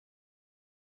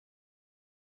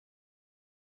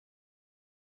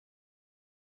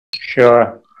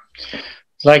Sure. I'd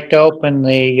like to open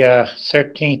the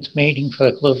 13th meeting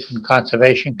for the Clifton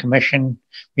Conservation Commission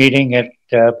meeting at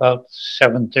about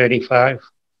 7:35.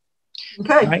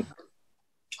 Okay. Right.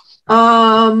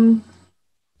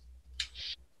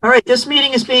 All right, this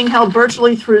meeting is being held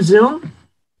virtually through Zoom.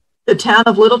 The town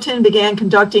of Littleton began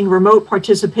conducting remote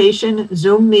participation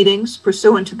Zoom meetings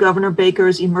pursuant to Governor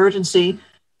Baker's emergency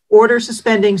order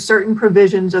suspending certain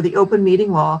provisions of the open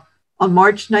meeting law on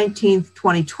March 19th,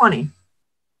 2020.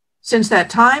 Since that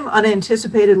time,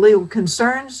 unanticipated legal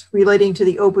concerns relating to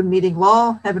the open meeting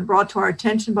law have been brought to our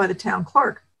attention by the town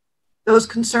clerk. Those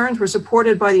concerns were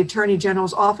supported by the Attorney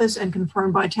General's office and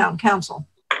confirmed by town council.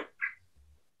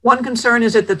 One concern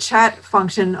is that the chat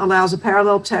function allows a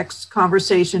parallel text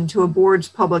conversation to a board's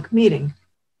public meeting.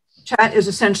 Chat is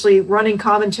essentially running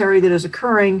commentary that is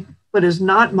occurring, but is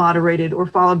not moderated or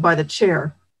followed by the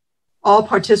chair. All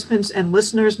participants and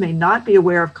listeners may not be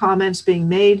aware of comments being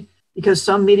made because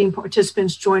some meeting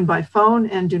participants join by phone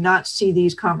and do not see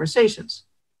these conversations.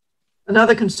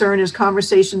 Another concern is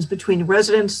conversations between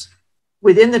residents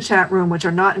within the chat room, which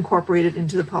are not incorporated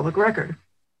into the public record.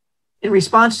 In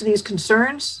response to these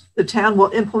concerns, the town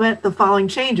will implement the following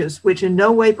changes, which in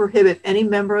no way prohibit any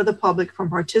member of the public from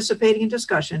participating in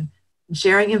discussion and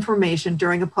sharing information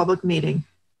during a public meeting,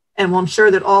 and will ensure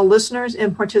that all listeners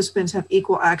and participants have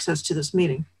equal access to this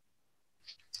meeting.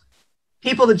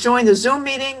 People that join the Zoom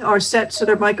meeting are set so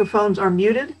their microphones are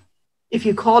muted. If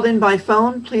you called in by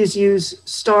phone, please use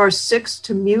 *6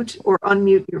 to mute or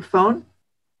unmute your phone.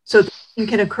 So that it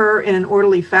can occur in an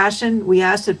orderly fashion, we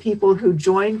ask that people who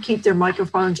join keep their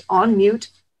microphones on mute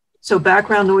so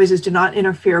background noises do not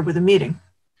interfere with the meeting.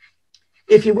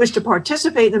 If you wish to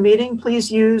participate in the meeting,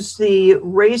 please use the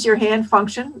raise your hand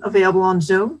function available on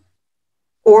Zoom.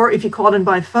 Or if you called in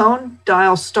by phone,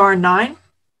 dial *9,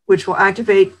 which will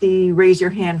activate the raise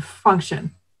your hand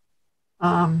function.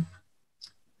 The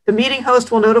meeting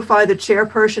host will notify the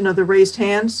chairperson of the raised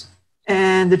hands,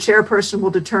 and the chairperson will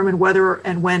determine whether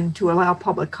and when to allow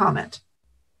public comment.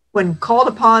 When called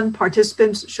upon,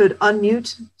 participants should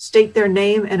unmute, state their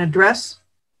name and address.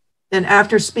 Then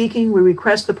after speaking, we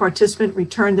request the participant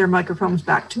return their microphones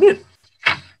back to mute.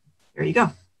 There you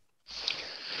go.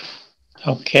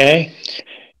 Okay.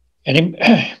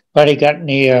 Anybody got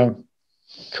any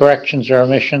corrections or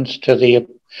omissions to the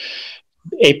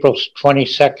April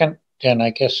 22nd and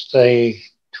I guess the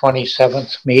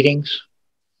 27th meetings?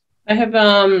 I have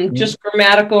just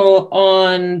grammatical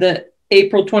on the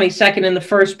April 22nd in the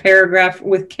first paragraph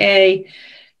with K.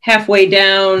 Halfway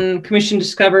down, commission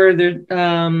discovered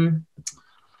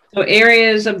so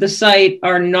areas of the site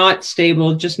are not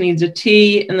stable, it just needs a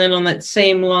T. And then on that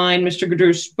same line, Mr.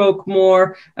 Gadru spoke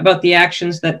more about the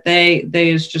actions that they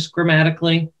is just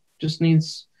grammatically, just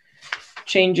needs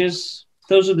changes.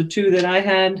 Those are the two that I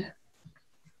had.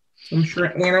 I'm sure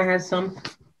Anna has some.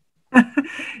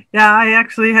 Yeah, I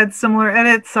actually had similar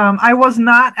edits. I was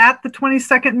not at the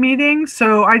 22nd meeting,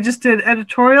 so I just did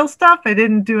editorial stuff. I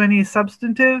didn't do any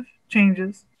substantive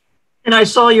changes. And I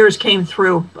saw yours came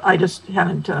through. I just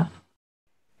haven't. Yeah,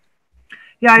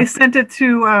 I sent it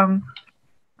to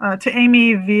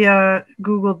Amy via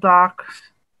Google Docs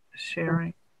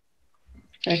sharing.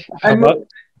 Okay. I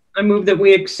move that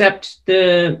we accept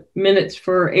the minutes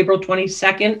for April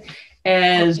 22nd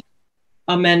as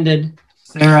amended.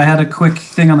 Sarah, I had a quick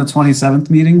thing on the 27th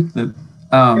meeting. That,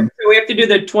 so we have to do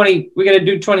the 20. We got to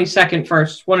do 22nd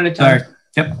first, one at a time. Sorry.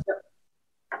 Yep.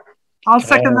 I'll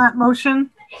second that motion.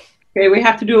 Okay, we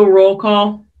have to do a roll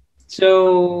call.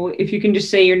 So if you can just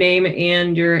say your name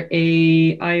and your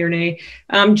aye or nay.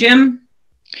 Jim?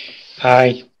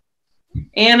 Aye.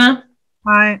 Anna?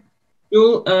 Aye.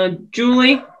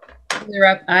 Julie? You're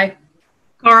up. Aye.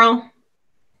 Carl?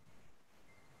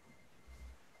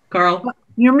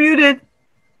 You're muted.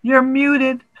 You're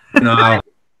muted. No.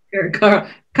 Kyle?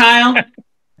 Kyle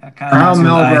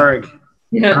Melberg.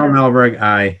 Yeah. Kyle Melberg,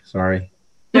 aye. Sorry.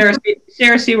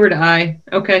 Sarah Seward, aye.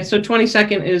 Okay, so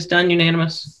 22nd is done,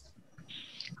 unanimous.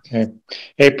 Okay.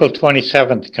 April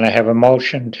 27th, can I have a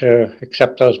motion to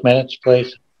accept those minutes,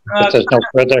 please? If there's no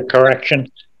further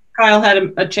correction. Kyle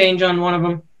had a change on one of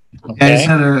them. Okay. I just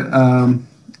had a,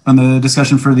 on the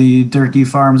discussion for the Durkee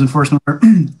Farms enforcement,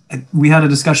 we had a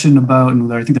discussion about,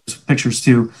 and I think there's pictures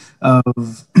too,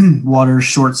 of water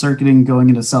short circuiting going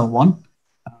into cell 1.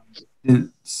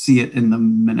 Didn't see it in the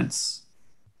minutes,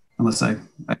 unless I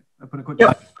put a quick,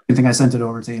 I think I sent it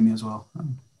over to Amy as well.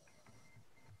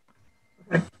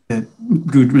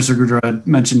 Mr. Goudreau had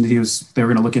mentioned they were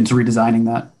going to look into redesigning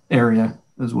that area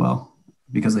as well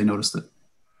because they noticed it.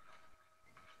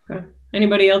 Okay.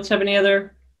 Anybody else have any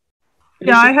other?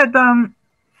 Yeah, I had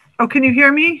oh, can you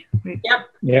hear me? Yep.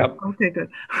 Yep. Okay, good.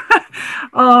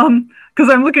 Because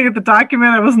I'm looking at the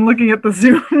document, I wasn't looking at the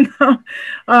Zoom.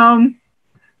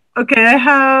 Okay, I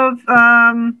have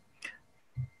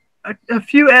a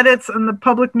few edits on the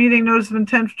public meeting notice of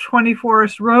intent for 20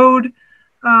 Forest Road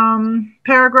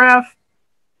paragraph.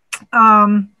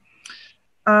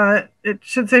 It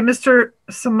should say Mr.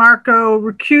 Samarco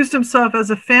recused himself as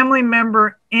a family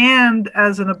member and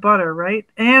as an abutter, right?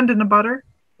 And an abutter?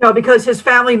 No, because his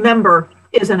family member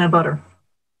is an abutter.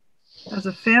 As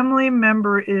a family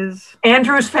member is...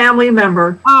 Andrew's family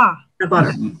member. Ah. An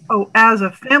abutter. Oh, as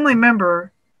a family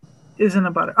member is an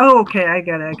abutter. Oh, okay, I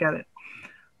get it.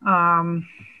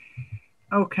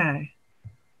 Okay.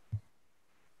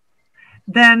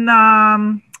 Then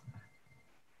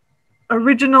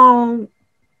original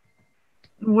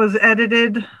was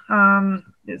edited.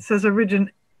 It says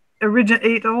originatal.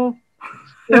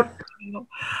 Yep.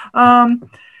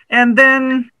 And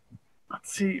then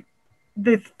let's see,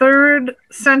 the third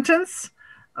sentence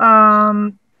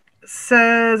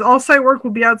says all site work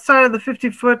will be outside of the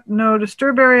 50-foot no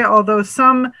disturb area, although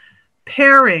some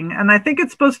pairing, and I think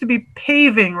it's supposed to be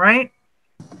paving, right?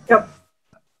 Yep.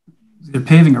 Either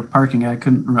paving or parking. I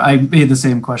couldn't remember. I made the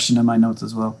same question in my notes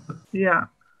as well. But. Yeah.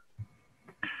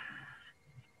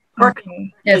 Parking.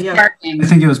 Okay. Yes, Yeah. parking. I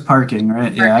think it was parking, right?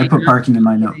 Parking, Yeah, I put parking in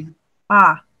my note.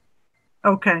 Ah,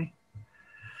 okay.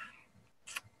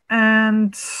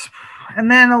 And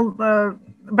then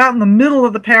about in the middle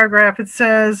of the paragraph, it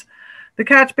says the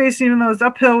catch basin, even though it's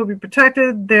uphill, will be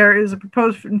protected. There is a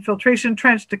proposed infiltration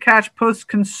trench to catch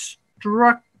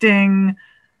post-constructing,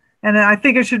 and I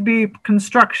think it should be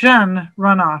construction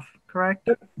runoff, correct?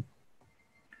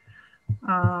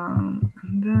 And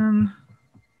then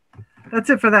that's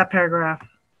it for that paragraph.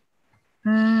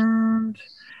 And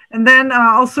then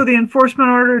also the enforcement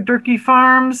order, Durkee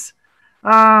Farms.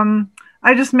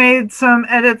 I just made some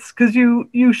edits because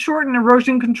you shorten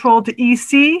erosion control to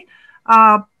EC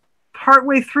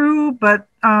partway through, but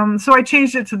so I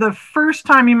changed it to the first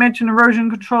time you mentioned erosion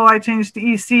control, I changed to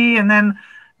EC and then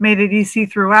made it EC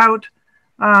throughout.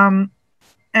 And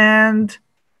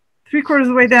 3/4 of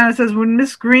the way down, it says when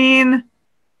Miss Green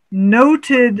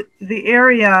noted the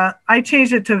area, I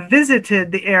changed it to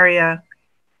visited the area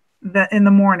that in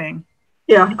the morning.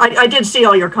 Yeah, I did see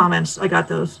all your comments. I got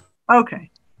those.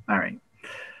 Okay. All right.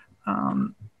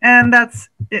 And that's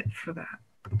it for that.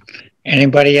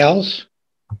 Anybody else?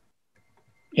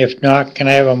 If not, can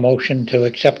I have a motion to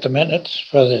accept the minutes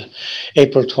for the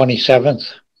April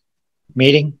 27th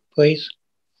meeting, please?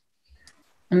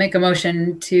 I'll make a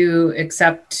motion to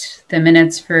accept the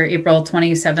minutes for April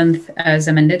 27th as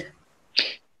amended.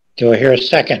 Do I hear a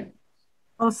second?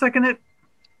 I'll second it.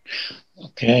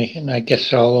 Okay, and I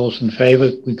guess all those in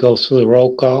favor, we go through the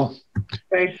roll call.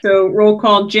 Okay, so roll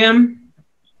call, Jim.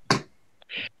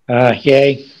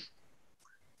 Yay. You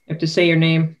have to say your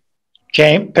name.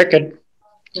 James Pickard.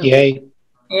 Yep. Yay.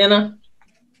 Anna.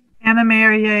 Anna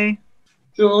Mayer, yay.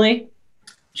 Julie.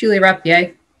 Julie Rupp,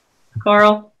 yay.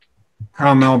 Carl.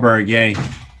 Carl Melberg, yay.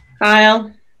 Kyle.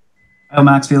 Kyle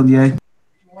Maxfield, yay.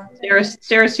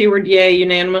 Sarah Seward, yay.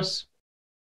 Unanimous.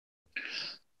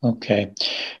 Okay.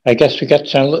 I guess we got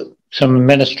some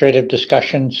administrative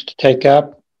discussions to take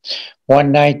up.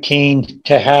 119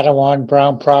 Tehadawon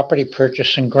Brown property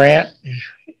purchase and grant.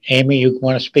 Amy, you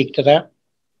want to speak to that?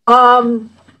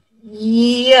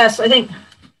 Yes, I think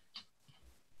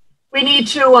we need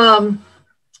to,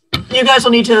 you guys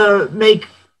will need to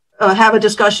have a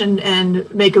discussion and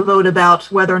make a vote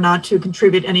about whether or not to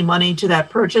contribute any money to that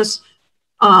purchase.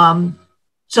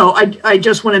 So I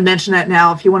just want to mention that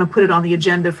now. If you want to put it on the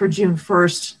agenda for June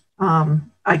 1st,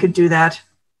 I could do that.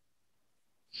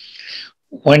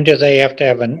 When do they have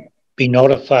to be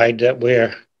notified that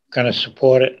we're going to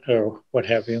support it or what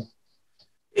have you?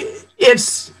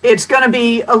 It's going to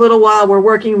be a little while. We're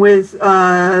working with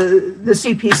the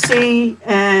CPC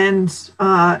and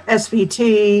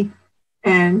SVT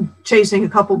and chasing a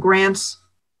couple grants.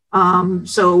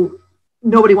 So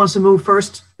nobody wants to move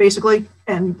first, basically,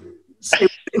 and say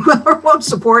whoever won't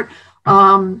support.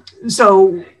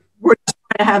 So we're just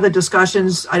trying to have the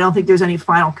discussions. I don't think there's any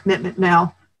final commitment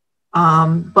now.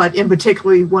 But in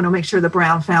particular, we want to make sure the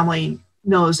Brown family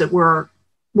knows that we're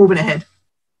moving ahead.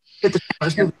 That the family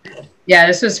is moving ahead. Yeah,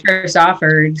 this was first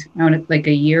offered like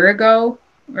a year ago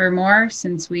or more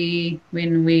since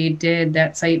when we did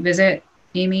that site visit.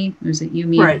 Amy, was it you,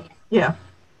 me? Right. Yeah.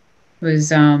 It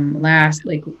was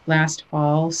last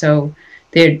fall. So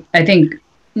I think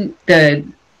the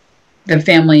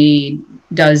family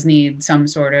does need some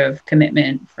sort of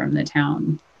commitment from the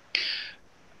town.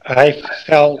 I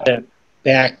felt that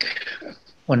back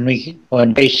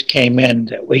when Base came in,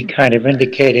 that we kind of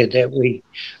indicated that we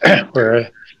were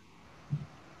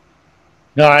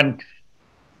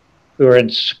we were in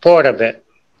support of it,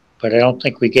 but I don't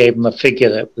think we gave them a figure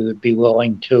that we would be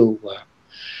willing to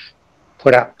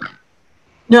put up.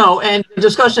 No, and the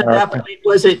discussion at that point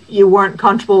was that you weren't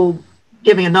comfortable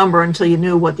giving a number until you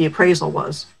knew what the appraisal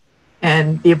was.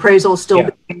 And the appraisal is still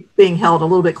being held a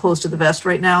little bit close to the vest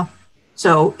right now.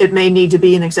 So it may need to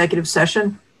be an executive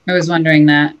session. I was wondering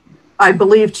that. I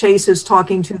believe Chase is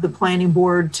talking to the planning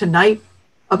board tonight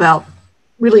about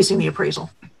releasing the appraisal.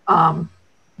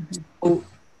 So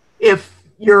if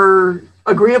you're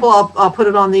agreeable, I'll put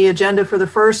it on the agenda for the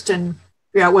first and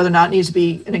figure out whether or not it needs to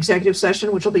be an executive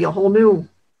session, which will be a whole new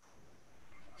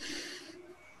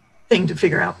thing to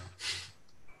figure out.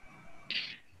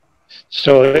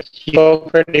 So your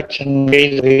prediction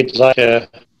is we'd like to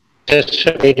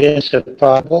participate in if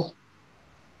possible?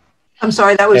 I'm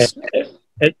sorry, that was...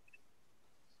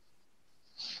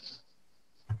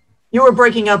 You were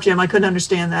breaking up, Jim. I couldn't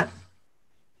understand that.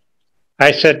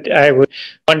 I said I was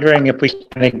wondering if we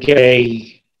can get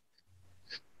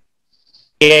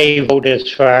a vote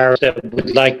as far as that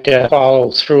would like to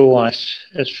follow through on us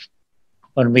as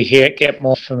when we get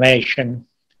more information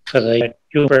for the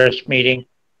June 1st meeting.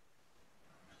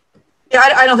 Yeah,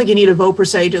 I don't think you need a vote per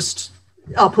se. Just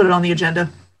I'll put it on the agenda.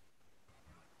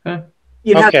 Okay.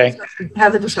 You'd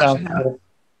have the discussion.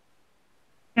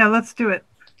 Yeah, let's do it.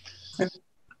 Put it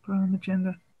on the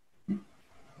agenda.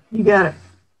 You got it.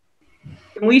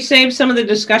 Can we save some of the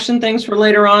discussion things for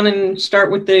later on and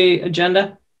start with the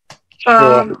agenda?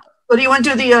 Sure. Well, do you want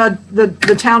to do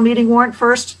the town meeting warrant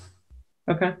first?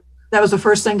 Okay. That was the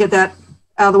first thing. Get that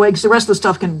out of the way because the rest of the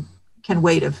stuff can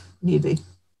wait if need be.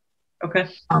 Okay.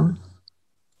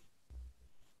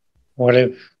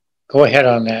 Go ahead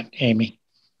on that, Amy.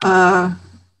 Do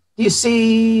you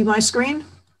see my screen?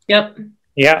 Yep.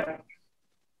 Yeah.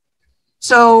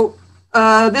 So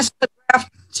this is the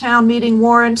draft town meeting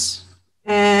warrants,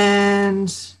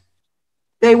 and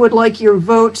they would like your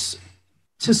votes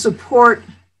to support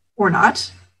or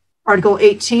not Article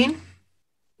 18,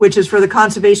 which is for the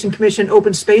Conservation Commission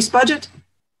open space budget.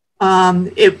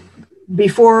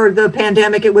 Before the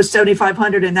pandemic, it was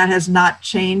 7,500, and that has not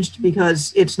changed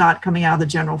because it's not coming out of the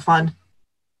general fund.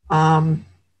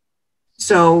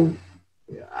 So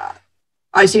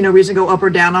I see no reason to go up or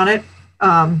down on it,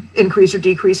 increase or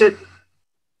decrease it.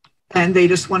 And they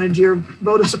just wanted your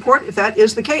vote of support if that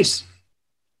is the case.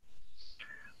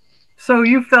 So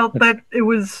you felt that it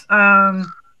was an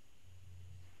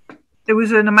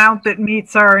amount that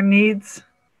meets our needs,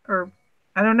 or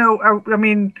I don't know. I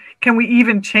mean, can we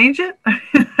even change it?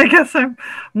 I guess I'm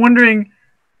wondering,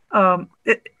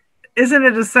 isn't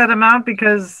it a set amount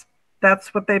because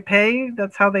that's what they pay?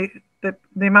 That's how the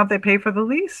amount they pay for the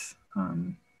lease?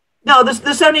 No, the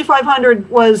 7,500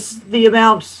 was the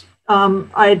amount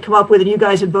I had come up with, and you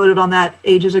guys had voted on that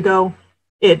ages ago.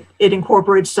 It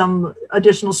incorporates some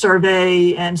additional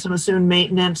survey and some assumed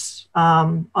maintenance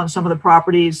on some of the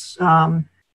properties. Didn't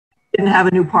have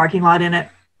a new parking lot in it.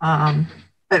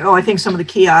 I think some of the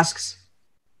kiosks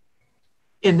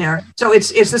in there. So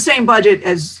it's the same budget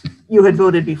as you had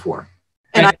voted before.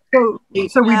 And so we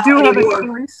do have a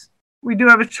choice. We do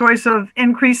have a choice of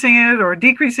increasing it or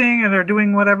decreasing it or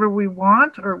doing whatever we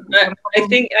want. Or I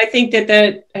think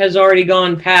that has already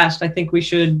gone past. I think we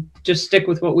should just stick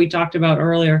with what we talked about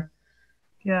earlier.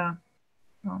 Yeah.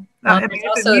 Well, it's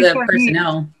also the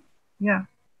personnel. Yeah.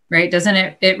 Right? Doesn't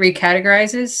it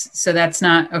recategorizes? So that's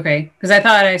not okay. Because I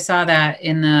thought I saw that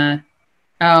in the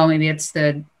maybe it's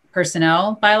the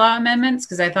personnel bylaw amendments.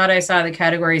 Because I thought I saw the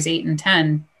categories 8 and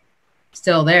 10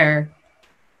 still there.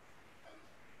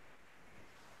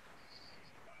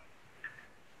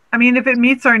 I mean, if it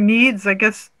meets our needs, I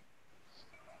guess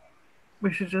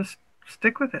we should just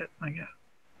stick with it, I guess.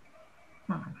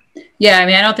 Yeah, I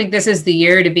mean, I don't think this is the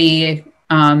year to be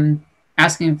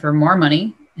asking for more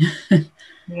money.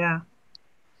 Yeah.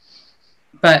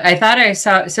 But I thought I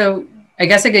saw, so I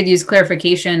guess I could use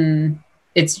clarification.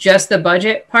 It's just the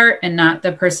budget part and not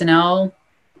the personnel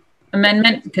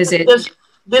amendment because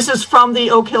this is from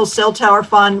the Oak Hill Cell Tower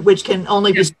Fund, which can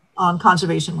only be on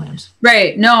conservation lands.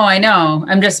 Right. No, I know.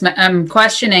 I'm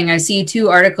questioning. I see 2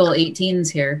 Article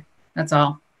 18s here. That's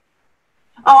all.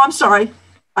 Oh, I'm sorry.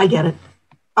 I get it.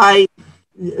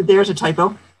 There's a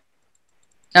typo.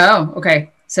 Oh,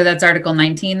 okay. So that's Article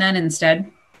 19 then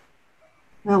instead?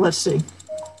 Now let's see.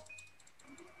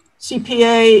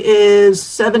 CPA is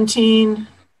 17.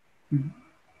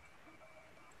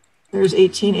 There's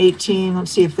 18.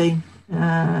 Let's see if they...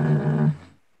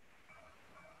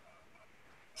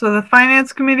 So the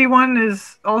finance committee one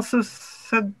is also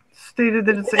said stated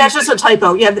that it's. That's just a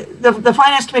typo. Yeah, the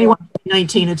finance committee wants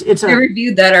 19. It's I a.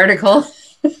 reviewed that article.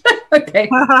 Okay.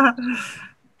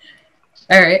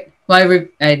 All right. Well,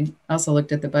 I also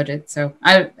looked at the budget, so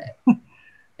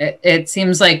it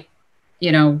seems like,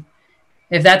 you know,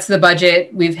 if that's the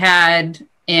budget we've had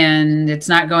and it's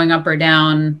not going up or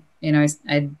down, you know,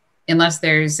 unless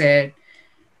there's a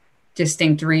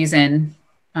distinct reason,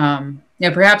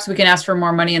 yeah, perhaps we can ask for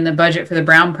more money in the budget for the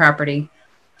Brown property.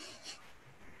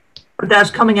 But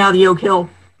that's coming out of the Oak Hill.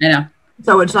 I know.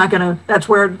 So it's not going to, that's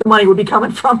where the money would be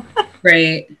coming from.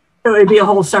 Right. So it'd be a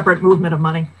whole separate movement of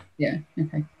money. Yeah.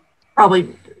 Okay.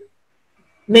 Probably,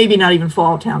 maybe not even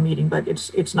fall town meeting, but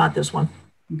it's not this one.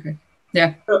 Okay.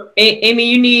 Yeah. Amy,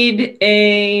 you need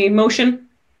a motion?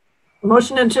 A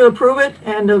motion to approve it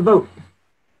and a vote.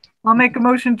 I'll make a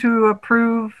motion to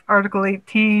approve Article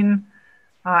 18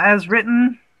 as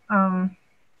written in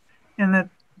the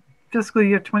fiscal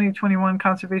year 2021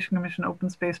 Conservation Commission open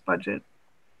space budget.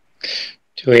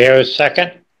 Do we hear a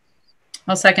second?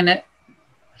 I'll second it.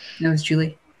 That was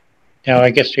Julie. Now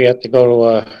I guess we have to go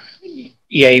to a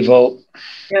yay vote.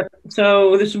 Yep.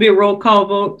 So this will be a roll call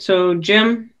vote. So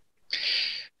Jim?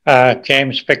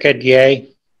 James Pickard, yay.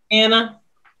 Anna?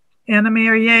 Anna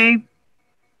Mayer, yay.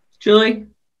 Julie?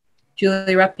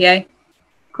 Julie Rupp, yay.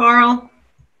 Carl?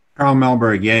 Carl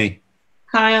Melberg, yay.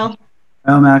 Kyle?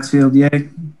 Kyle Maxfield, yay.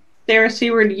 Sarah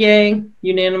Seward, yay.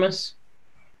 Unanimous.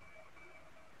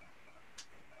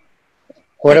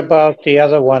 What about the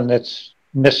other one that's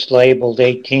mislabeled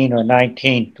 18 or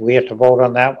 19? Do we have to vote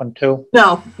on that one too?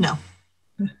 No.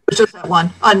 It's just that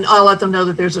one. I'll let them know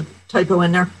that there's a typo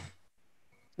in there.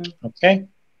 Okay.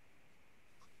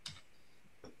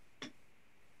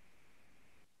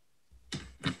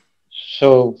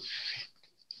 So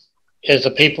is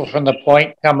the people from the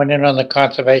point coming in on the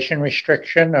conservation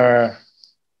restriction, or?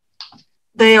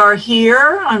 They are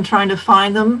here. I'm trying to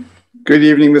find them. Good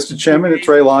evening, Mr. Chairman. It's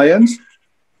Ray Lyons.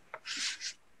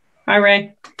 Hi,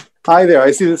 Ray. Hi there.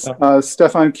 I see this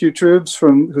Stefan Kutrubs,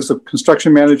 who's a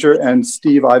construction manager, and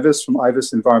Steve Ivis from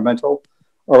Ivis Environmental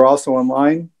are also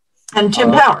online. And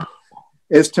Tim Power.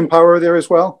 Is Tim Power there as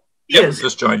well? Yes.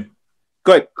 Just joined.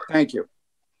 Good. Thank you.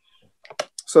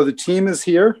 So the team is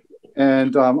here,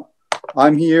 and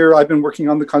I'm here. I've been working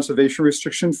on the conservation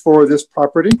restriction for this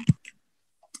property.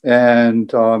 And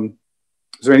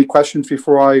is there any questions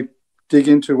before I dig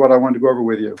into what I wanted to go over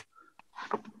with you?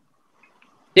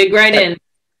 Dig right in.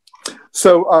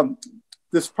 So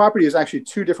this property is actually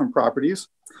two different properties,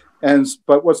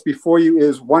 but what's before you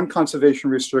is one conservation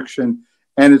restriction,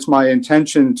 and it's my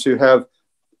intention to have,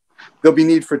 there'll be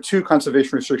need for two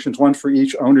conservation restrictions, one for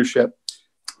each ownership,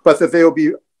 but that they will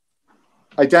be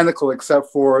identical except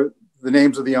for the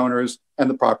names of the owners and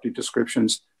the property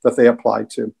descriptions that they apply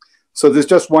to. So there's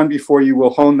just one before you.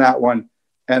 We'll hone that one,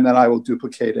 and then I will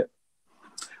duplicate it.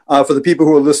 For the people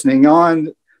who are listening on,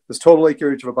 there's total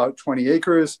acreage of about 20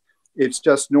 acres. It's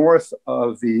just north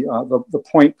of the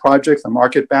Point project, the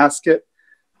Market Basket.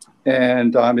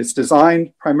 And it's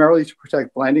designed primarily to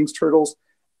protect Blanding's turtles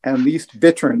and least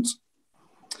bitterns.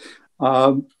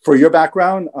 For your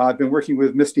background, I've been working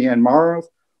with Misty Ann Morrow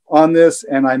on this,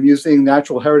 and I'm using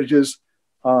Natural Heritage's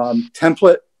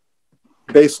template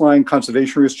baseline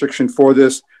conservation restriction for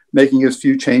this, making as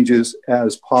few changes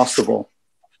as possible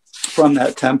from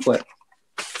that template.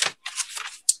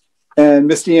 And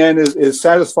Misty Ann is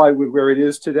satisfied with where it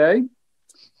is today.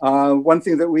 One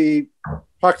thing that we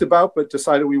talked about but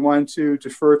decided we wanted to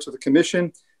defer to the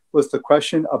commission was the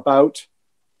question about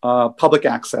public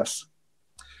access.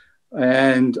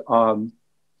 And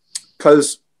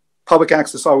because public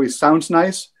access always sounds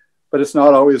nice, but it's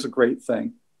not always a great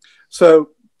thing. So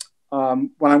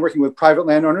when I'm working with private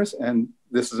landowners, and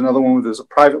this is another one where there's a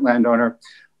private landowner,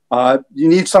 you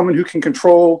need someone who can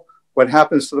control what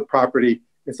happens to the property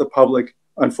if the public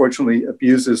unfortunately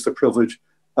abuses the privilege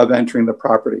of entering the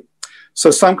property. So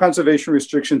some conservation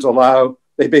restrictions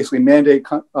they basically mandate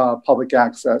public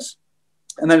access.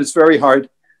 And then it's very hard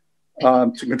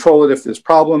to control it if there's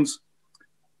problems.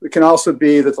 It can also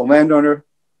be that the landowner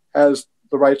has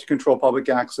the right to control public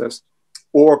access,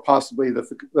 or possibly that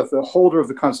the holder of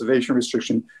the conservation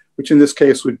restriction, which in this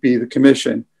case would be the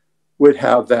commission, would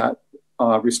have that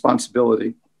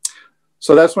responsibility.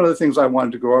 So that's one of the things I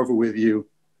wanted to go over with you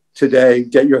today,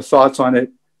 get your thoughts on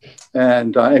it,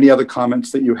 and any other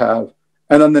comments that you have.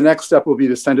 And then the next step will be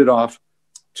to send it off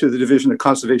to the Division of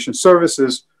Conservation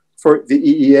Services for the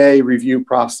EEA review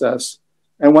process.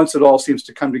 And once it all seems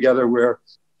to come together where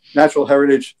Natural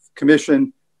Heritage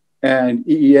Commission and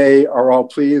EEA are all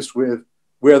pleased with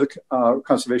where the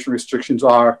conservation restrictions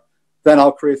are, then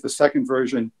I'll create the second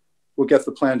version we'll get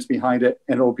the plans behind it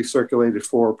and it will be circulated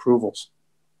for approvals.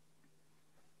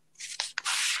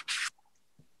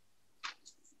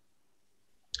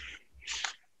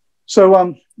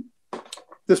 So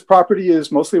this property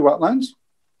is mostly wetlands.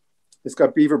 It's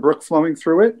got Beaver Brook flowing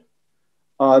through it.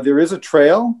 There is a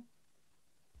trail.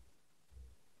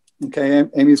 Okay,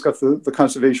 Amy's got the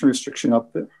conservation restriction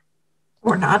up there.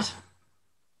 Or not.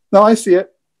 No, I see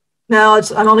it. No,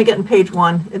 I'm only getting page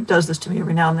 1. It does this to me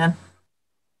every now and then.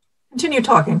 Continue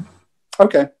talking.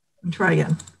 Okay. And try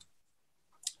again.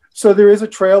 So there is a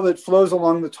trail that flows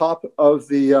along the top of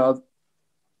the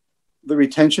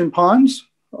retention ponds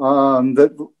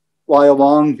that lie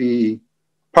along the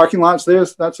parking lots.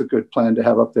 That's a good plan to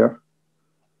have up there.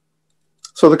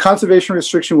 So the conservation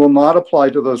restriction will not apply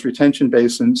to those retention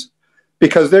basins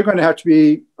because they're going to have to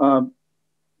be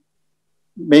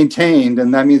maintained,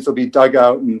 and that means they'll be dug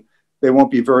out and they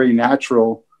won't be very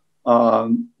natural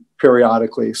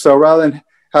periodically. So rather than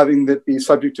having that be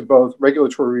subject to both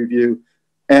regulatory review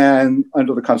and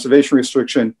under the conservation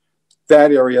restriction,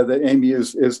 that area that Amy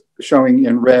is showing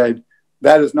in red,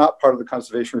 that is not part of the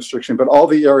conservation restriction, but all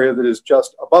the area that is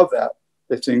just above that,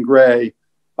 that's in gray,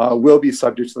 will be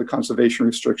subject to the conservation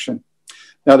restriction.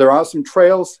 Now, there are some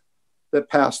trails that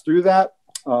pass through that.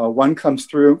 One comes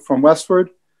through from westward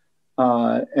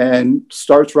and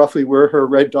starts roughly where her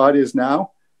red dot is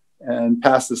now and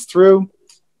passes through.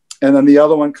 And then the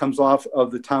other one comes off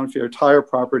of the Town Fair Tire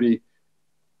property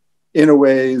in a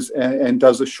ways and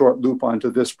does a short loop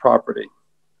onto this property.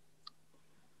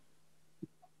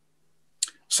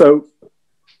 So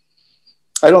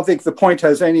I don't think the point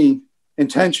has any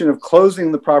intention of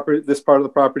closing the property, this part of the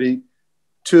property,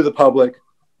 to the public,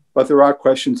 but there are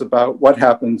questions about what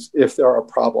happens if there are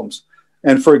problems.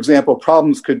 And for example,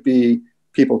 problems could be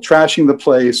people trashing the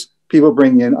place, people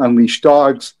bringing in unleashed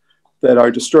dogs that are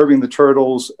disturbing the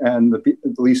turtles and the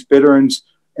least bitterns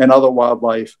and other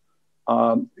wildlife.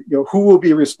 Who will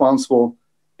be responsible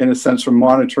in a sense for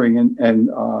monitoring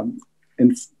and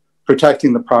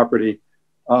protecting the property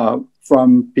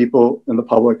from people in the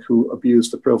public who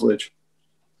abuse the privilege?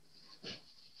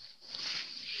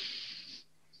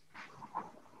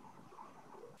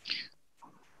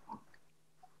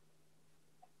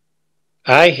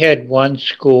 I had one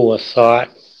school of thought,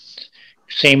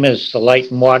 same as the light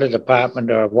and water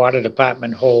department, or water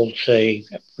department holds a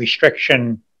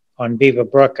restriction on Beaver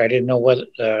Brook. I didn't know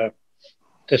whether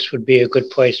this would be a good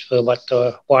place for what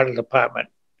the water department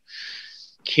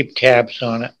keep tabs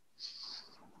on it.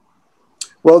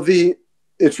 Well,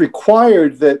 it's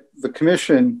required that the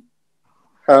commission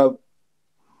have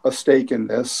a stake in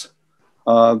this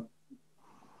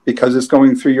because it's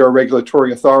going through your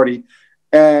regulatory authority.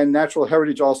 And Natural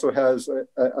Heritage also has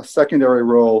a secondary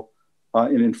role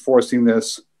in enforcing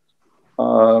this.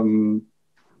 I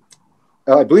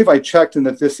believe I checked in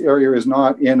that this area is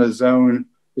not in a zone,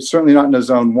 it's certainly not in a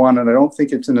zone 1, and I don't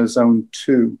think it's in a zone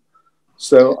 2.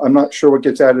 So I'm not sure what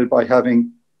gets added by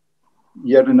having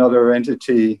yet another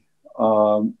entity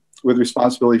with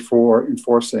responsibility for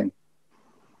enforcing.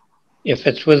 If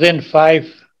it's within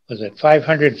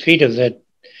 500 feet of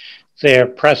their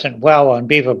present well on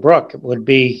Beaver Brook, it would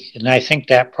be, and I think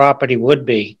that property would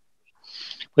be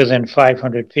within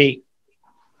 500 feet.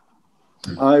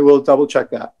 I will double check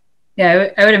that.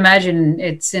 Yeah, I would imagine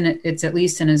it's at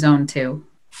least in a zone 2.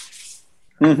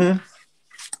 Mm-hmm.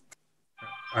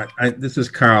 This is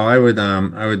Carl. I would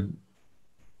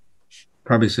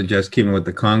probably suggest keeping with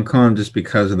the Conscom just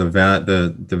because of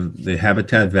the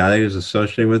habitat values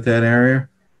associated with that area.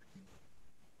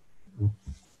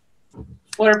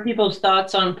 What are people's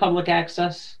thoughts on public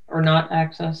access or not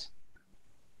access?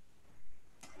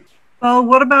 Well,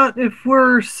 what about if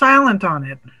we're silent on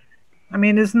it? I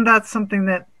mean, isn't that something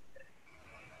that,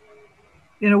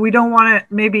 we don't want to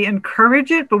maybe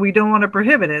encourage it, but we don't want to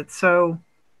prohibit it. So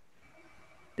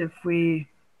if we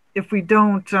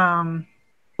don't,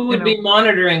 who would be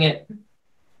monitoring it?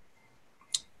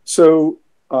 So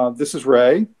this is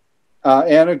Ray.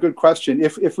 Anna, good question.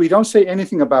 If we don't say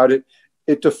anything about it,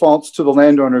 it defaults to the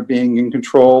landowner being in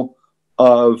control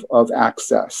of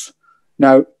access.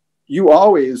 Now, you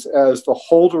always, as the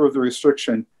holder of the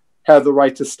restriction, have the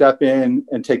right to step in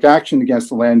and take action against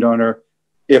the landowner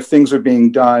if things are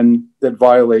being done that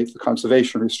violate the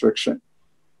conservation restriction.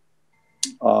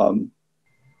 And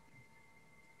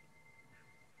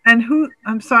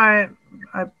I'm sorry,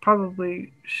 I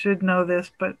probably should know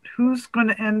this, but who's going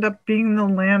to end up being the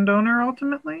landowner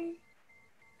ultimately?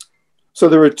 So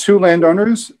there are 2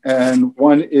 landowners, and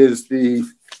one is the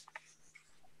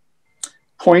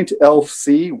Point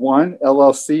LC1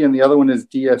 LLC, and the other one is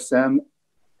DSM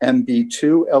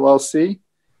MB2 LLC.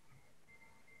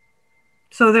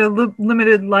 So they're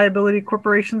limited liability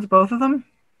corporations, both of them?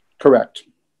 Correct.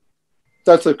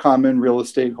 That's a common real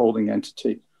estate holding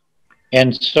entity.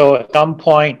 And so at some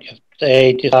point, if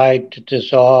they decide to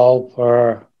dissolve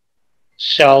or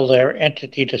sell their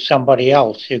entity to somebody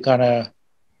else, you're going to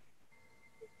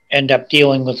end up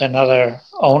dealing with another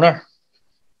owner?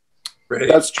 Right.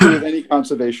 That's true of any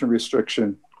conservation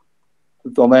restriction.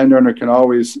 The landowner can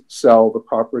always sell the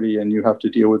property and you have to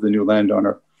deal with the new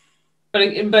landowner.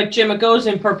 But Jim, it goes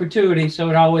in perpetuity, so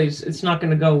it's not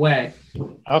going to go away.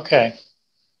 Okay.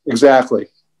 Exactly.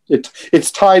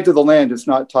 It's tied to the land. It's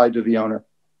not tied to the owner.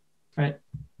 Right.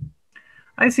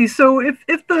 I see. So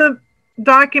if the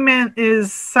document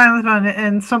is silent on it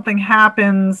and something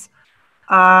happens,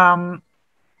 then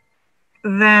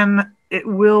it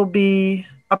will be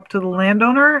up to the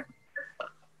landowner?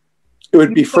 It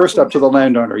would be first up to the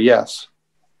landowner, yes.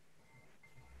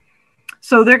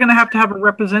 So they're going to have a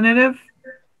representative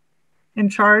in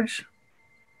charge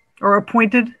or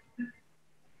appointed?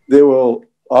 There will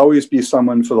always be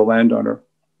someone for the landowner.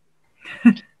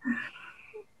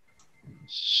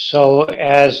 So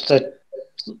as the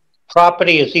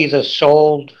property is either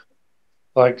sold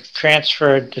or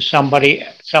transferred to some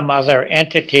other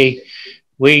entity,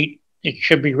 it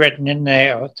should be written in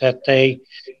there that they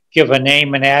give a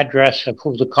name and address of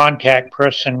who the contact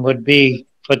person would be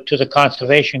to the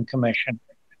Conservation Commission.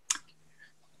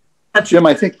 Jim,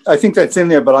 I think that's in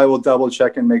there, but I will double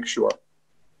check and make sure.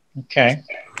 Okay.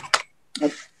 I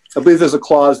believe there's a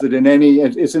clause that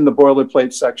it's in the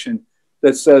boilerplate section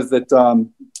that says that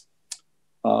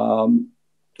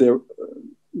that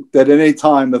at any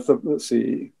time, let's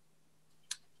see,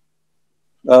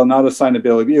 not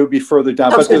assignability, it would be further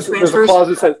down, but there's a clause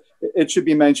that says it should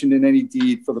be mentioned in any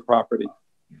deed for the property.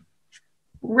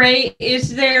 Ray,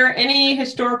 is there any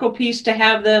historical piece to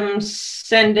have them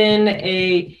send in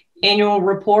a annual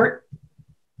report?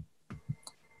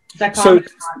 Is that common?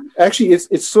 So actually,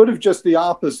 it's sort of just the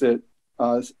opposite,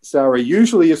 Sarah.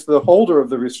 Usually it's the holder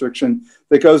of the restriction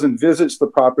that goes and visits the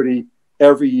property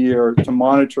every year to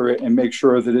monitor it and make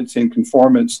sure that it's in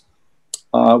conformance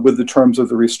with the terms of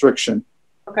the restriction.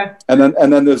 Okay. And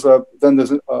then there's a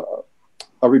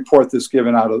report that's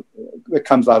given that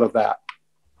comes out of that.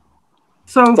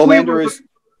 So the lender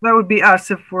that would be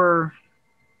us if we're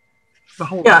the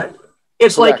holder. Yeah,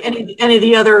 it's Correct. like any of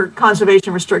the other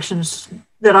conservation restrictions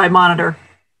that I monitor,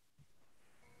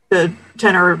 the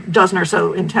 10 or dozen or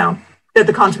so in town that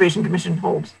the Conservation Commission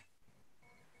holds.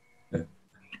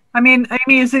 I mean,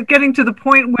 Amy, is it getting to the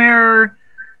point where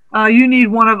you need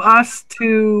one of us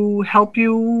to help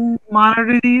you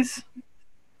monitor these?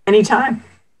 Anytime.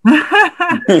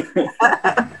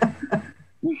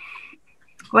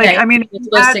 Like, I mean, it's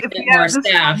supposed to get more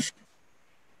staff.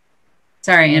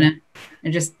 Sorry, Anna.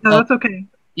 No, that's okay.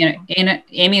 You know,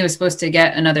 Amy was supposed to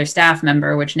get another staff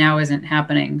member, which now isn't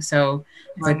happening. So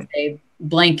it's a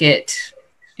blanket,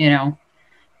 and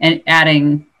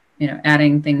adding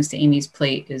things to Amy's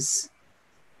plate is,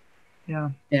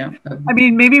 I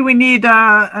mean, maybe we need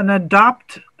an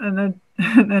adopt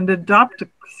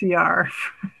CR.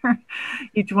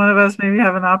 Each one of us maybe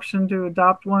have an option to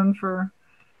adopt one for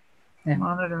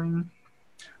monitoring.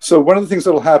 So one of the things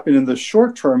that will happen in the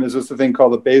short term is this thing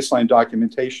called the baseline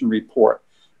documentation report,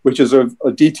 which is a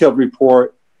detailed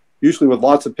report, usually with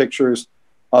lots of pictures,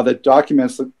 that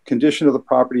documents the condition of the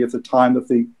property at the time that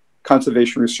the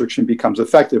conservation restriction becomes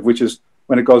effective, which is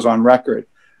when it goes on record.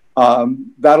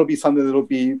 That'll be something that'll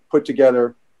be put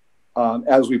together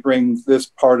as we bring this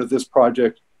part of this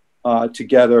project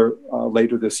together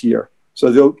later this year.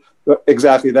 So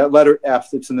exactly, that letter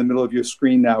F that's in the middle of your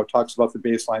screen now talks about the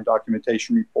baseline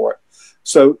documentation report.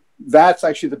 So that's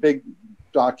actually the big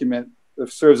document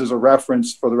that serves as a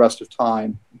reference for the rest of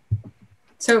time.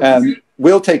 And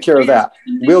we'll take care of that.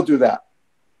 We'll do that.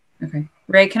 Okay.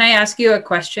 Ray, can I ask you a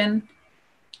question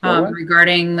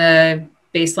regarding the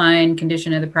baseline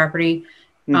condition of the property?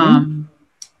 So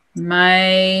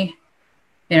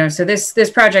this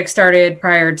project started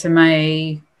prior to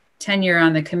my tenure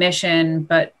on the commission,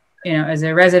 but as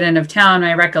a resident of town,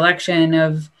 my recollection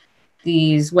of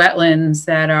these wetlands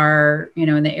that are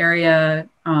in the area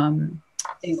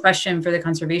in question for the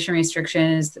conservation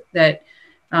restriction is that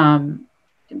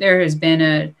there has been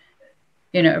a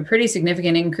pretty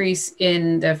significant increase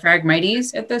in the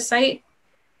Phragmites at the site,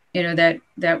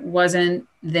 that wasn't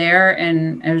there.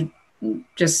 And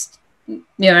just, and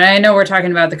I know we're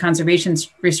talking about the conservation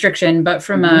restriction, but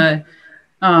from a,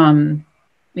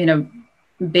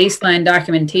 baseline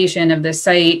documentation of the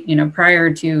site,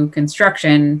 prior to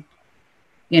construction,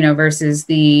 versus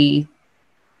the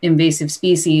invasive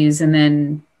species, and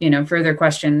then, further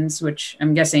questions, which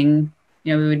I'm guessing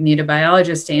you know, we would need a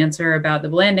biologist to answer about the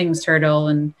Blandings turtle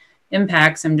and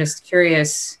impacts. I'm just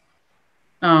curious,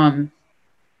 you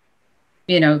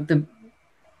know,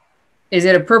 is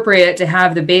it appropriate to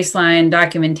have the baseline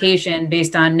documentation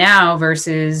based on now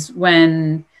versus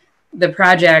when the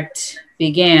project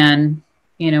began,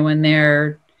 you know, when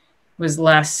there was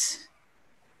less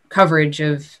coverage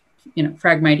of, you know,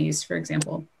 Phragmites, for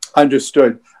example?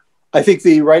 Understood. I think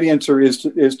the right answer is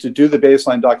to do the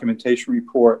baseline documentation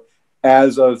report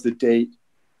as of the date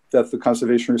that the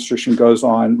conservation restriction goes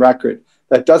on record.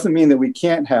 That doesn't mean that we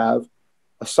can't have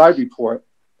a side report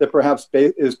that perhaps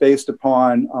is based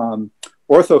upon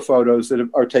ortho photos that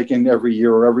are taken every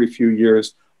year or every few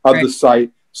years of the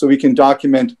site, so we can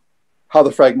document how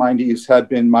the Phragmites have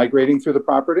been migrating through the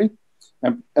property.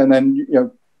 And then, you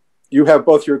know, you have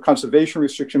both your conservation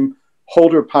restriction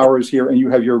holder powers here and you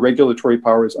have your regulatory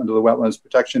powers under the Wetlands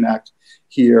Protection Act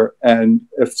here. And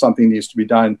if something needs to be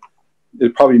done,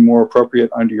 it's probably more appropriate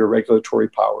under your regulatory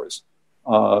powers.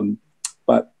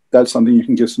 But that's something you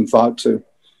can give some thought to.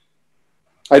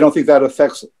 I don't think that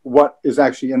affects what is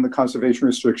actually in the conservation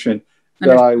restriction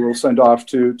that I will send off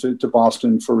to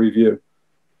Boston for review.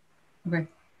 Okay,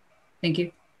 thank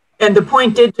you. And the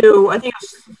point did do, I think it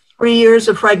was 3 years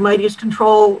of Phragmites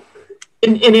control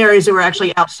in areas that were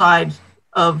actually outside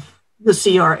of the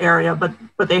CR area, but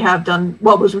they have done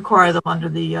what was required of them under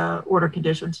the order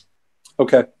conditions.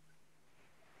 Okay.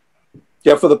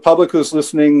 Yeah, for the public who's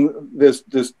listening, there's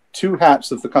two hats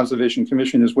that the Conservation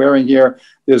Commission is wearing here.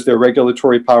 There's their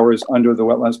regulatory powers under the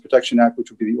Wetlands Protection Act, which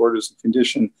would be the orders of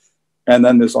condition. And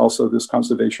then there's also this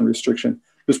conservation restriction.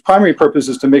 Whose primary purpose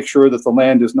is to make sure that the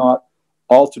land is not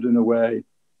altered in a way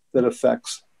that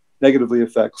negatively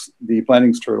affects the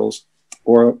Blandings turtles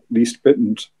or least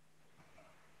Britons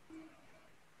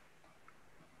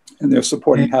and their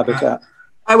supporting habitat.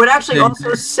 I would actually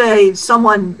also say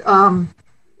someone,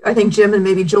 I think Jim and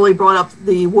maybe Julie brought up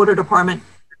the water department.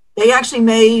 They actually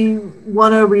may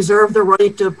want to reserve the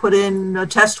right to put in a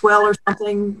test well or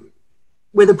something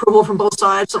with approval from both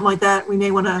sides, something like that. We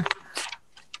may want to,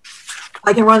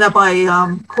 I can run that by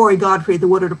Corey Godfrey, the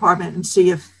water department, and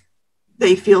see if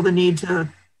they feel the need to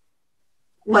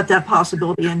let that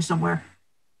possibility in somewhere.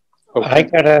 Okay. I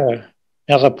got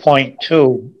another point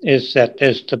too, is that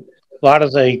there's a lot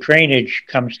of the drainage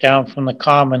comes down from the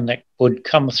common that would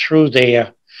come through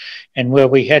there. And where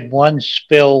we had one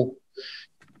spill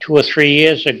 2 or 3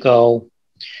 years ago,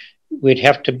 we'd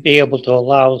have to be able to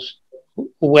allow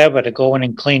whoever to go in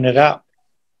and clean it up.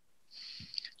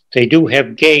 They do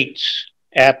have gates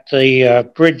at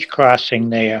the bridge crossing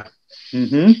there.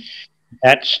 Mm-hmm.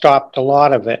 That stopped a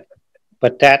lot of it.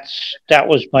 But that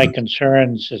was my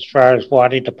concerns as far as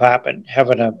water department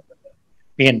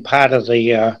being part of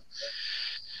the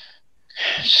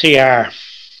CR,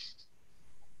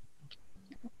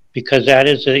 because that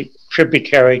is a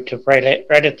tributary to right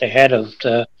at the head of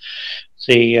the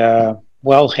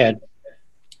wellhead.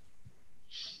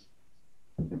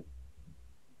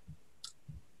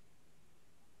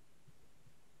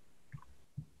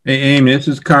 Hey, Amy, this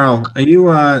is Carl. Are you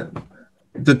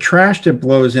the trash that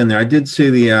blows in there? I did see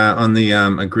the on the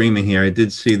agreement here. I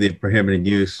did see the prohibited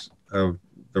use of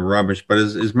the rubbish, but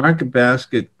is Market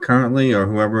Basket currently, or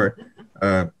whoever,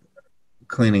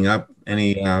 cleaning up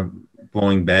any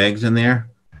blowing bags in there,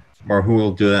 or who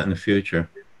will do that in the future?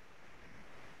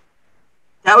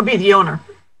 That would be the owner.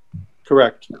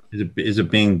 Correct. Is it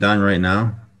being done right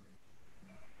now?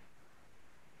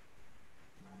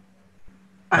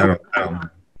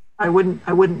 I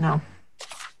wouldn't know.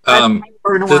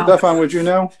 Stefan, would you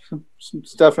know?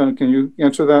 Stefan, can you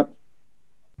answer that?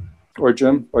 Or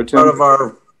Jim? Or Tim?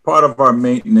 Part of our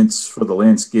maintenance for the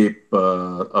landscape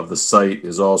of the site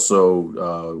is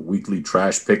also weekly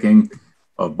trash picking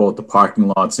of both the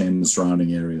parking lots and the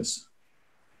surrounding areas.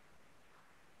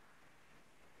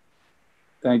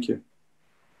 Thank you.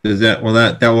 Does that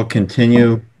will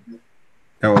continue?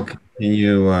 That will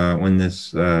continue when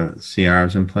this CR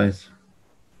is in place?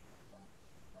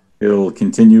 It'll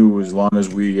continue as long as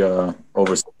we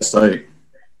oversee the site.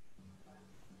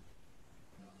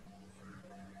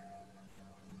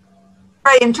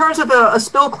 Right. In terms of a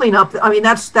spill cleanup, I mean,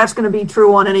 that's going to be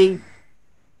true on any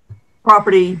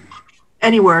property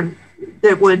anywhere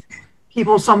that would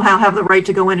people somehow have the right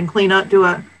to go in and clean up, do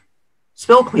a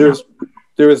spill cleanup.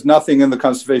 There is nothing in the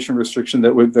conservation restriction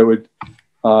that would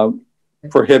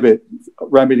prohibit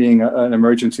remedying an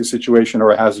emergency situation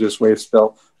or a hazardous waste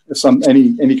spill.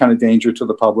 Any kind of danger to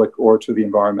the public or to the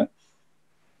environment.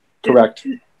 Correct.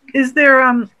 Is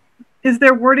there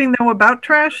wording though about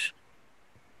trash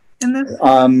in this?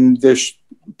 There's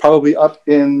probably up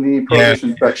in the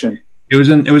prohibition section. It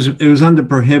was under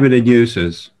prohibited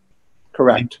uses.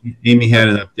 Correct. Amy had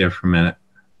it up there for a minute.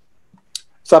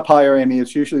 It's up higher, Amy.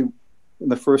 It's usually in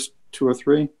the first 2 or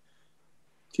 3.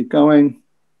 Keep going.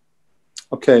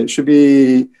 Okay, it should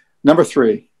be number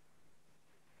 3.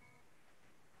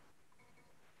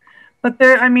 But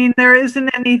there isn't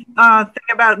any thing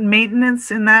about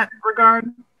maintenance in that regard.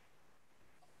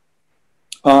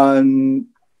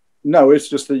 No, it's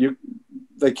just that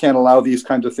they can't allow these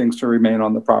kinds of things to remain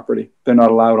on the property. They're not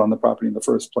allowed on the property in the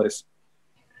first place.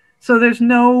 So there's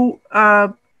no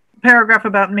paragraph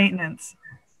about maintenance.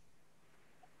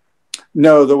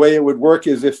 No, the way it would work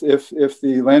is if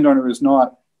the landowner is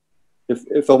not,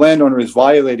 if the landowner is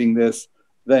violating this,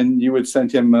 then you would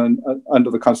send him under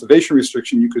the conservation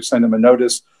restriction. You could send him a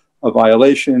notice of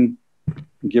violation,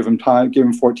 give him time, give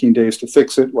him 14 days to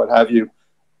fix it, what have you,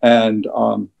 and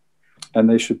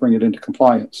they should bring it into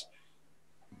compliance.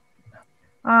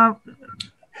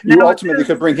 You ultimately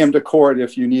could bring him to court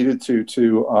if you needed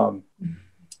to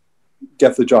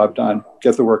get the job done,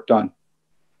 get the work done.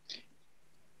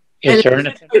 Is there in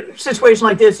a situation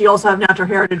like this, you also have natural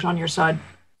heritage on your side.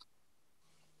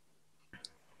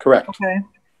 Correct. Okay.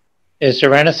 Is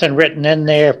there anything written in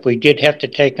there if we did have to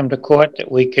take him to court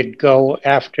that we could go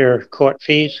after court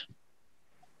fees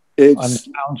on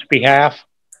the town's behalf?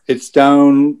 It's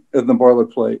down in the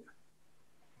boilerplate.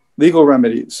 Legal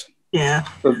remedies. Yeah.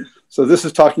 So this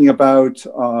is talking about,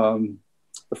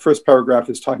 the first paragraph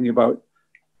is talking about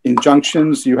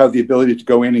injunctions. You have the ability to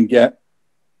go in and get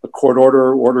a court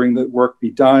order ordering that work be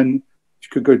done. You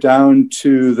could go down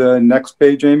to the next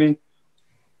page, Amy.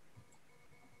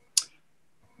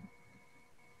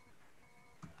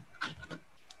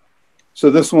 So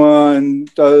this one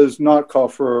does not call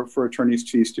for attorney's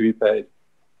fees to be paid.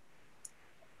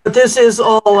 But this is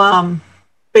all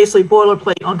basically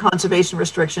boilerplate on conservation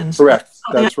restrictions. Correct.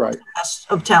 That's right.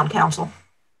 Of town council.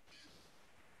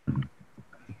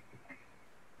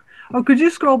 Oh, could you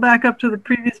scroll back up to the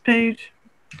previous page?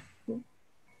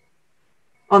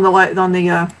 On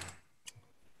the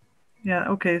yeah,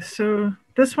 okay. So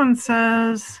this one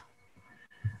says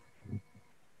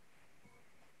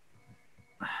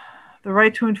the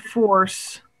right to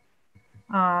enforce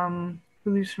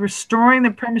restoring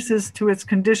the premises to its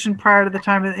condition prior to the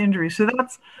time of the injury. So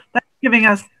that's giving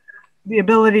us the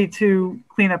ability to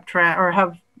clean up trash or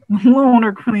have the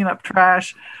owner clean up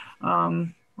trash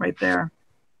right there.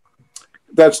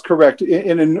 That's correct.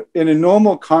 In a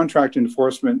normal contract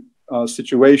enforcement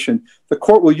situation, the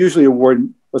court will usually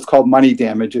award what's called money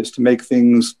damages to make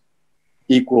things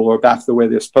equal or back the way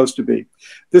they're supposed to be.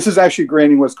 This is actually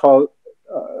granting what's called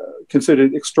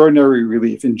considered extraordinary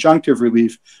relief, injunctive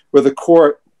relief, where the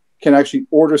court can actually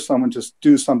order someone to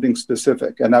do something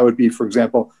specific. And that would be, for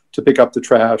example, to pick up the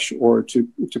trash or to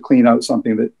clean out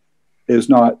something that is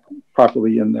not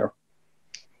properly in there.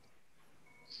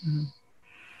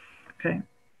 Okay.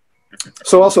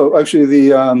 So also, actually,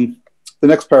 the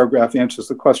next paragraph answers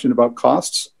the question about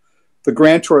costs. The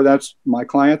grantor, that's my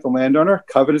client, the landowner,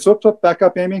 covenants. Oops, back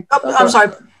up, Amy. Oh, I'm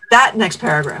sorry. That next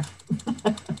paragraph.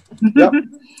 Yep.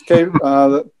 Okay. At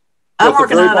the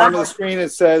very bottom of the it. screen, it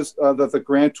says that the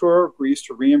grantor agrees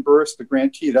to reimburse the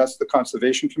grantee, that's the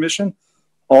Conservation Commission,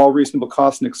 all reasonable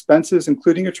costs and expenses,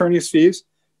 including attorney's fees,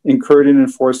 incurred in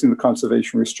enforcing the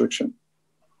conservation restriction.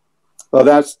 Well,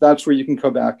 that's where you can go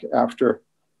back after.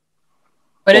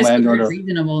 What does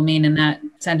reasonable mean in that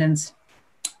sentence?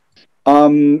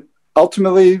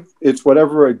 Ultimately, it's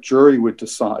whatever a jury would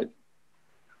decide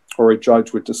or a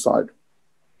judge would decide.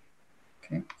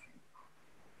 Okay.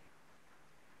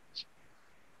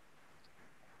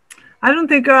 I don't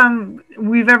think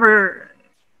we've ever,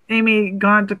 Amy,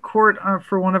 gone to court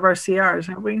for one of our CRs,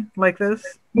 have we? Like this?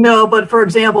 No, but for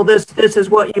example, this is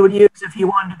what you would use if you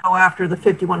wanted to go after the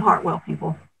 51 Hartwell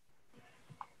people.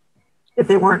 If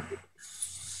they weren't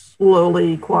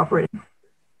slowly cooperating.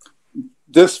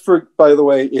 This, by the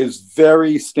way, is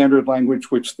very standard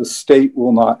language, which the state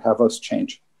will not have us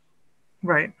change.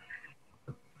 Right.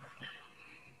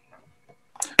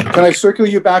 Can I circle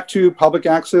you back to public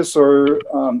access, or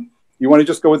you want to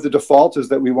just go with the default is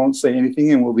that we won't say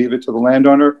anything and we'll leave it to the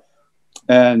landowner?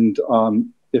 And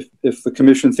if the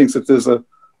commission thinks that there's a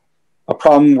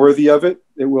problem worthy of it,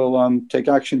 it will take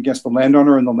action against the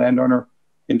landowner, and the landowner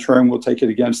in turn will take it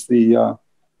against the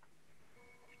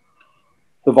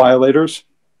violators.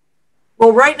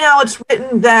 Well, right now it's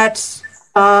written that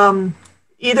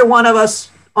either one of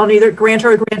us, on either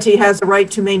grantor or grantee, has the right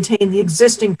to maintain the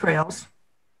existing trails,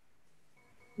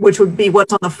 which would be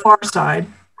what's on the far side.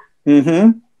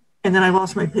 Mm-hmm. And then I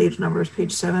lost my page numbers,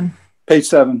 page 7. Page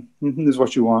 7 is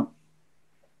what you want.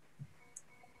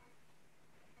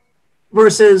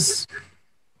 versus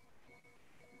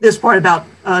this part about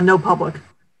no public.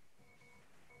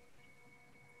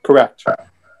 Correct.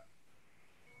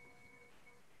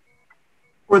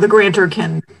 Or the grantor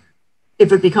can,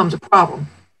 if it becomes a problem.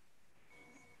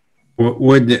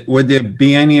 Would there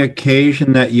be any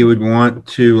occasion that you would want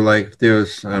to, like, if there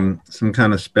was some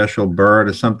kind of special bird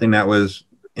or something that was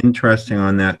interesting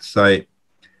on that site,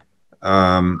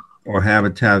 or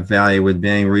habitat value, would be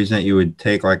any reason that you would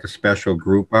take like a special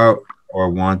group out, or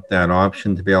want that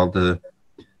option to be able to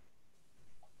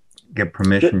get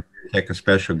permission to take a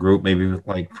special group, maybe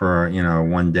like for, you know,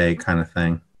 1 day kind of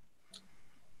thing?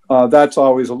 That's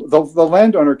always, the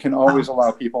landowner can always allow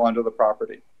people onto the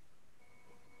property.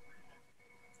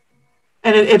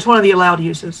 And it's one of the allowed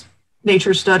uses,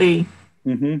 nature study,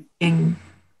 Mm-hmm.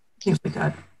 things like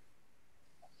that.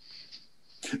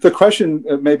 The question,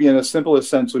 maybe in a simplest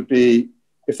sense, would be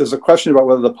if there's a question about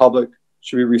whether the public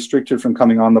should be restricted from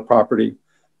coming on the property,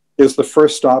 is the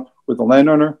first stop with the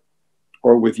landowner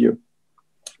or with you?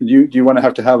 Do you want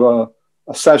to have a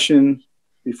session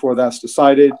before that's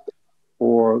decided,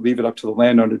 or leave it up to the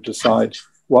landowner to decide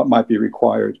what might be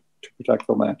required to protect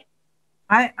the land?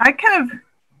 I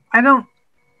don't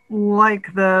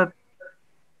like the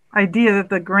idea that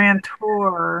the grantee,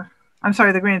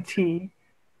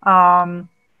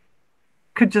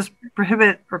 could just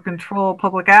prohibit or control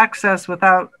public access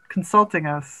without consulting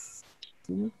us.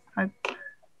 I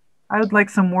would like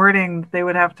some wording that they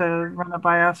would have to run it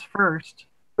by us first.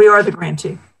 We are the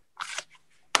grantee.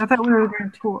 I thought we were the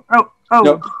grantor. Oh,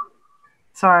 Nope.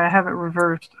 Sorry, I have it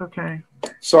reversed. Okay.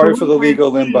 Sorry for the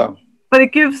legal limbo. But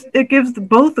it gives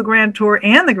both the grantor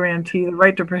and the grantee the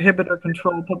right to prohibit or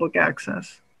control public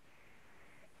access.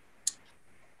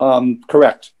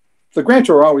 Correct. The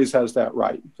grantor always has that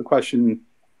right. The question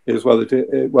is whether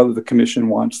the commission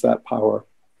wants that power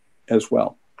as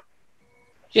well.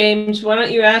 James, why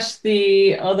don't you ask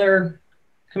the other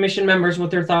commission members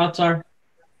what their thoughts are?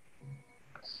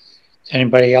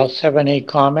 Anybody else have any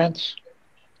comments?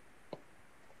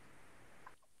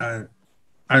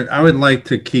 I would like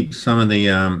to keep some of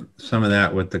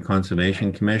that with the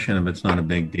Conservation Commission if it's not a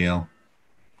big deal.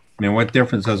 I mean, what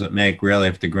difference does it make really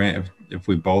if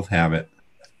we both have it?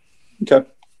 Okay.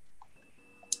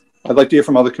 I'd like to hear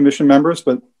from other commission members,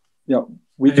 but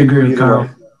we can agree with Carl.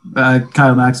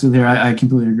 Kyle Maxwell here. I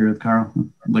completely agree with Carl.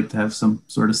 I'd like to have some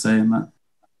sort of say in that.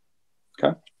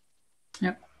 Okay.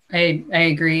 Yep, I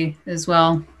agree as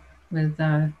well with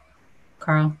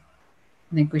Carl.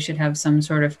 I think we should have some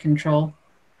sort of control.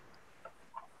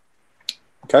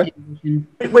 Okay.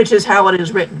 Which is how it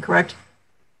is written, correct?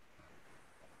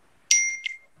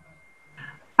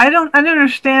 I don't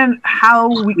understand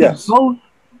how we can both.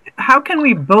 How can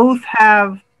we both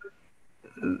have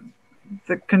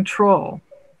the control?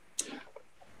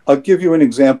 I'll give you an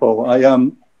example.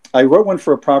 I wrote one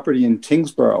for a property in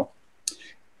Tingsboro,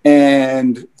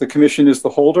 and the commission is the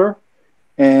holder,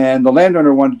 and the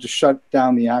landowner wanted to shut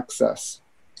down the access.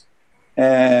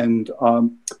 And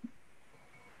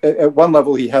at one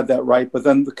level, he had that right, but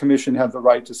then the commission had the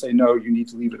right to say, no, you need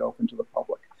to leave it open to the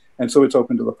public. And so it's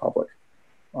open to the public.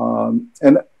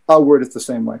 And I'll word it the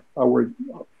same way.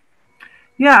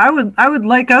 Yeah, I would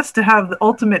like us to have the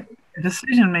ultimate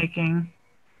decision making.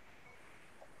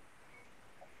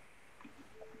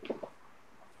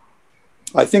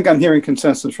 I think I'm hearing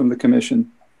consensus from the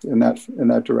commission in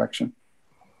that direction.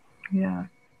 Yeah.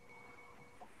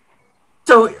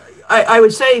 So I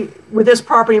would say with this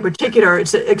property in particular,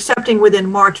 it's accepting within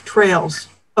marked trails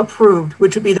approved,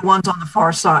 which would be the ones on the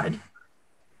far side,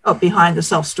 up behind the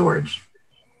self-storage.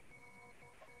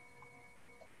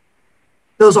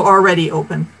 Those are already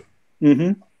open.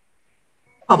 Mm-hmm.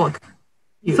 Public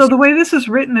use. So the way this is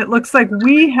written, it looks like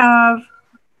we have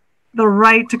the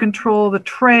right to control the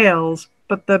trails,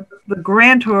 but the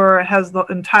grantor has the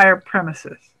entire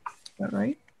premises. Is that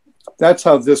right? That's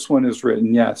how this one is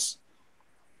written, yes.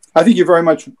 I think you very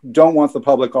much don't want the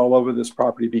public all over this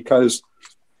property because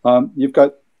you've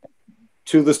got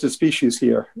 2 listed species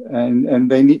here, and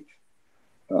they need,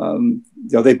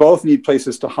 they both need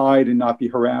places to hide and not be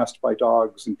harassed by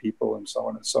dogs and people and so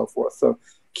on and so forth. So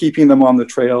keeping them on the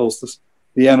trails,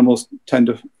 the animals tend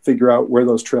to figure out where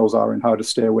those trails are and how to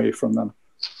stay away from them.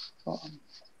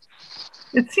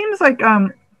 It seems like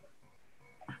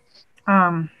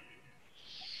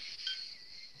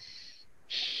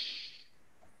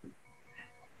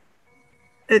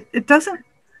it doesn't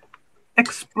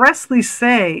expressly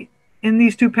say in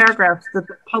these 2 paragraphs that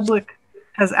the public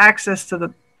has access to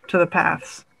the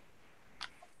paths.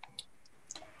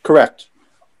 Correct.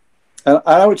 And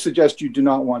I would suggest you do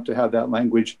not want to have that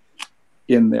language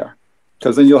in there.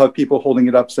 Because then you'll have people holding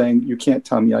it up saying, you can't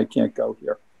tell me I can't go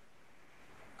here.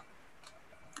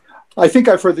 I think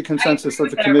I've heard the consensus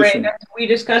of the commission. Ray. We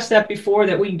discussed that before,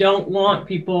 that we don't want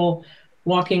people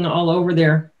walking all over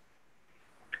there.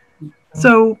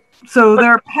 So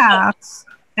there are paths,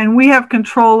 and we have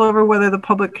control over whether the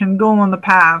public can go on the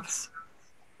paths.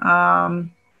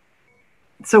 So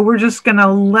we're just going to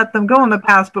let them go on the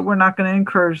paths, but we're not going to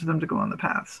encourage them to go on the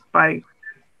paths by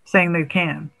saying they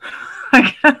can,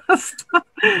 I guess.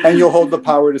 And you'll hold the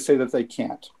power to say that they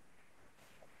can't.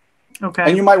 Okay.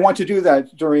 And you might want to do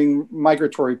that during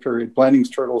migratory period. Blanding's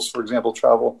turtles, for example,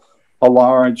 travel a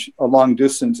long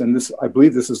distance. And this, I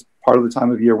believe this is part of the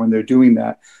time of year when they're doing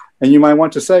that. And you might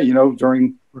want to say, you know,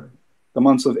 during the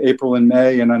months of April and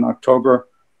May and in October,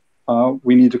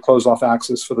 we need to close off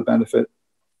access for the benefit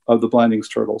of the Blanding's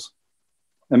turtles.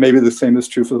 And maybe the same is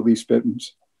true for the least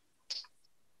bittens.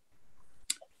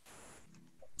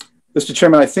 Mr.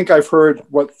 Chairman, I think I've heard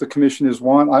what the commissioners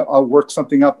want. I'll work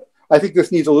something up. I think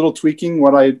this needs a little tweaking,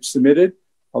 what I submitted.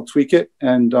 I'll tweak it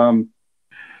and in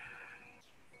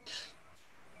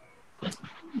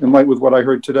light with what I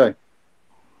heard today.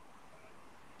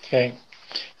 Okay.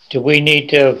 Do we need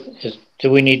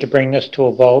to bring this to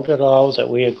a vote at all, that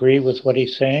we agree with what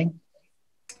he's saying?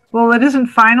 Well, it isn't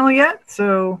final yet,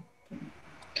 so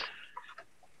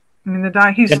I mean,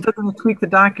 he's still going to tweak the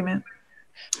document.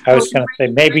 I was going to say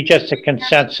maybe just a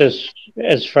consensus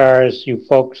as far as you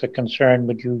folks are concerned.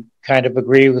 Would you kind of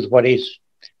agree with what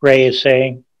Ray is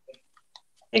saying?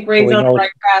 I think Ray's on the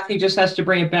right path. He just has to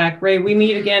bring it back. Ray, we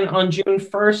meet again on June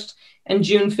 1st and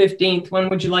June 15th. When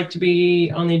would you like to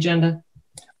be on the agenda?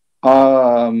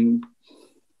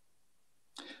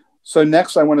 So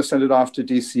next, I want to send it off to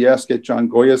DCS, get John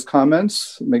Goya's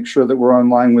comments, make sure that we're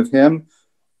online with him.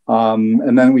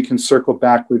 And then we can circle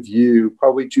back with you.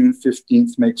 Probably June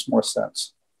 15th makes more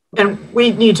sense. And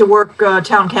we need to work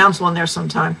town council in there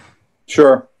sometime.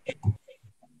 Sure.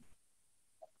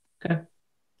 Okay.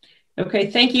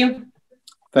 Okay, thank you.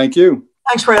 Thank you.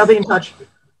 Thanks, Ray. I'll be in touch.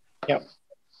 Yep.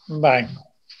 Bye.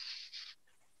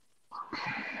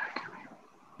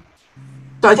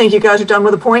 So I think you guys are done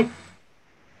with the point?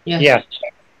 Yes. Yes.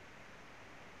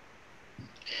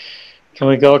 Can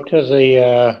we go to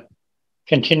the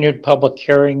continued public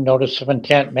hearing, notice of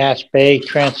intent, Mass Bay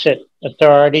Transit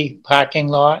Authority parking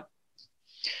lot?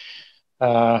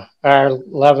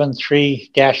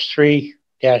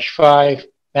 R113-3-5,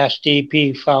 Mass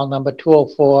DP file number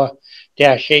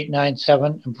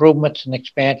 204-897, improvements and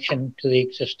expansion to the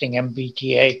existing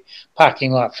MBTA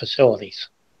parking lot facilities.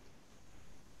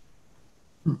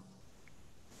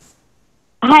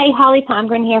 Hi, Holly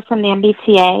Palmgren here from the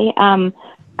MBTA.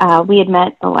 We had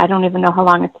met, I don't even know how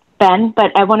long it's been,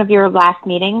 but at one of your last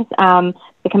meetings,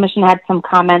 the commission had some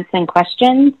comments and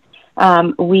questions.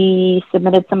 We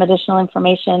submitted some additional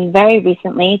information very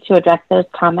recently to address those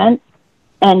comments.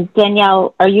 And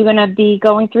Danielle, are you going to be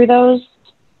going through those,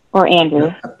 or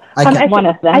Andrew? One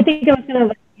of them. I think I was going to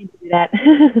let you do that,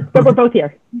 but we're both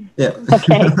here. Yeah.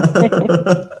 Okay.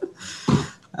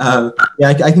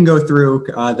 Yeah, I can go through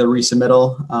the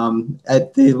resubmittal.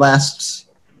 At the last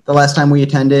time we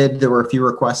attended, there were a few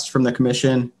requests from the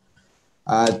commission,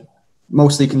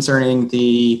 mostly concerning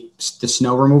the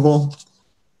snow removal.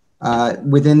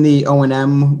 Within the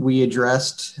O&M, we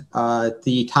addressed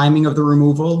the timing of the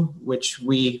removal, which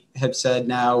we have said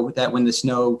now that when the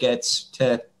snow gets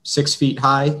to 6 feet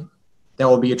high, that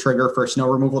will be a trigger for snow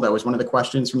removal. That was one of the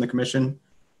questions from the commission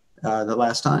the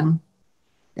last time.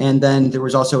 And then there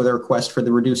was also the request for the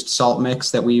reduced salt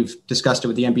mix that we've discussed it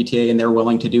with the MBTA, and they're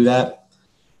willing to do that.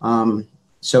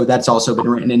 So that's also been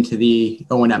written into the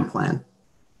O&M plan.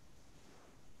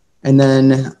 And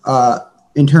then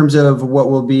in terms of what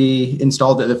will be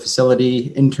installed at the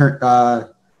facility,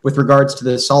 with regards to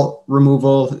the salt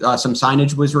removal, some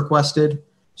signage was requested.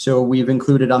 So we've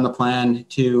included on the plan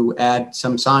to add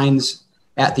some signs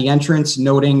at the entrance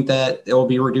noting that there will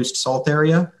be a reduced salt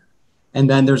area. And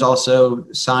then there's also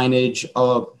signage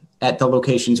at the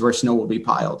locations where snow will be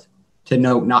piled to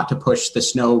note not to push the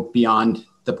snow beyond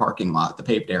the parking lot, the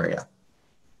paved area.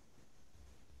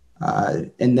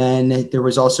 And then there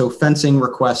was also fencing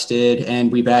requested,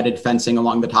 and we've added fencing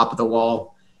along the top of the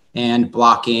wall and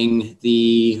blocking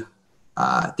the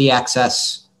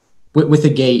access with a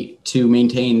gate to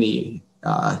maintain the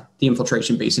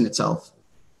infiltration basin itself.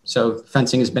 So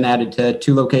fencing has been added to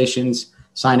 2 locations.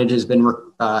 Signage has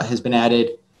been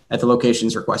added at the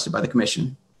locations requested by the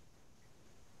commission.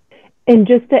 And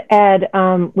just to add,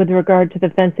 with regard to the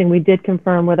fencing, we did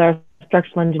confirm with our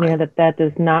structural engineer that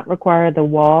does not require the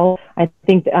wall. I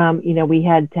think, you know, we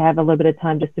had to have a little bit of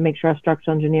time just to make sure our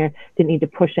structural engineer didn't need to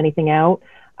push anything out.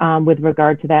 with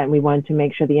regard to that, and we wanted to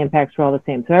make sure the impacts were all the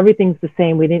same. So everything's the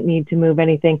same. We didn't need to move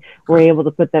anything. We're able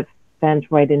to put that fence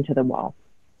right into the wall.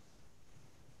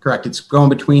 Correct. It's going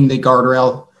between the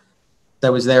guardrail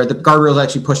that was there. The guardrail is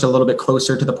actually pushed a little bit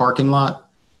closer to the parking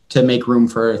lot to make room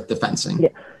for the fencing. Yeah.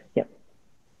 Yeah.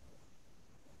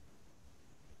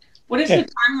 What is the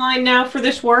timeline now for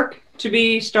this work to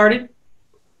be started?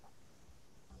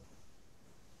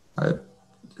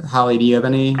 Holly, do you have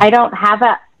any? I don't have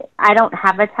a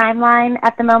timeline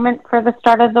at the moment for the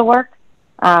start of the work.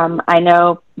 I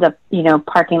know the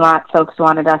parking lot folks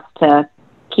wanted us to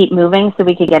keep moving so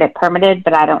we could get it permitted,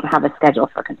 but I don't have a schedule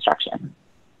for construction.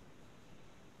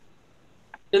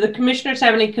 Do the commissioners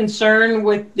have any concern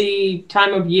with the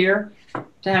time of year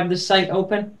to have the site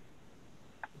open?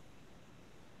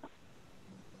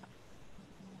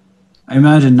 I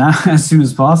imagine now, as soon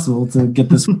as possible, to get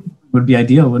this would be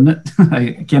ideal, wouldn't it?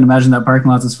 I can't imagine that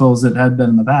parking lot's as full as it had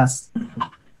been in the past.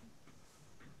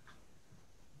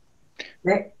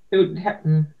 It would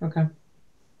happen. Okay.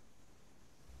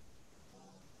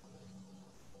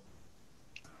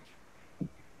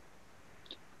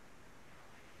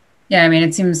 Yeah, I mean,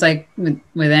 it seems like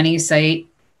with any site,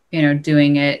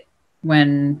 doing it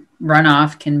when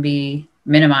runoff can be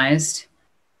minimized,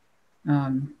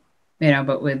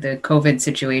 but with the COVID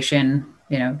situation,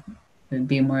 it would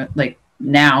be more like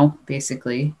now,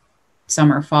 basically,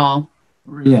 summer, fall.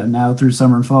 Yeah, now through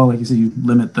summer and fall, like you said, you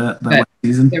limit that wet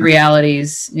season. The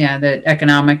realities, the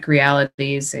economic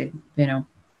realities,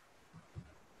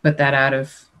 put that out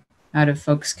of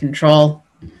folks' control.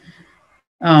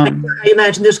 I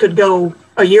imagine this could go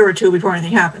a year or two before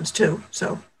anything happens too.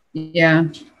 So yeah.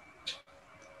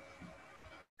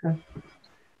 Okay.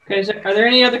 Are there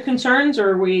any other concerns,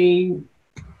 or are we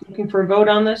looking for a vote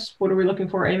on this? What are we looking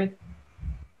for, Amy?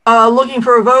 Looking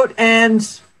for a vote and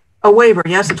a waiver.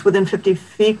 Yes, it's within 50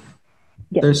 feet.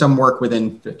 Yes. There's some work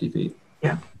within 50 feet.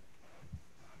 Yeah.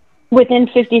 Within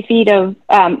 50 feet of,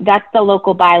 that's the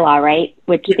local bylaw, right?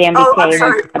 Which the MBTA is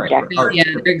subject. Right. Yeah,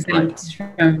 they're exempt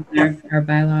from our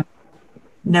bylaw.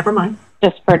 Never mind.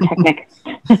 Just for technic.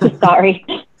 Sorry.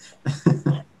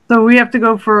 So we have to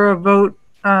go for a vote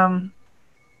on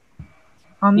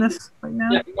this right now?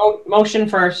 Yeah, motion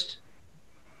first.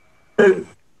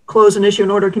 Close and issue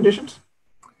an order of conditions.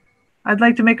 I'd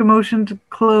like to make a motion to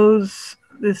close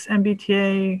this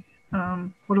MBTA,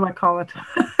 what do I call it?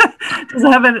 Does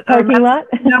it have a parking lot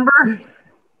number?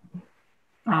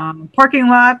 Parking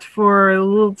lot for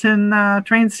Littleton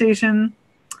train station.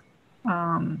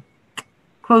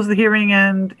 Close the hearing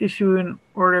and issue an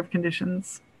order of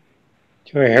conditions.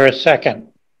 Do we hear a second?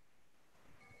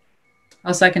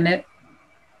 I'll second it.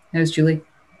 That was Julie.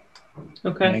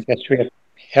 Okay. I guess we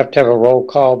have to have a roll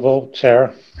call vote,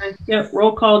 Sarah. Yeah,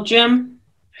 roll call. Jim?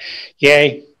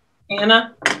 Yay.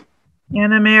 Anna?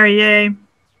 Anna Mary, yay.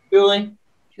 Julie?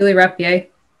 Julie Rupp, yay.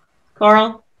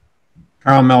 Carl?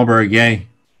 Carl Melberg, yay.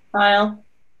 Kyle?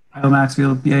 Kyle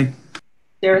Maxfield, yay.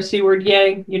 Sarah Seward,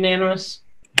 yay. Unanimous.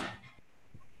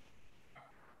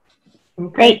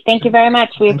 Okay. Great. Thank you very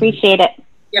much. We appreciate it.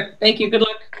 Yep. Thank you. Good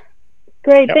luck.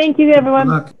 Great. Yep. Thank you, everyone.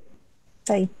 Good luck.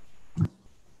 Bye.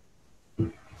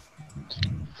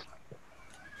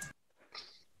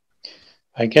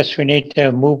 I guess we need to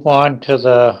move on to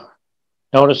the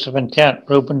notice of intent.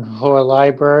 Reuben for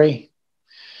Library,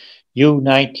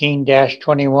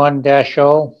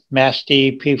 U19-21-0, Mass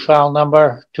DEP file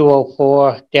number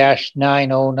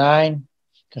 204-909.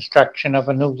 Construction of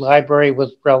a new library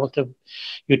with relative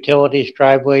utilities,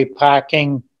 driveway,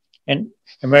 parking, and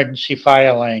emergency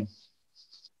fire lane.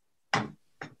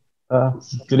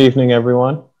 Good evening,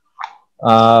 everyone.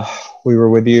 We were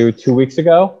with you 2 weeks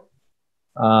ago.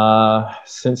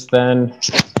 Since then,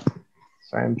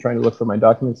 sorry, I'm trying to look for my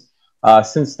documents.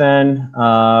 Since then,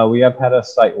 we have had a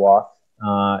site walk,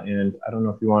 and I don't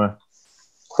know if you want to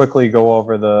quickly go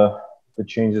over the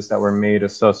changes that were made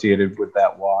associated with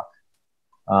that walk.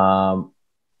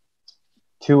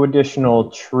 2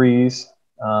 additional trees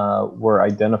were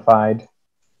identified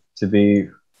to be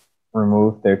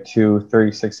removed. They're 2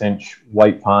 36-inch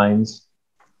white pines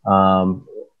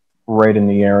right in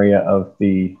the area of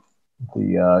the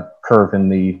curve in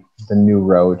the new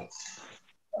road.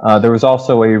 There was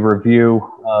also a review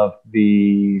of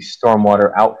the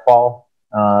stormwater outfall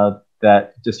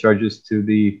that discharges to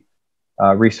the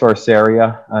resource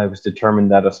area. It was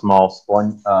determined that a small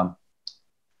plunge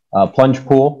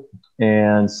pool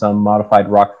and some modified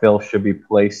rock fill should be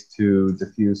placed to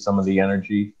diffuse some of the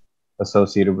energy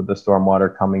associated with the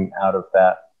stormwater coming out of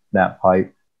that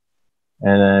pipe.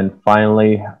 And then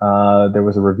finally, there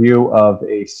was a review of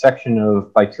a section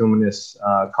of bituminous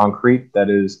concrete that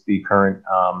is the current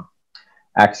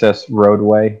access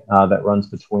roadway that runs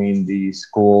between the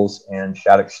schools and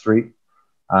Shattuck Street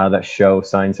that show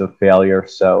signs of failure.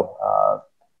 So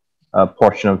a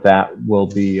portion of that will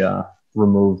be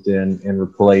removed and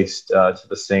replaced to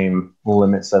the same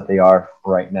limits that they are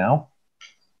right now.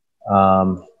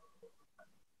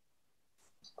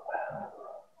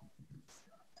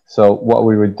 So what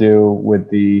we would do with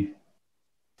the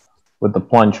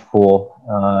plunge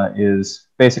pool is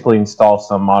basically install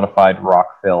some modified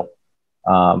rock fill.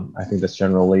 I think that's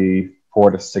generally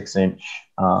 4 to 6 inch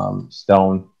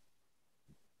stone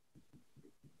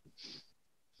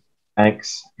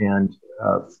banks, and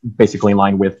basically in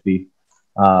line with the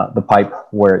pipe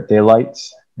where it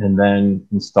daylights, and then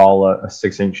install a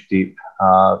 6 inch deep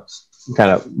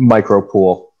kind of micro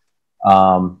pool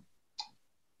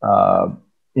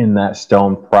in that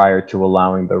stone prior to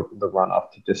allowing the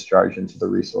runoff to discharge into the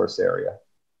resource area.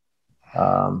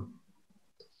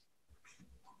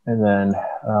 And then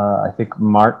I think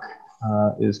Mark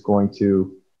is going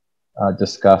to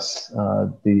discuss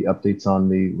the updates on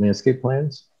the landscape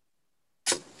plans.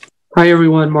 Hi,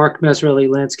 everyone. Mark Mesrelli,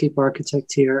 landscape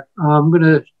architect here. I'm going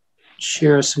to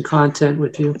share some content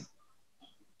with you.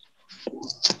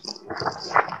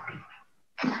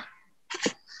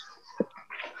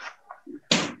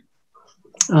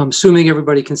 I'm assuming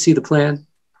everybody can see the plan.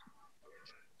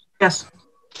 Yes.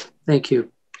 Thank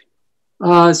you.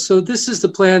 So this is the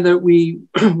plan that we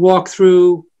walked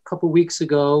through a couple weeks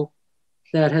ago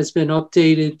that has been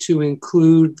updated to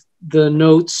include the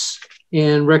notes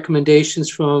and recommendations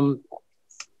from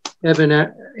Evan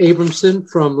Abramson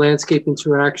from Landscape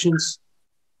Interactions,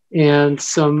 and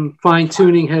some fine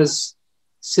tuning has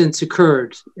since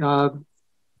occurred. Bottom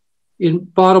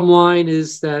line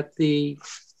is that the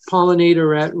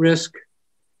pollinator at risk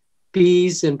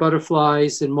bees and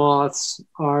butterflies and moths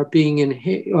are being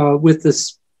with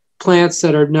the plants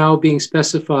that are now being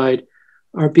specified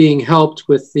are being helped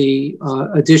with the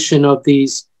addition of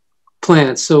these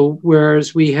plants. So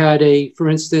whereas we had for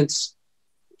instance,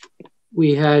 I'm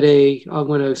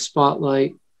going to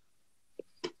spotlight,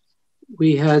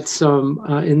 we had some,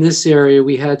 in this area,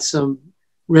 we had some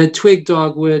red twig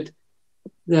dogwood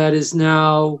that is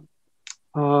now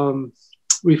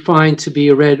refined to be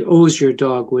a red osier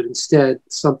dogwood instead,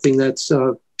 something that's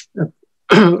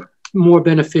more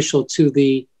beneficial to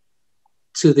the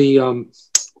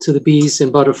bees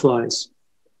and butterflies.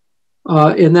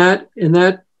 And that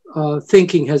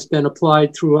thinking has been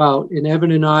applied throughout. And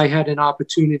Evan and I had an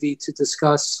opportunity to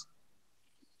discuss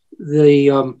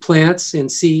the plants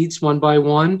and seeds one by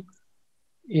one.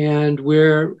 And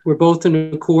we're both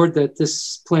in accord that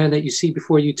this plan that you see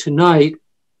before you tonight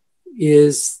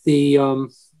is the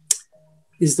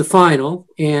final,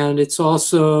 and it's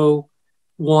also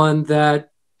one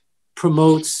that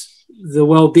promotes the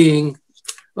well-being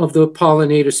of the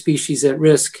pollinator species at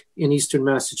risk in eastern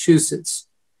Massachusetts.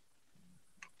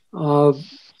 For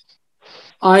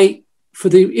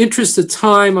the interest of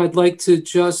time, I'd like to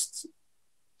just,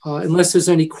 unless there's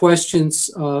any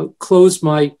questions, close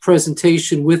my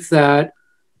presentation with that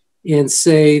and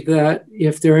say that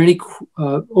if there are any,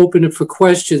 open it for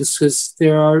questions, because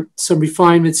there are some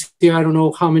refinements here. I don't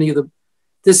know how many of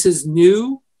this is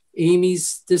new.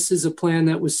 This is a plan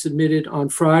that was submitted on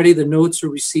Friday. The notes were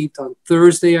received on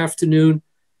Thursday afternoon,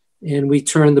 and we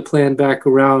turned the plan back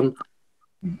around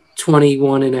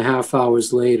 21 and a half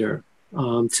hours later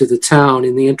to the town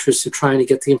in the interest of trying to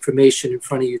get the information in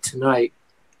front of you tonight.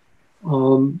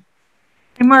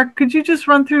 Hey, Mark, could you just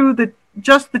run through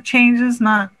just the changes,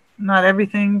 not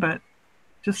everything, but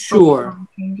just sure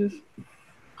changes?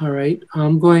 All right,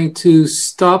 I'm going to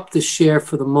stop the share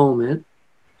for the moment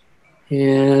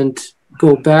and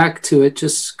go back to it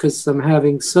just because I'm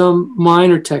having some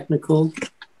minor technical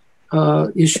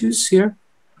issues here.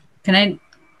 Can I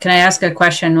ask a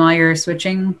question while you're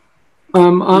switching?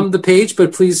 On the page,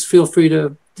 but please feel free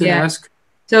to ask.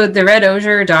 So the red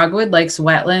osier dogwood likes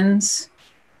wetlands.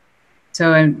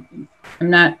 So I'm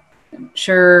not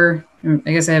sure.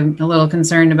 I guess I'm a little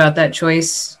concerned about that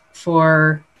choice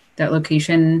for that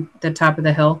location at the top of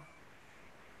the hill.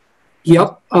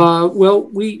 Yep. Well,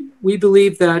 we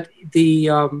believe that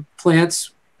the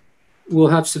plants will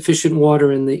have sufficient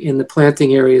water in the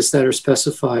planting areas that are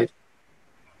specified.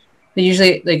 But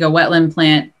usually, like a wetland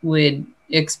plant would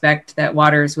expect that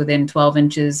water is within 12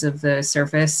 inches of the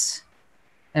surface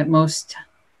at most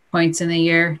points in the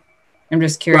year. I'm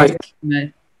just curious.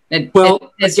 Right.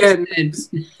 Again,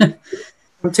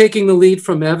 I'm taking the lead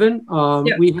from Evan.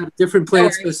 Yep. We have different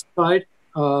plants specified,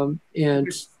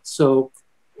 and so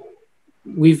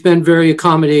we've been very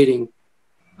accommodating.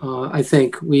 I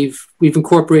think we've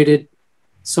incorporated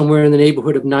somewhere in the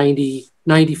neighborhood of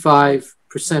 95%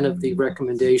 of the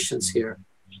recommendations here.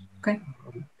 Okay.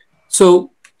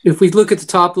 So if we look at the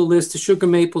top of the list, the sugar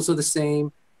maples are the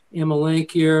same,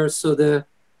 Amelanchier. So the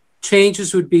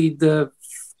changes would be the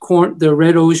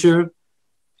red osier,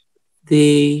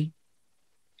 the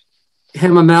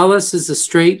Hemamelis is a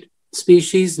straight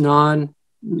species, no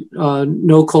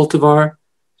cultivar.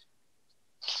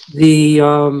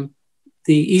 The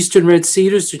eastern red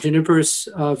cedars, the Juniperus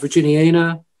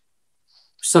virginiana,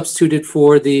 substituted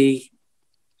for the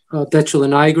Betula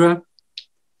nigra.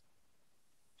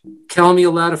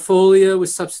 Calmia latifolia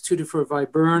was substituted for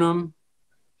viburnum.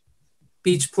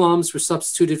 Beach plums were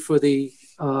substituted for the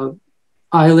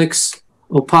Ilex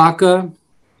opaca.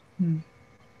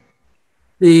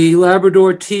 The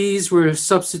Labrador teas were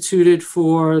substituted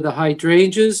for the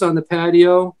hydrangeas on the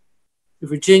patio. The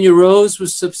Virginia rose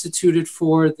was substituted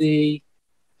for the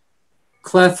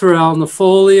Clethra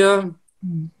alnifolia.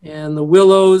 And the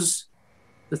willows,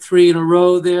 the 3 in a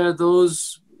row there,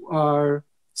 those are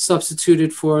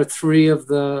substituted for 3 of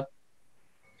the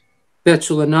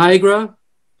Betula nigra.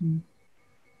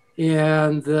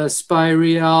 And the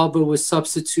Spirealba was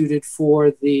substituted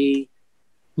for the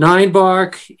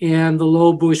 9-bark, and the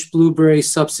low bush blueberry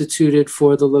substituted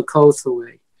for the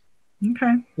Leucothoe.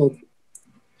 Okay. So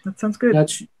that sounds good.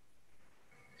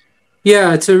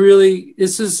 Yeah, it's a really,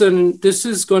 this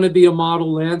is going to be a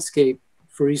model landscape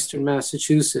for Eastern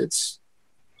Massachusetts.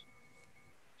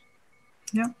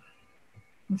 Yeah.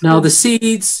 Now the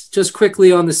seeds, just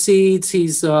quickly on the seeds,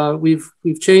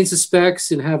 we've changed the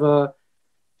specs and have a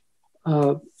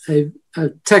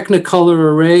Technicolor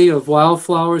array of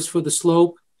wildflowers for the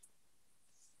slope,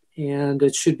 and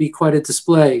it should be quite a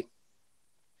display.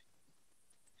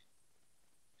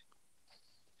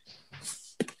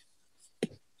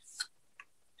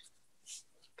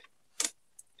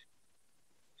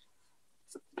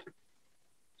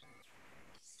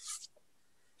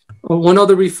 One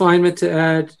other refinement to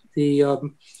add, there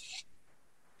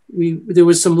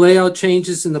was some layout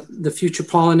changes in the future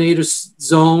pollinators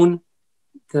zone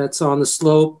that's on the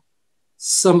slope.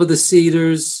 Some of the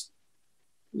cedars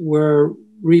were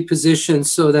repositioned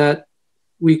so that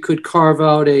we could carve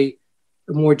out a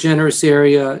more generous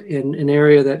area in an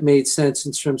area that made sense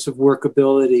in terms of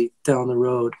workability down the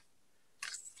road.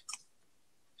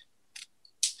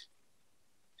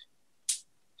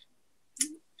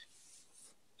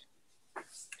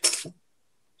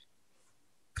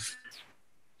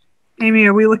 Amy,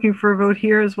 are we looking for a vote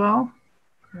here as well?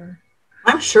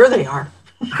 I'm sure they are.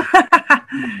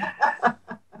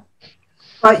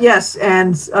 But yes,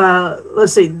 and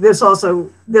let's see, this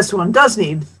one does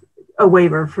need a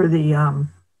waiver for the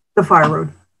fire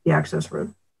road, the access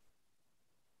road.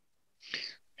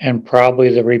 And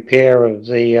probably the repair of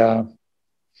the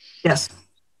yes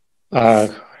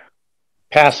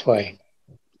pathway.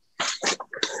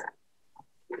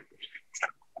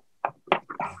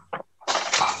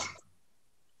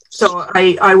 So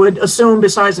I would assume,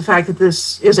 besides the fact that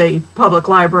this is a public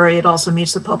library, it also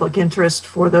meets the public interest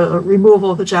for the removal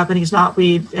of the Japanese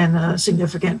knotweed and the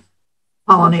significant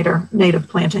pollinator native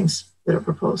plantings that are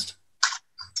proposed.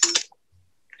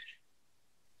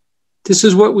 This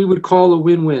is what we would call a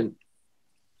win-win.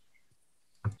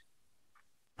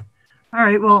 All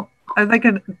right, well, I'd like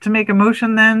to make a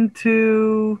motion then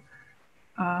to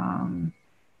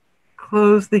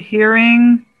close the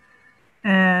hearing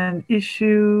and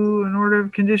issue an order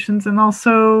of conditions, and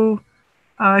also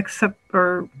accept,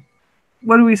 or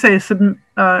what do we say,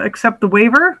 accept the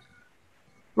waiver,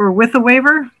 or with the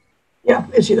waiver? Yeah,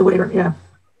 issue the waiver, yeah.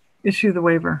 Issue the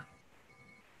waiver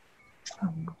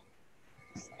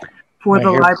for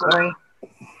the library.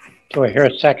 Do I hear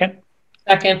a second?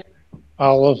 Second.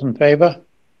 All those in favor?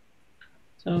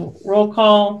 So roll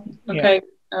call. Okay.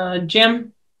 Yeah.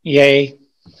 Jim? Yay.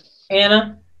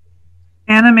 Anna?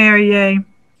 Anna Mayer, yay.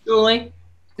 Julie?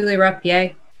 Julie Rupp,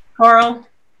 yay. Carl?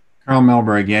 Carl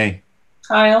Melberg, yay.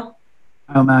 Kyle?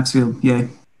 Kyle Maxfield, yay.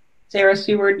 Sarah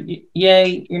Seward,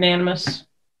 yay. Unanimous.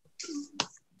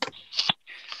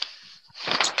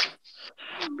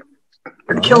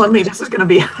 You're killing me. This is going to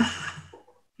be a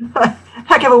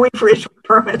heck of a week for issuing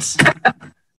permits.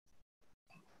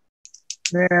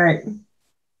 All right.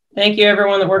 Thank you,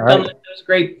 everyone that worked on that. It was a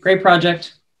great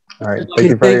project. All right. Thank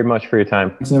you very much for your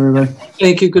time. Thanks, everybody.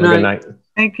 Thank you. Good night. Good night.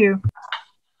 Thank you.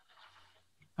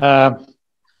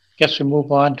 Guess we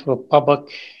move on to a public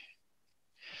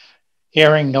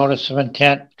hearing, notice of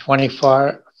intent,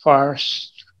 24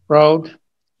 Forest Road,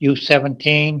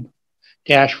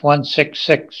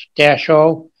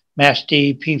 U17-166-0, Mass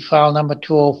DEP file number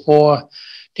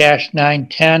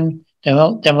 204-910,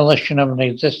 demolition of an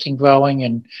existing dwelling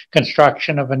and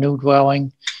construction of a new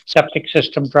dwelling, septic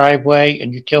system, driveway,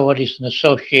 and utilities and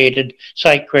associated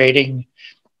site grading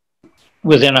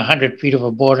within 100 feet of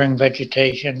a bordering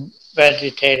vegetated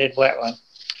wetland.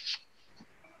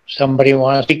 Somebody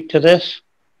want to speak to this?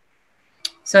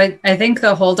 So I think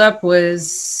the holdup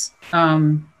was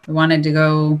I wanted to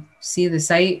go see the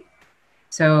site.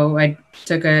 So I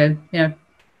took a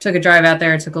drive out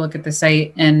there, took a look at the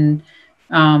site, and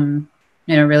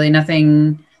really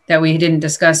nothing that we didn't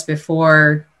discuss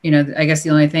before. I guess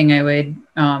the only thing I would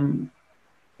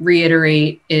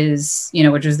reiterate is,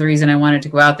 which is the reason I wanted to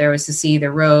go out there, was to see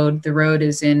the road. The road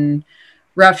is in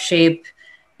rough shape.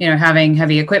 Having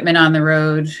heavy equipment on the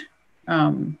road,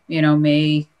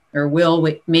 may or will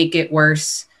make it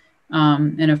worse.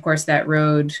 And of course, that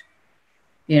road,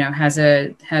 has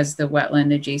the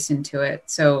wetland adjacent to it.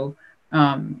 So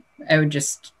I would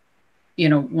just,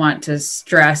 want to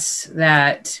stress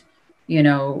that,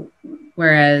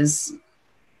 whereas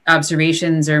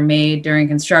observations are made during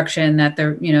construction that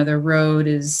the road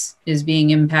is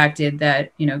being impacted,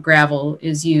 that, gravel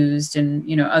is used,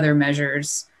 and, other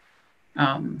measures,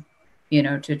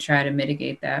 to try to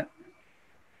mitigate that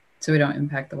so we don't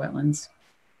impact the wetlands.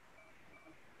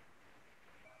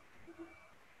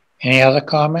 Any other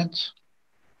comments?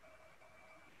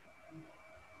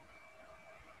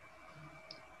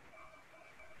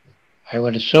 I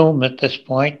would assume at this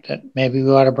point that maybe we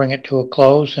ought to bring it to a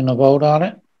close and a vote on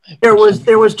it. There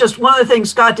was just one other thing,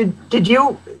 Scott. Did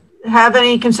you have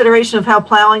any consideration of how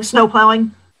snow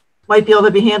plowing might be able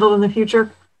to be handled in the future?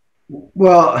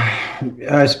 Well,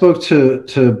 I spoke to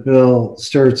Bill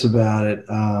Sturts about it.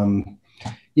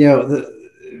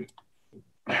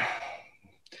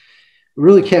 We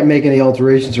really can't make any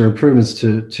alterations or improvements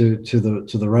to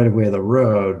the right of way of the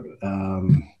road.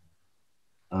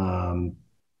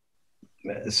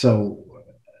 So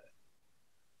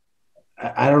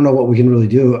I don't know what we can really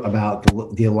do about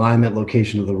the alignment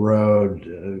location of the road,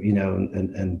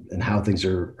 and how things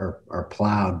are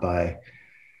plowed by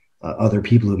other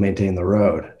people who maintain the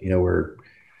road.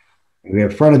 We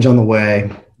have frontage on the way,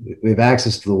 we have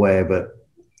access to the way, but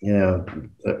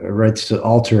rights to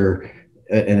alter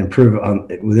and improve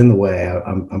within the way.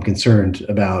 I'm concerned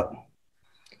about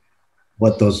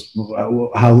what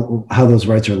how those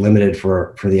rights are limited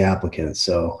for the applicant.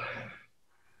 So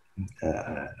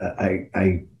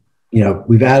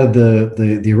we've added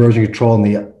the erosion control on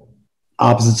the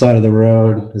opposite side of the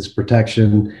road as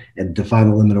protection, and define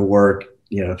the limit of work,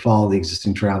 to follow the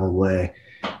existing traveled way.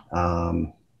 I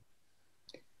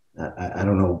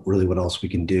don't know really what else we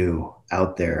can do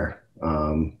out there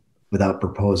without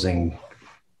proposing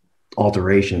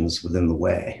alterations within the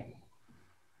way.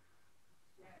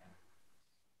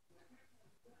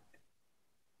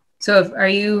 So are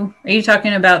you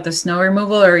talking about the snow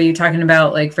removal, or are you talking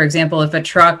about, like, for example, if a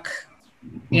truck,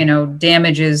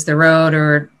 damages the road,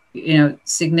 or,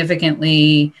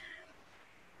 significantly,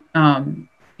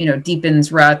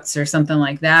 deepens ruts or something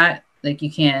like that? Like,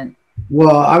 you can't.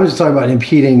 Well, I was just talking about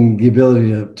impeding the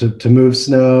ability to move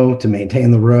snow, to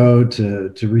maintain the road,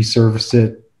 to resurface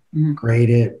it, grade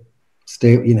it,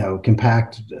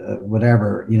 compact,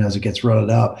 whatever, as it gets rutted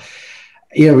up.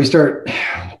 We start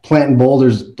planting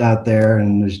boulders out there,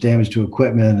 and there's damage to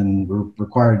equipment, and we're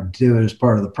required to do it as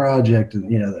part of the project. And,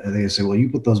 they say, well, you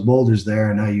put those boulders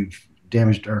there, and now you've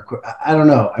damaged our equipment. I don't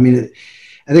know. I mean,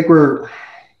 I think we're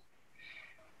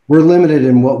limited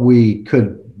in what we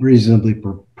could reasonably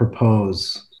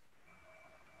propose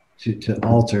to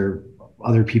alter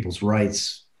other people's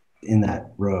rights in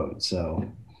that road.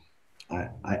 So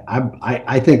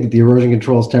I think that the erosion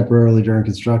controls temporarily during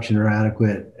construction are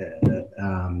adequate.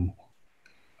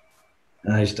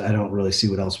 And I don't really see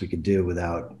what else we could do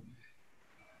without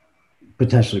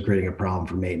potentially creating a problem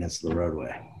for maintenance of the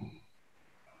roadway.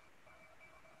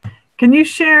 Can you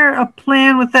share a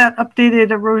plan with that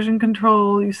updated erosion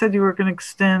control? You said you were going to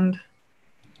extend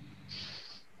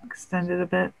it a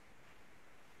bit.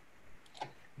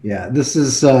 Yeah, this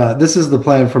is the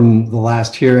plan from the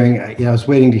last hearing. I was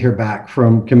waiting to hear back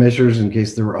from commissioners in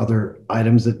case there were other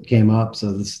items that came up.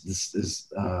 So this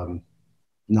is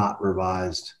not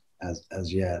revised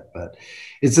as yet, but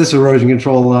it's this erosion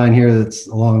control line here that's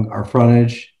along our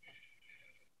frontage,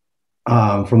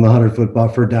 from the 100-foot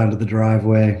buffer down to the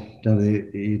driveway, down to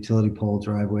the utility pole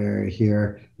driveway area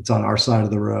here. It's on our side of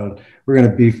the road. We're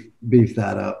going to beef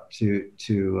that up to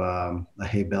a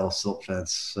hay bale silt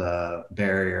fence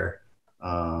barrier,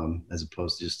 as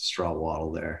opposed to just a straw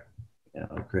wattle there.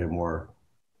 Create a more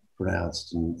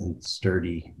pronounced and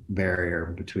sturdy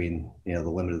barrier between the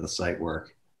limit of the site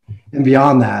work. And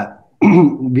beyond that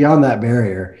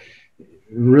barrier,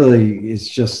 really, it's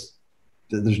just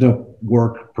there's no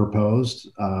work proposed.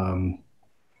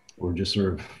 We're just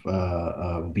sort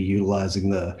of be utilizing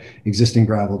the existing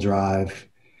gravel drive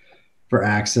for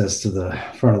access to the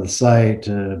front of the site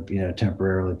to,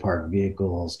 temporarily park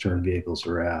vehicles, turn vehicles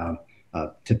around,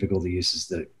 typical of the uses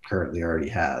that it currently already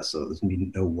has. So there's going to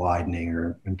be no widening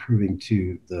or improving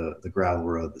to the gravel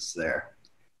road that's there.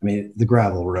 I mean, the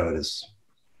gravel road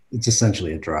it's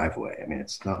essentially a driveway. I mean,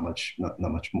 it's not much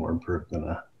more improved than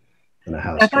a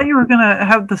house. I thought you were going to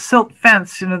have the silt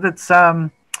fence, that's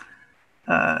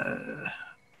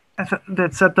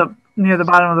that's at the near the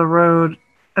bottom of the road.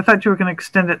 I thought you were going to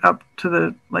extend it up to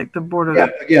the border. Yeah,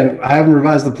 again, I haven't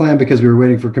revised the plan because we were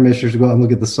waiting for commissioners to go out and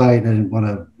look at the site, and I didn't want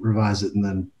to revise it and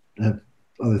then have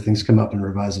other things come up and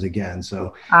revise it again.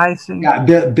 So I see.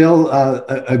 Yeah, Bill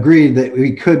agreed that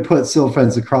we could put silt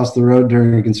fence across the road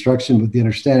during construction, with the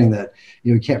understanding that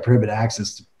we can't prohibit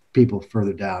access to people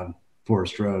further down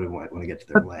Forest Road and want to get to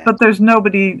their land. But there's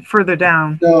nobody further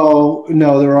down. No,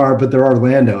 there are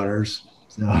landowners.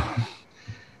 So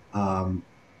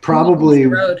probably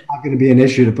not going to be an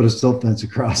issue to put a silt fence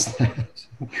across that,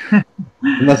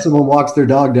 unless someone walks their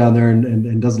dog down there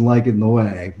and doesn't like it in the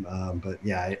way. But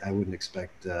yeah, I wouldn't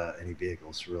expect any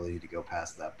vehicles really to go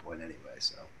past that point anyway.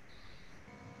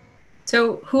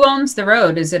 So who owns the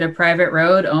road? Is it a private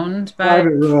road owned by?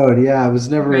 Private road, yeah. It was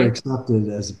never accepted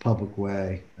as a public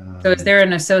way. So is there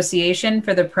an association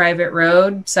for the private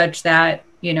road such that,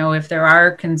 if there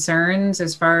are concerns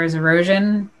as far as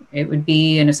erosion, it would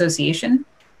be an association?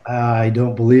 I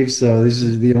don't believe so. This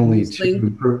is the only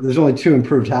there's only 2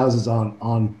 improved houses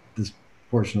on this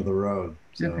portion of the road.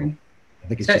 So okay. I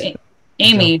think it's so just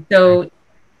Amy, so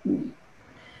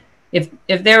if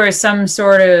there was some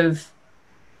sort of,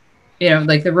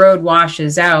 like the road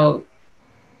washes out,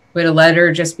 would a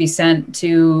letter just be sent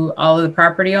to all of the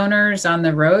property owners on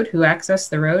the road who access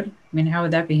the road? I mean, how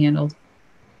would that be handled?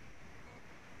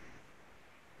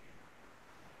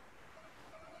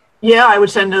 Yeah, I would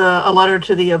send a letter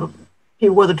to the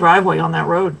people with a driveway on that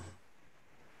road.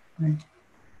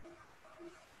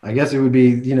 I guess it would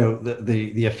be,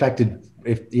 the affected,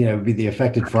 be the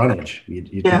affected frontage.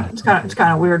 Yeah, it's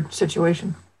kind of weird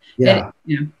situation. Yeah.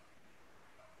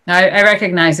 I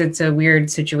recognize it's a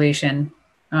weird situation.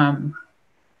 I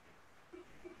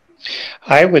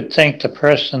would think the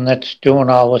person that's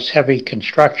doing all this heavy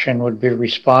construction would be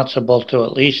responsible to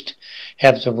at least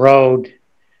have the road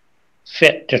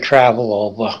fit to travel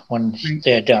over when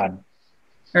they're done.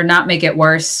 Or not make it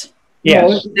worse.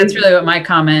 Yes. That's really what my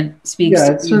comment speaks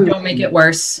to. Don't make it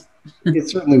worse. It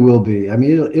certainly will be. I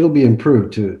mean, it'll be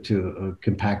improved to a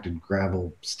compacted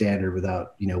gravel standard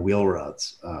without, wheel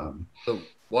ruts. The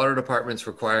water department's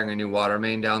requiring a new water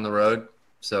main down the road.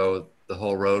 So the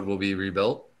whole road will be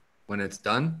rebuilt when it's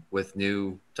done with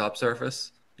new top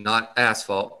surface, not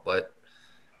asphalt, but,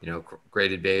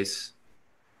 graded base.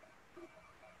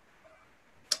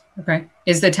 Okay.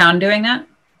 Is the town doing that?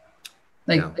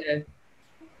 No.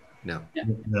 No.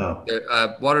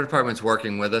 The water department's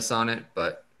working with us on it,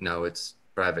 but no, it's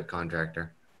private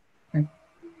contractor.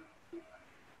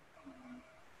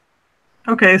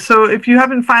 Okay, so if you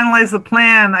haven't finalized the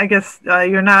plan, I guess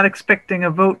you're not expecting a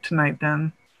vote tonight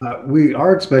then? We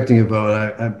are expecting a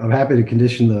vote. I'm happy to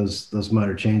condition those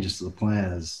minor changes to the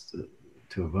plan as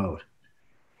to a vote.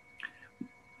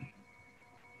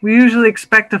 We usually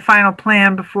expect a final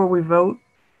plan before we vote.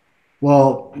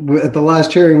 Well, at the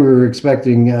last hearing, we were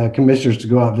expecting commissioners to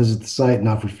go out, visit the site, and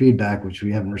offer feedback, which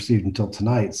we haven't received until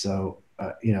tonight. So,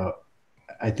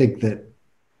 I think that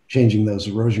changing those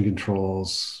erosion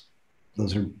controls,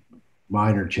 those are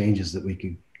minor changes that we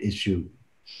could issue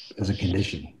as a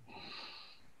condition.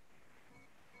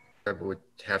 It would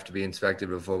have to be inspected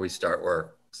before we start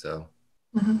work. So.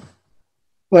 Mm-hmm.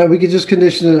 Well, we could just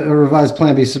condition a revised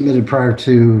plan be submitted prior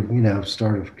to,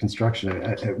 start of construction.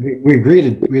 We agree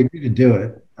to do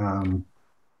it. And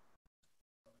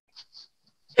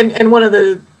one of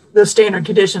the standard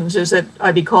conditions is that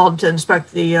I be called to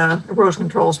inspect the erosion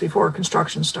controls before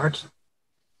construction starts.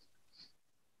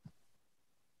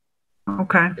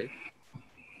 Okay.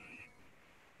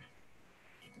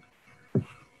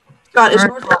 Scott, is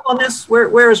North up on this?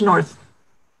 Where is North?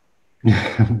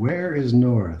 Where is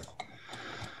North?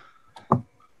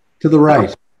 To the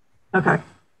right. Okay.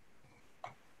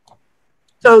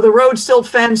 So the road silt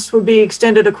fence would be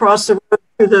extended across the road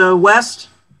to the west?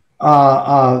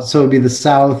 So it'd be the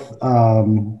south,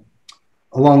 along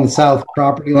the south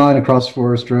property line across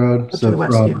Forest Road. So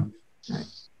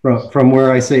from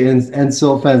where I say end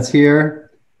silt fence here,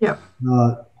 yep.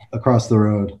 Across the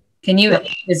road.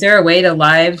 Is there a way to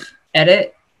live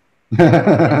edit?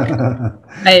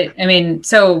 I mean,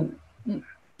 so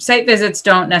site visits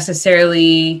don't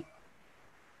necessarily,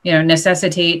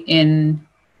 necessitate in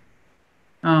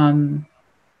you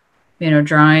know,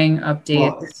 drawing updates.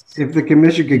 Well, if the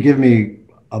commission could give me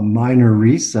a minor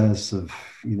recess of,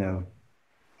 you know,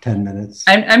 10 minutes.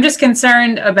 I'm just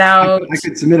concerned about. I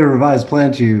could submit a revised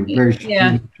plan to you very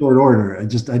yeah. short order.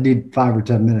 I need 5 or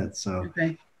 10 minutes. So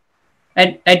okay.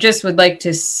 I just would like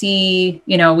to see,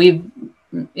 you know, we've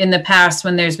in the past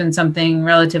when there's been something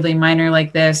relatively minor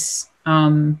like this,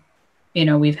 you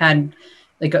know, we've had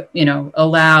like, you know,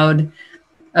 allowed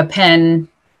a pen,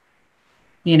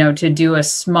 you know, to do a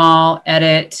small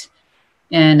edit.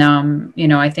 And, you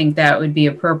know, I think that would be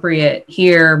appropriate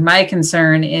here. My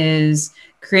concern is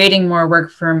creating more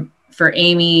work for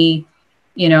Amy,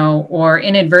 you know, or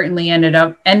inadvertently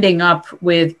ending up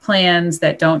with plans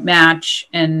that don't match.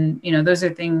 And, you know, those are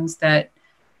things that,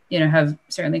 you know, have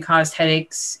certainly caused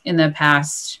headaches in the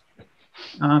past.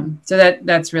 So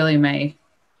that's really my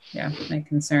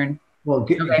concern. Well,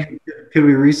 could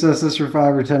we recess this for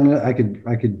 5 or 10 minutes?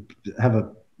 I could have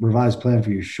a revised plan for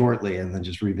you shortly and then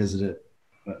just revisit it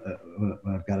when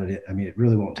I've got it. I mean, it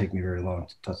really won't take me very long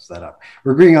to touch that up.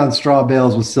 We're agreeing on straw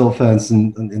bales with silt fence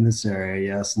in this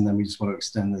area, yes, and then we just want to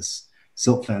extend this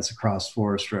silt fence across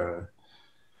Forest Road.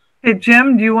 Hey,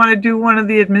 Jim, do you want to do one of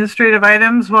the administrative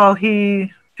items while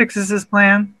he fixes his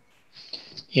plan?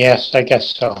 Yes, I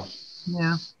guess so.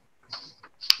 Yeah.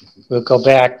 We'll go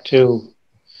back to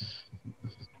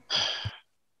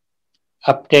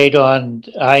update on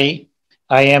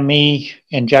IME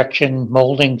injection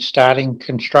molding starting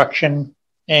construction,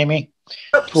 Amy?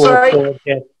 Sorry.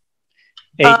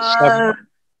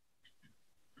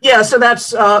 Yeah, so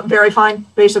that's very fine.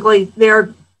 Basically,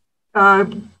 they're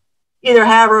either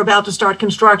have or about to start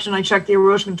construction. I checked the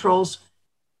erosion controls,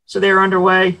 so they're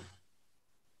underway.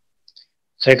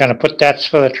 So they're going to put that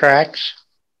for the tracks?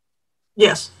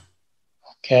 Yes.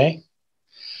 Okay.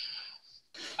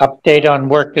 Update on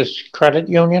Workers Credit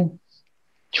Union?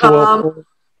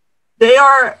 They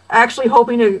are actually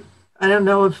hoping to, I don't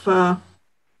know if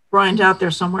Brian's out there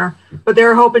somewhere, but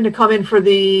they're hoping to come in for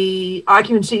the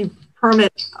occupancy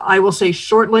permit, I will say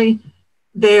shortly.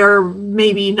 They're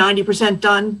maybe 90%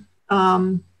 done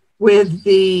with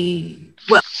the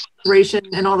restoration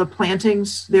and all the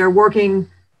plantings. They're working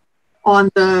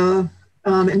on the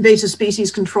invasive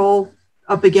species control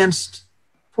up against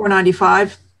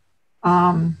 495.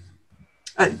 I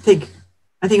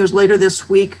think it was later this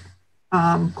week,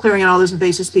 clearing out all those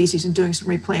invasive species and doing some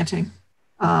replanting.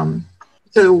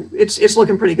 So it's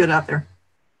looking pretty good out there.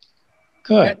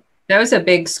 Good. That was a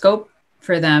big scope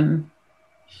for them.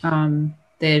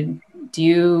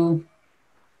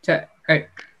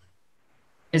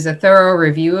 Is a thorough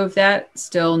review of that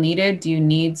still needed? Do you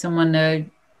need someone to,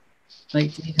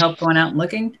 like, do you need help going out and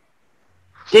looking?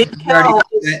 Dave Carroll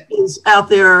is out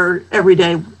there every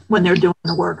day when they're doing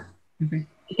the work. Okay.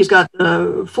 He's got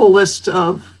the full list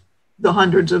of the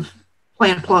hundreds of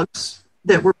plant plugs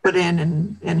that were put in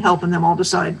and helping them all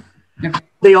decide. Okay.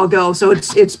 They all go. So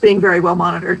it's being very well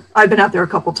monitored. I've been out there a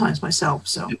couple times myself.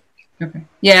 So. Okay.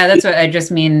 Yeah, that's what I just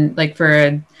mean, like for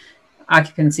an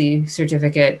occupancy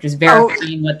certificate, just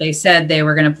verifying what they said they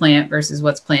were going to plant versus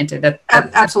what's planted.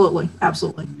 Absolutely.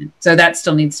 So that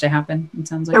still needs to happen, it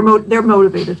sounds like. They're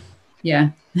motivated.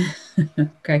 Yeah.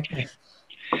 Okay.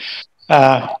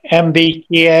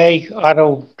 MBTA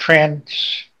auto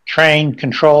train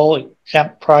control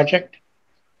exempt project.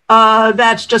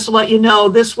 That's just to let you know,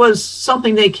 this was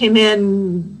something they came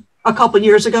in a couple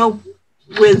years ago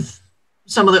with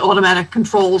some of the automatic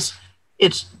controls.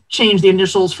 It's changed the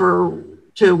initials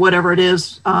to whatever it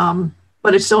is,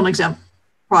 but it's still an exempt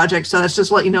project. So that's just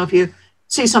to let you know, if you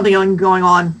see something going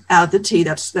on out at the T,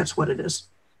 that's what it is.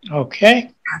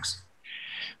 Okay.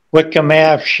 Wickham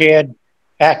Ave shared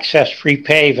access free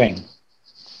paving.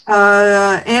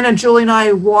 Anna, Julie, and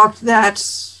I walked that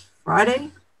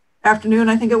Friday afternoon,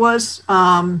 I think it was,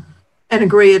 and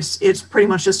agree it's pretty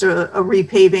much just a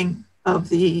repaving of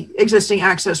the existing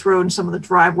access road and some of the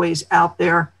driveways out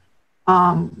there,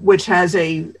 which has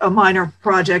a minor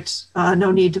project,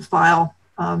 no need to file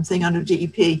thing under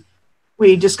DEP.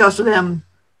 We discussed with them,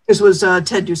 this was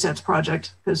Ted Doucette's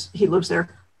project because he lives there.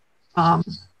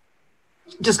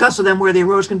 Discussed with them where the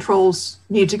erosion controls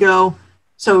need to go.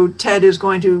 So Ted is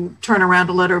going to turn around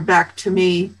a letter back to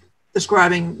me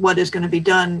describing what is going to be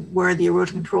done, where the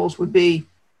erosion controls would be,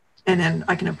 and then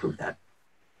I can approve that.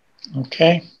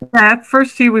 Okay. Yeah, at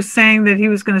first he was saying that he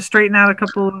was going to straighten out a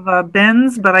couple of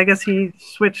bends, but I guess he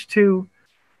switched to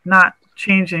not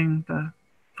changing the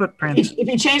footprint. If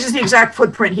he changes the exact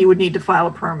footprint, he would need to file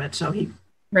a permit. So he.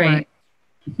 Right.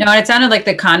 No, it sounded like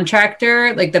the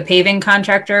contractor, like the paving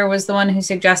contractor was the one who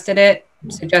suggested it,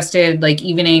 suggested like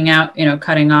evening out,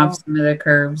 cutting off some of the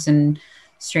curves and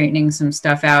straightening some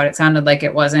stuff out. It sounded like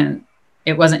it wasn't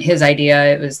his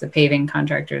idea. It was the paving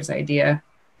contractor's idea.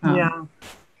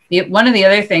 One of the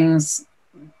other things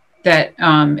that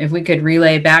if we could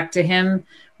relay back to him,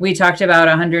 we talked about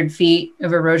 100 feet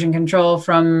of erosion control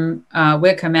from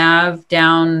Whitcomb Ave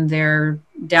down there,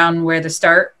 down where the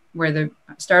start of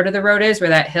the road is, where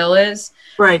that hill is.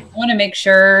 Right. I want to make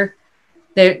sure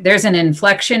that there's an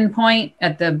inflection point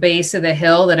at the base of the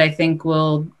hill that I think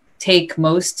will take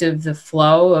most of the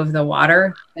flow of the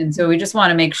water. And so we just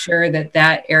want to make sure that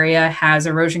that area has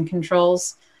erosion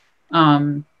controls.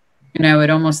 And I would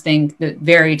almost think that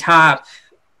very top,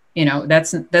 you know,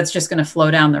 that's just going to flow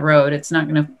down the road. It's not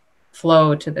going to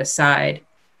flow to the side.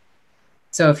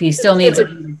 So if he still needs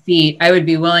 100 feet, I would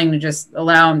be willing to just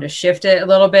allow him to shift it a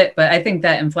little bit. But I think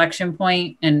that inflection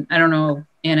point, and I don't know,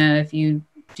 Anna, if you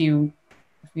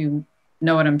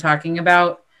know what I'm talking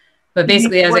about, but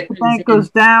basically as the bank goes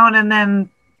down and then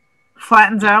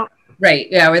flattens out. Right.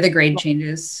 Yeah. Where the grade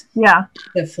changes. Yeah.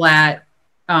 The flat.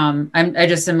 I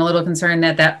just am a little concerned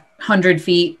that 100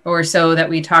 feet or so that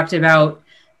we talked about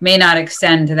may not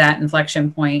extend to that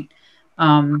inflection point.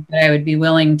 But I would be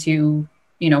willing to,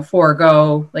 you know,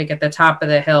 forego, like at the top of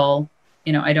the hill.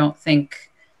 You know, I don't think,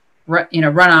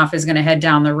 runoff is going to head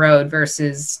down the road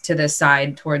versus to the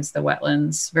side towards the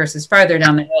wetlands versus farther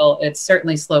down the hill. It's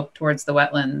certainly sloped towards the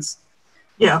wetlands.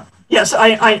 Yeah. Yes,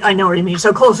 I know what you mean.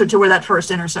 So closer to where that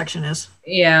first intersection is.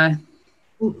 Yeah.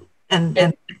 And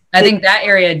I think that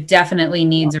area definitely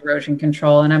needs erosion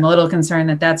control, and I'm a little concerned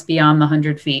that that's beyond the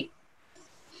 100 feet.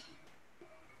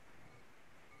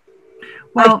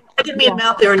 Well, I can meet him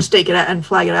out there and stake it out and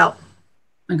flag it out.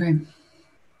 Okay.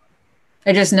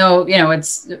 I just know, you know,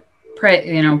 it's,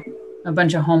 you know, a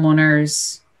bunch of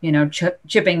homeowners, you know,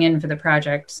 chipping in for the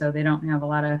project, so they don't have a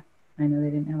lot of, I know they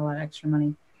didn't have a lot of extra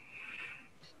money.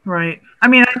 Right. I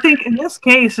mean, I think in this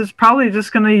case, it's probably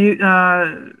just going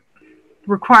to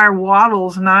require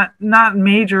wattles, not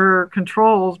major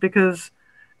controls, because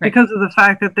of the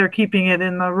fact that they're keeping it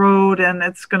in the road and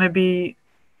it's going to be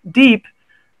deep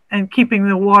and keeping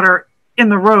the water in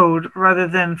the road rather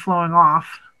than flowing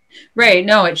off. Right.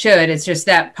 No, it should. It's just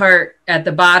that part at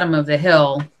the bottom of the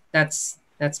hill. That's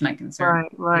my concern.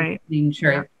 Right. Being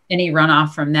sure any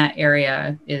runoff from that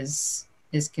area is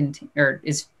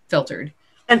filtered.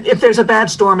 And if there's a bad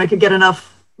storm, it could get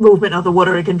enough movement of the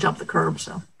water, it can jump the curb.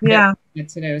 So yeah,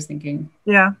 that's what I was thinking.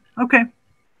 Yeah. Okay.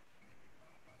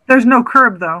 There's no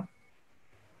curb though.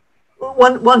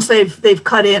 Once they've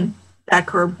cut in that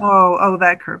curb. Oh,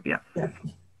 that curb. Yeah.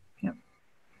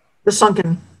 The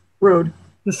sunken road.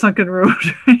 The sunken road.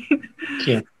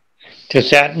 Yeah. Does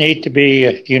that need to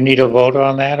be? Do you need a vote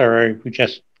on that, or are we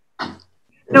just?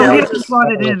 No, we just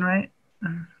brought it in, right?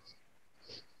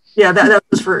 Yeah, that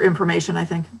was for information, I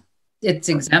think. It's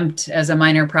exempt as a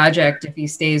minor project if he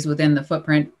stays within the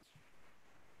footprint.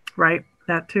 Right.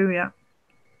 That too. Yeah.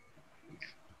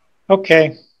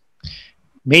 Okay.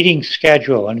 Meeting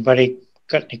schedule. Anybody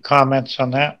got any comments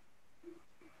on that?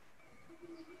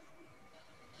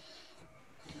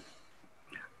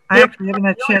 I actually haven't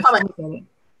had a chance to look at it.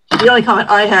 The only comment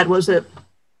I had was that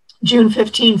June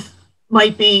 15th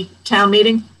might be town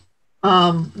meeting,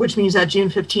 which means that June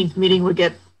 15th meeting would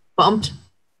get bumped.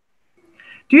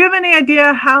 Do you have any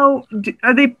idea how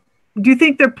do you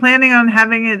think they're planning on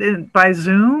having it by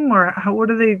Zoom, or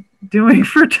what are they doing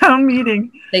for town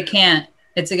meeting? They can't.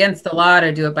 It's against the law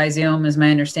to do it by Zoom, is my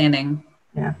understanding.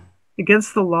 Yeah.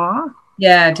 Against the law?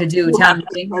 Yeah, to do town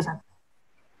meeting.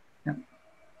 Yeah.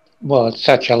 Well, it's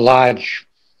such a large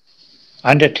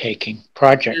undertaking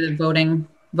project. Yeah, the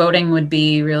voting would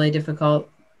be really difficult.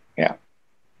 Yeah.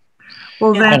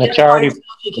 Well, then and it's already.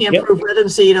 You can't prove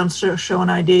residency. You don't show an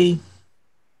ID.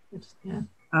 Yeah.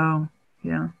 Oh,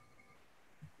 yeah.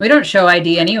 We don't show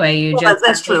ID anyway. You just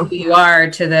that's true. Who you are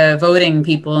to the voting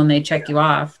people, and they check you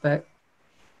off. But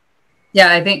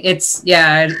yeah, I think it's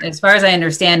as far as I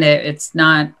understand it, it's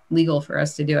not legal for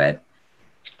us to do it.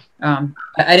 I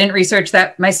didn't research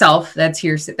that myself. That's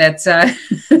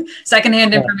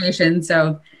secondhand information.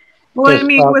 So, well, I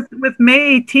mean, with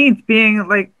May 18th being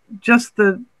like just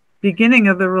the beginning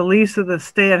of the release of the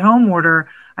stay-at-home order,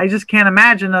 I just can't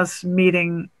imagine us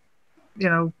meeting, you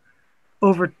know,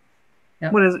 over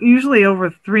what is usually over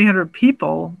 300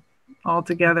 people all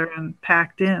together and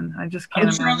packed in. I just can't.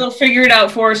 I'm sure they'll figure it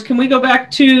out for us. Can we go back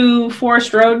to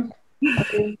Forest Road?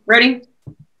 Ready?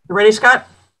 You ready, Scott?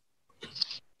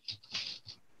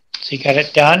 So you got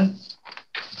it done?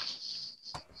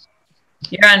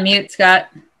 You're on mute, Scott.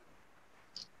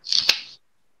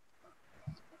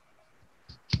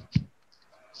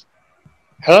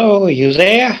 Hello, are you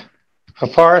there for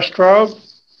Forest Road?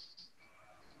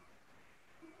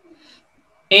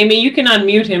 Amy, you can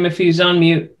unmute him if he's on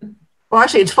mute. Well,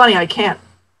 actually, it's funny. I can't.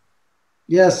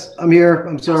 Yes, I'm here.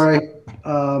 I'm sorry.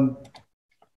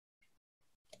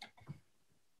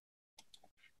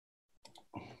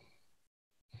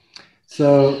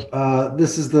 So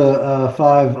this is the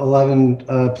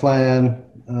 511 plan.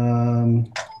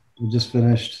 We just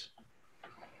finished.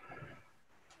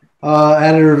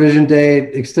 Added a revision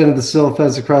date, extended the silt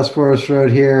fence across Forest Road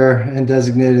here, and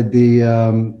designated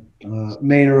the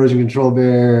main erosion control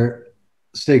barrier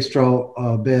stake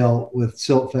straw bale with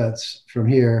silt fence from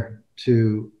here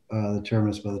to the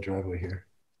terminus by the driveway here,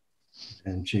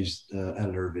 and changed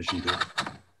added a revision date.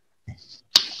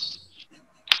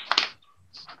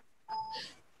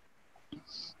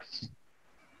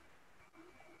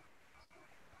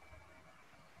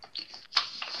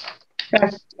 Okay.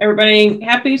 Everybody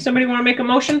happy? Somebody want to make a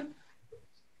motion?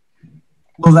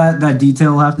 Will that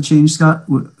detail have to change, Scott?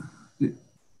 Oops.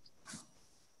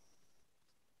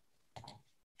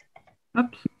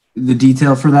 The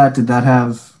detail for that,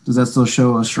 does that still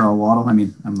show a straw wattle? I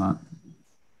mean, I'm not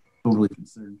overly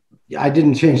concerned. Yeah, I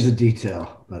didn't change the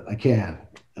detail, but I can.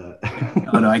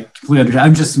 No, I completely understand.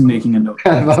 I'm just making a note.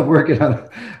 Kind of working on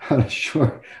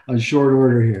short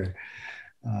order here.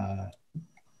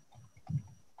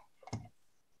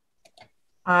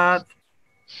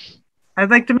 I'd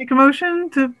like to make a motion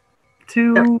to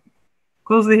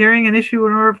close the hearing and issue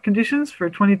an order of conditions for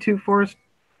 22 Forest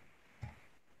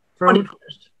Road.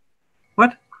 21st.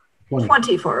 What?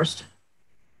 21st.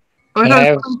 Oh, I thought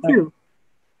it was 22.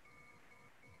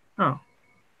 Oh.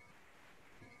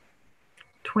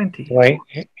 20. Wait,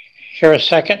 here a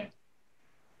second.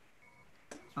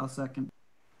 I'll second.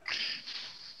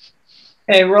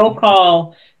 Okay, roll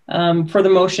call for the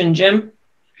motion. Jim?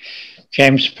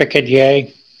 James Pickett,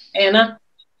 yay. Anna?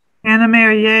 Anna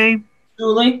Mayer, yay.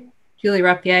 Julie? Julie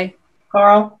Rupp, yay.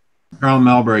 Carl? Carl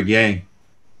Melberg, yay.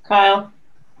 Kyle?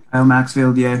 Kyle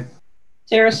Maxfield, yay.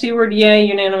 Sarah Seward, yay.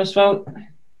 Unanimous vote.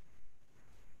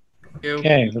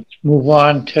 Okay, let's move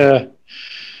on to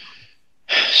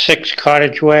 6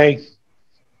 Cottage Way.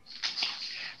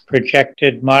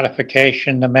 Projected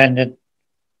modification amended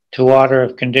to order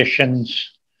of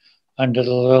conditions under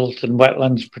the Littleton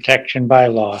Wetlands Protection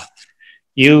Bylaw.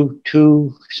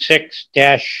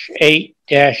 U26-8-0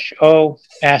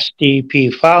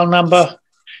 SDP file number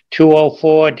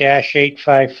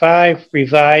 204-855,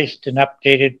 revised and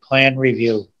updated plan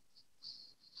review.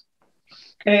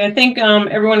 Okay, I think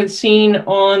everyone has seen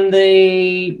on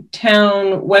the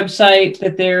town website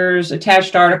that there's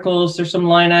attached articles, there's some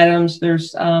line items,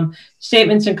 there's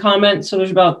statements and comments. So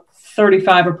there's about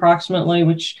 35 approximately,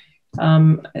 which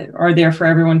are there for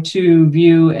everyone to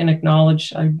view and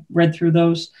acknowledge. I read through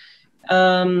those.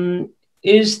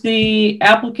 Is the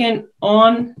applicant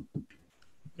on?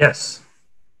 Yes.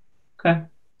 Okay.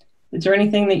 Is there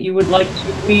anything that you would like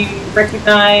to be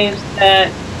recognized that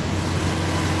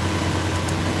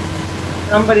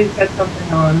somebody's got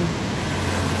something on?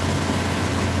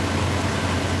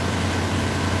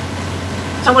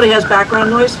 Somebody has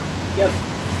background noise? Yep.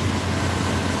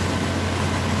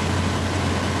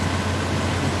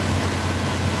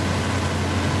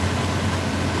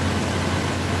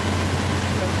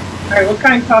 All right, we'll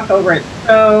try and talk over it.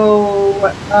 So, if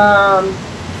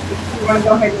you want to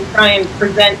go ahead and try and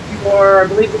present your, I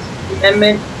believe this is the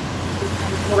amendment.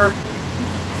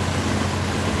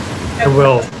 I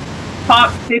will.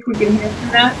 Talk, see if we can hear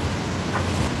through that.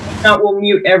 If not, we'll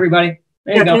mute everybody.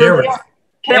 There you go.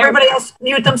 Can everybody else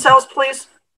mute themselves, please?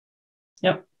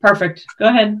 Yep, perfect. Go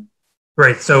ahead.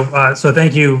 Great. So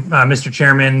thank you, Mr.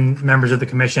 Chairman, members of the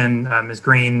commission, Ms.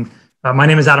 Green. My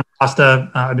name is Adam Costa.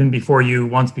 I've been before you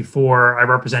once before. I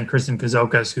represent Kristen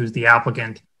Kazokas, who's the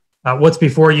applicant. What's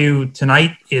before you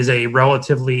tonight is a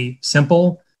relatively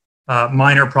simple,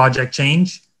 minor project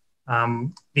change.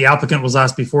 The applicant was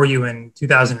last before you in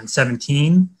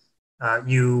 2017.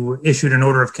 You issued an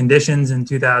order of conditions in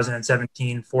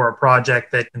 2017 for a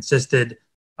project that consisted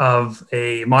of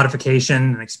a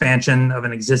modification and expansion of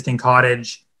an existing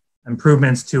cottage,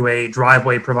 improvements to a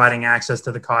driveway providing access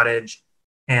to the cottage,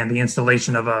 and the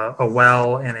installation of a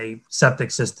well and a septic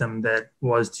system that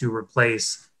was to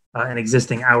replace an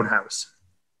existing outhouse.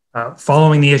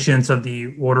 Following the issuance of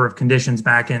the order of conditions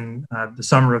back in the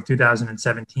summer of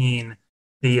 2017,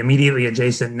 the immediately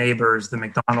adjacent neighbors, the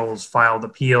McDonald's, filed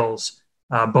appeals,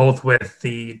 both with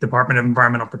the Department of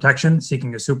Environmental Protection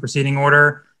seeking a superseding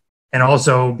order, and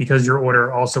also because your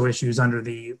order also issues under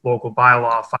the local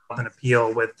bylaw, filed an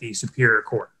appeal with the Superior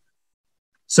Court.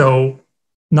 So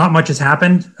not much has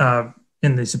happened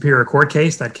in the Superior Court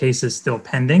case. That case is still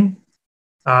pending.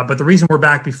 But the reason we're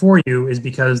back before you is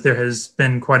because there has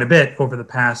been quite a bit over the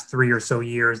past 3 or so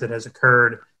years that has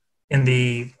occurred in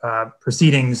the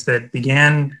proceedings that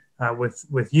began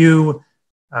with you,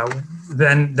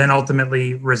 then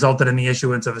ultimately resulted in the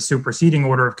issuance of a superseding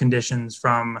order of conditions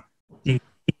from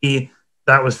DP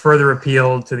that was further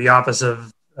appealed to the Office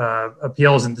of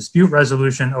Appeals and Dispute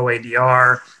Resolution,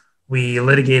 OADR. We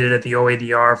litigated at the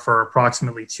OADR for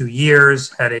approximately 2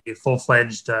 years, had a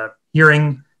full-fledged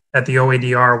hearing at the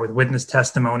OADR with witness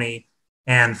testimony,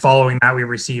 and following that, we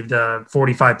received a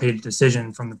 45-page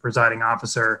decision from the presiding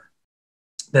officer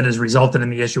that has resulted in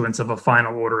the issuance of a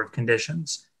final order of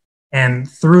conditions. And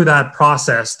through that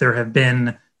process, there have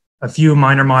been a few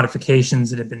minor modifications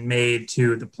that have been made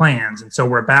to the plans. And so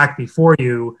we're back before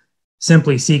you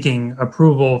simply seeking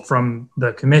approval from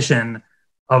the commission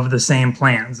of the same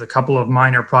plans, a couple of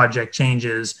minor project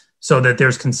changes so that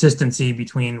there's consistency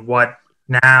between what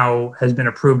now has been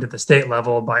approved at the state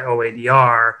level by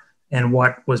OADR and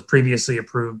what was previously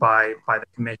approved by the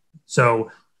commission.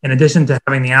 So in addition to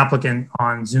having the applicant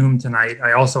on Zoom tonight,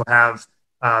 I also have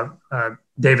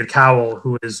David Cowell,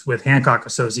 who is with Hancock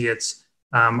Associates.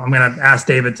 I'm going to ask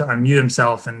David to unmute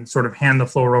himself and sort of hand the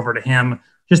floor over to him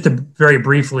just to very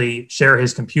briefly share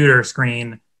his computer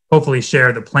screen, hopefully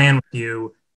share the plan with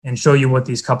you and show you what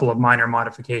these couple of minor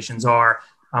modifications are.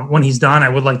 When he's done, I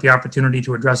would like the opportunity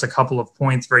to address a couple of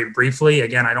points very briefly.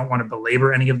 Again, I don't want to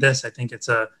belabor any of this. I think it's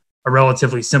a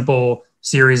relatively simple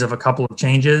series of a couple of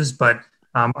changes, but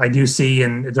I do see,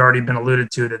 and it's already been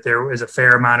alluded to, that there is a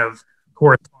fair amount of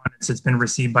correspondence that's been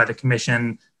received by the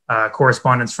commission,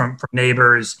 correspondence from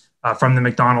neighbors, from the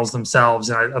McDonald's themselves.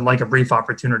 And I'd like a brief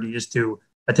opportunity just to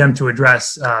attempt to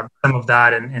address some of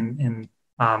that and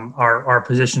our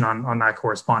position on that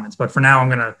correspondence. But for now, I'm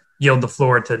going to yield the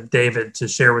floor to David to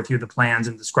share with you the plans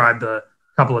and describe the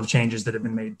couple of changes that have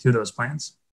been made to those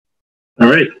plans. All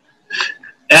right.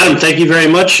 Adam, thank you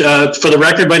very much. For the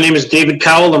record, my name is David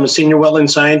Cowell. I'm a senior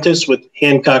wetland scientist with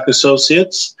Hancock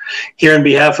Associates. Here on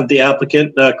behalf of the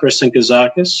applicant, Kristen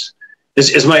Kazakis.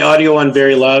 Is my audio on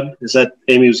very loud? Is that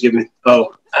Amy was giving me?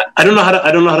 Oh, I don't know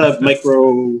how to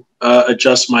micro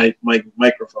adjust my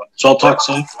microphone. So I'll talk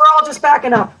soft. We're all just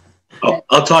backing up. Oh,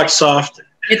 I'll talk soft.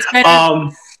 It's better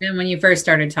than when you first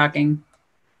started talking.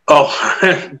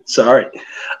 Oh, sorry.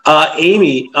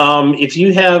 Amy, if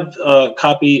you have a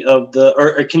copy of the,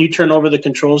 or can you turn over the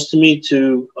controls to me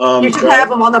to? You should have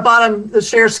them on the bottom, the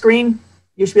share screen.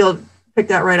 You should be able to pick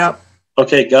that right up.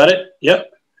 Okay, got it.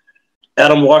 Yep.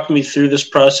 Adam walked me through this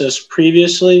process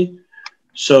previously.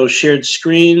 So shared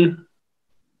screen.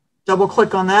 Double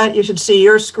click on that. You should see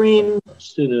your screen.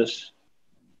 Let's do this.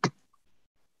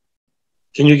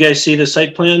 Can you guys see the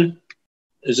site plan?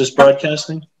 Is this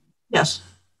broadcasting? Yes.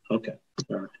 Okay.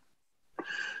 All right.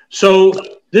 So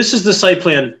this is the site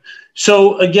plan.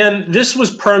 So again, this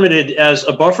was permitted as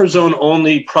a buffer zone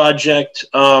only project.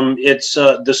 It's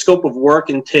the scope of work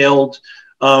entailed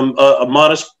a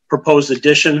modest proposed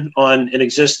addition on an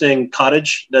existing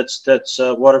cottage that's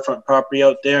waterfront property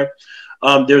out there.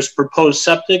 There's proposed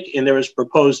septic and there is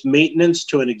proposed maintenance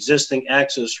to an existing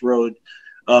access road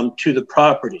to the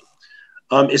property.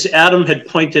 As Adam had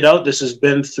pointed out, this has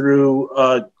been through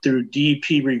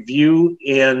DEP review,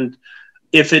 and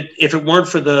if it weren't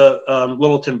for the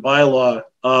Littleton bylaw,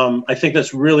 I think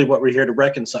that's really what we're here to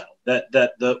reconcile. That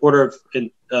the order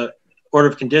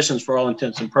of conditions, for all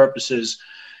intents and purposes,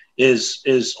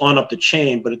 is on up the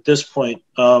chain. But at this point,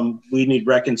 we need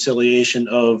reconciliation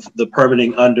of the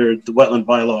permitting under the wetland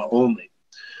bylaw only.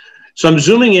 So I'm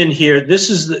zooming in here.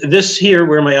 This here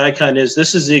where my icon is.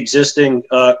 This is the existing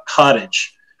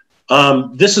cottage.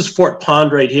 This is Fort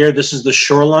Pond right here. This is the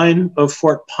shoreline of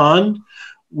Fort Pond.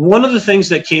 One of the things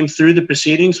that came through the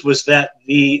proceedings was that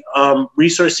the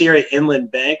resource area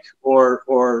inland bank or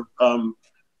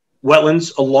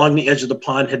wetlands along the edge of the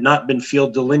pond had not been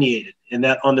field delineated, and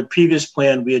that on the previous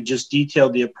plan we had just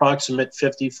detailed the approximate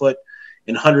 50-foot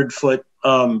and 100-foot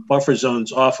buffer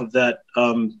zones off of that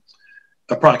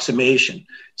approximation.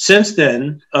 Since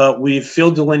then, we've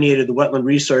field delineated the wetland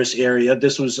resource area.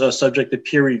 This was subject to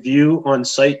peer review on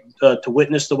site to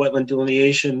witness the wetland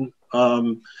delineation.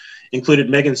 Included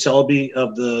Megan Selby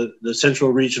of the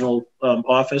Central Regional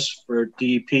Office for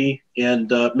DEP,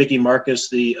 and Mickey Marcus,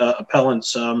 the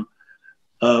appellant's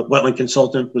wetland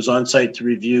consultant, was on site to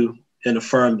review and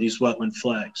affirm these wetland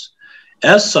flags.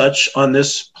 As such, on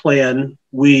this plan,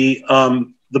 we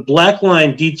the black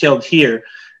line detailed here,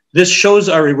 this shows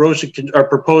our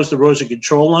proposed erosion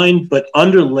control line, but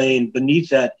underlain beneath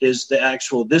that is the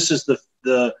actual, this is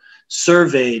the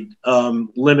surveyed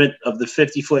limit of the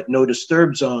 50-foot no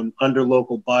disturb zone under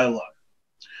local bylaw.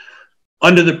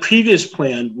 Under the previous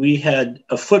plan, we had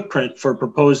a footprint for a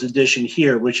proposed addition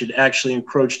here, which had actually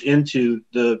encroached into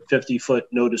the 50-foot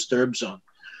no disturb zone.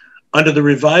 Under the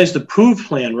revised approved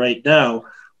plan right now,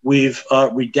 we've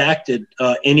redacted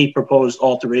any proposed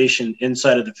alteration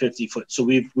inside of the 50-foot. So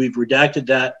we've redacted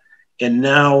that, and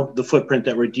now the footprint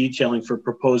that we're detailing for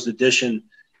proposed addition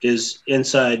is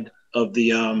inside of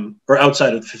the or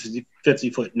outside of the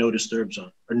 50-foot no disturb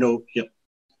zone, or no. Yep.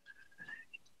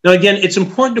 Now, again, it's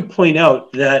important to point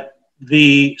out that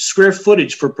the square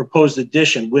footage for proposed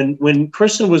addition, when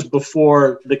Kristen was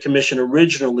before the commission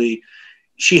originally,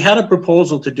 she had a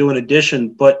proposal to do an addition,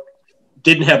 but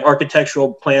didn't have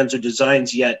architectural plans or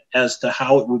designs yet as to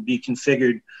how it would be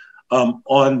configured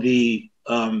on the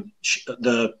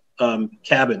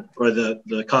cabin or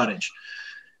the cottage.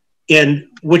 And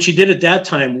what she did at that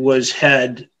time was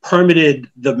had permitted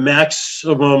the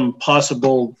maximum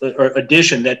possible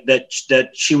addition that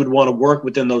she would want to work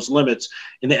within those limits.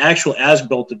 And the actual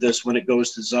as-built of this, when it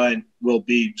goes to design, will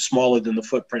be smaller than the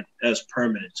footprint as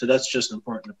permitted. So that's just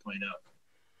important to point out.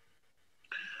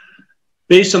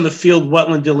 Based on the field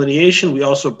wetland delineation, we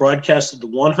also broadcasted the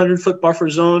 100-foot buffer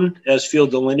zone as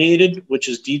field delineated, which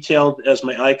is detailed as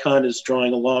my icon is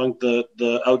drawing along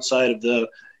the outside of the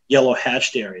yellow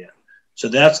hatched area. So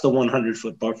that's the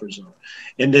 100-foot buffer zone.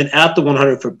 And then at the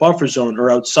 100-foot buffer zone, or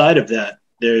outside of that,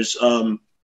 there's a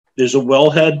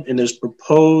wellhead and there's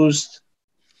proposed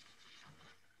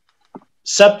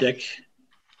septic.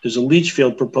 There's a leach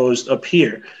field proposed up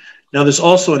here. Now, there's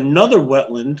also another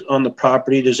wetland on the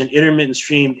property. There's an intermittent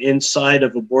stream inside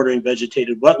of a bordering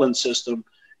vegetated wetland system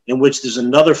in which there's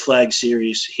another flag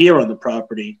series here on the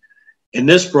property. And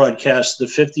this broadcasts the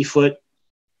 50-foot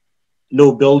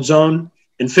no build zone.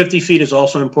 And 50 feet is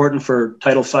also important for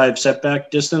Title V setback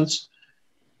distance.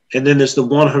 And then there's the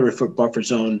 100-foot buffer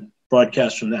zone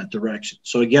broadcast from that direction.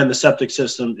 So again, the septic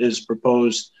system is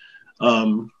proposed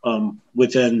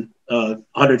within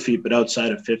 100 feet, but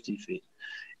outside of 50 feet.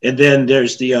 And then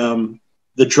there's the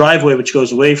driveway, which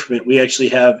goes away from it. We actually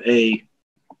have a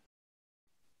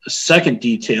second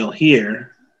detail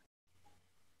here,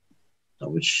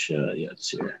 which, yeah,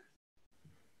 it's here.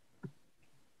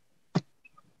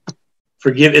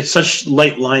 Forgive, it's such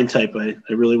light line type, I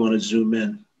really want to zoom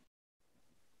in.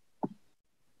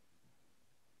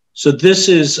 So this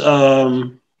is,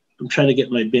 I'm trying to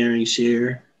get my bearings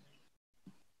here.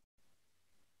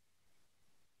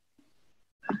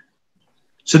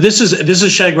 So this is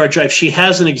Shagbar Drive. She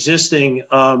has an existing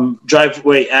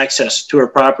driveway access to her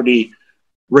property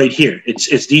right here.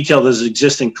 It's detailed as an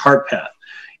existing cart path.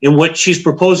 And what she's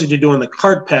proposing to do on the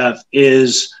cart path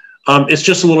is, it's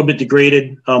just a little bit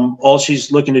degraded. All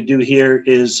she's looking to do here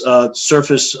is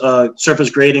surface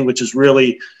grading, which is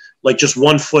really like just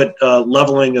 1 foot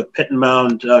leveling of pit and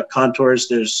mound contours.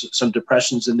 There's some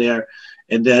depressions in there,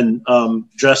 and then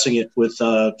dressing it with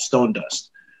stone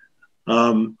dust.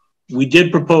 We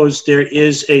did propose there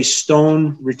is a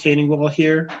stone retaining wall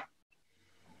here,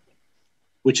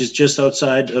 which is just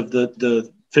outside of the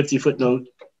 50-foot note.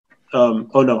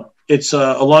 Oh no, it's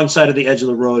alongside of the edge of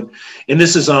the road, and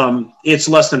this is it's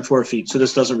less than 4 feet, so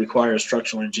this doesn't require a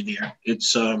structural engineer.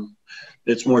 It's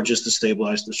more just to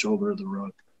stabilize the shoulder of the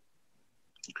road.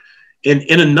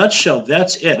 In a nutshell,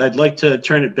 that's it. I'd like to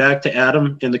turn it back to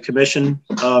Adam and the commission,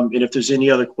 and if there's any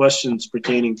other questions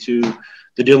pertaining to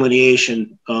the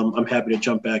delineation, I'm happy to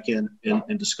jump back in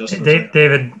and discuss it.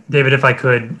 David, if I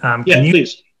could, yeah,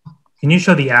 please. Can you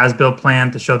show the as-built plan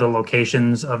to show the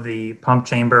locations of the pump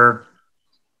chamber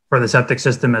for the septic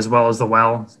system as well as the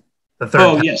well? The third.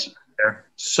 Oh, yes. There.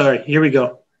 Sorry, here we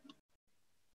go.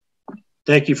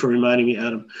 Thank you for reminding me,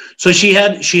 Adam. So she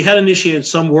had initiated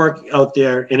some work out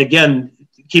there, and again,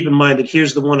 keep in mind that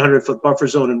here's the 100-foot buffer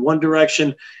zone in one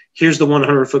direction, here's the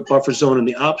 100-foot buffer zone in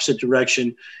the opposite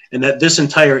direction, and that this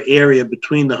entire area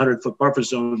between the 100-foot buffer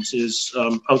zones is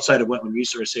outside of wetland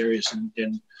resource areas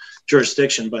and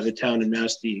jurisdiction by the town and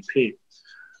Mass DEP.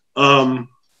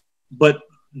 But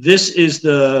this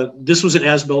was an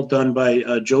as-built done by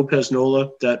Joe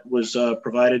Pesnola that was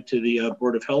provided to the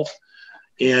Board of Health,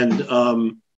 and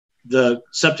the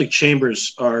septic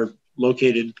chambers are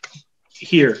located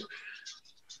here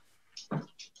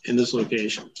in this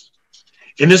location.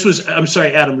 And this was, I'm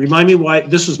sorry, Adam, remind me why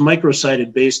this was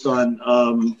microsited based on,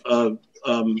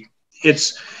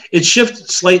 it's shifted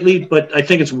slightly, but I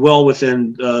think it's well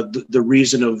within the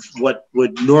reason of what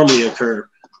would normally occur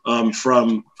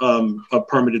from a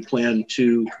permitted plan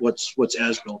to what's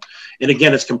as-built. And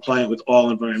again, it's compliant with all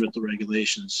environmental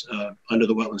regulations under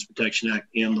the Wetlands Protection Act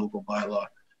and local bylaw.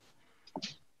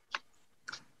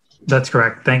 That's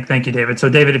correct. Thank you, David. So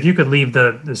David, if you could leave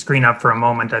the screen up for a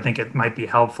moment, I think it might be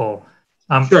helpful.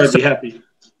 Sure, I'd be happy.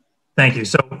 Thank you.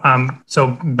 So,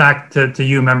 so back to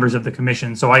you, members of the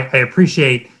commission. So I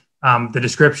appreciate the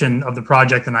description of the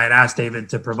project, and I had asked David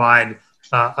to provide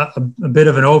a bit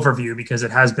of an overview because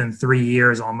it has been 3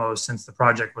 years almost since the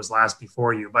project was last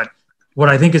before you. But what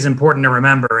I think is important to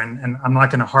remember, and I'm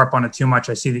not going to harp on it too much.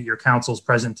 I see that your counsel's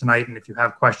present tonight, and if you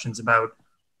have questions about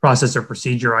process or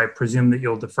procedure, I presume that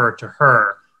you'll defer to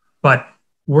her. But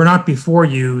we're not before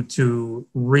you to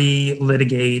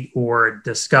re-litigate or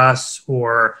discuss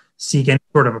or seek any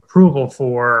sort of approval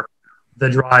for the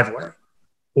driveway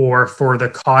or for the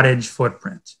cottage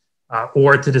footprint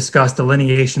or to discuss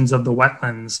delineations of the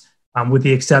wetlands with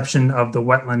the exception of the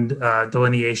wetland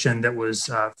delineation that was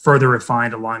further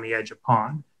refined along the edge of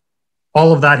pond.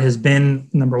 All of that has been,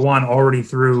 number one, already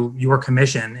through your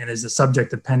commission and is the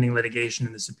subject of pending litigation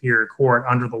in the Superior Court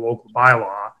under the local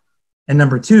bylaw. And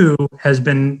number two, has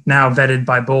been now vetted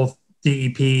by both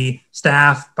DEP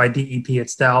staff, by DEP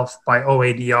itself, by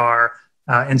OADR.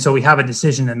 And so we have a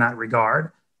decision in that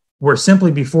regard. We're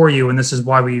simply before you, and this is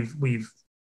why we've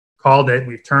called it,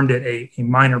 we've termed it a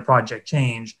minor project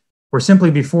change. We're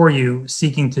simply before you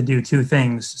seeking to do two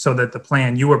things so that the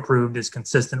plan you approved is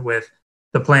consistent with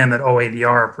the plan that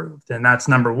OADR approved. And that's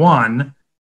number one,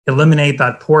 eliminate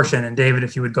that portion. And David,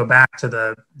 if you would go back to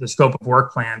the scope of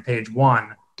work plan, page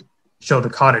 1, show the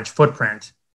cottage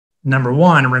footprint. Number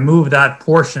one, remove that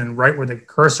portion right where the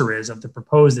cursor is of the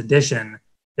proposed addition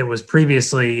that was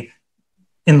previously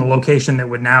in the location that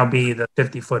would now be the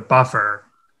 50-foot buffer.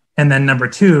 And then number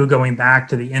two, going back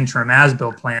to the interim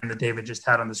as-built plan that David just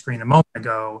had on the screen a moment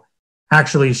ago,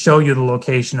 actually show you the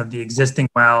location of the existing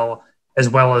well, as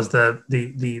well as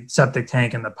the septic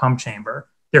tank and the pump chamber.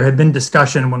 There had been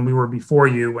discussion when we were before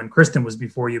you, when Kristen was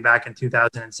before you back in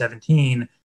 2017,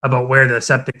 about where the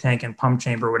septic tank and pump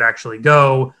chamber would actually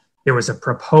go. There was a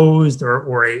proposed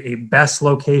or a best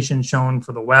location shown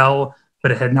for the well,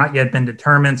 but it had not yet been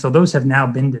determined. So those have now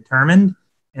been determined.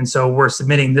 And so we're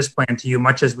submitting this plan to you,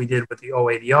 much as we did with the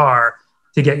OADR,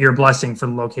 to get your blessing for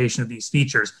the location of these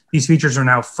features. These features are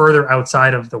now further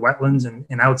outside of the wetlands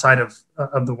and outside of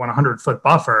the 100-foot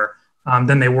buffer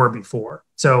than they were before.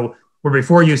 So we're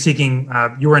before you seeking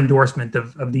your endorsement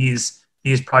of these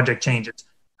project changes.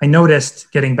 I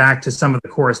noticed, getting back to some of the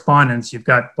correspondence, you've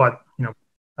got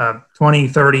 20,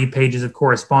 30 pages of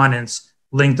correspondence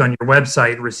linked on your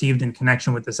website received in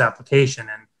connection with this application,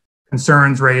 and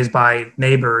concerns raised by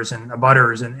neighbors and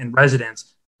abutters and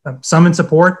residents, some in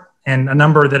support and a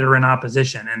number that are in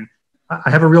opposition. And I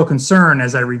have a real concern,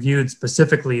 as I reviewed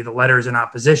specifically the letters in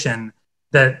opposition,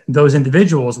 that those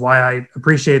individuals, why I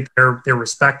appreciate their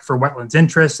respect for wetlands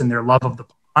interests and their love of the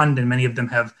pond, and many of them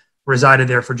have resided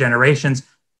there for generations,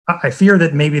 I fear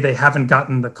that maybe they haven't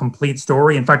gotten the complete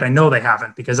story. In fact, I know they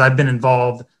haven't, because I've been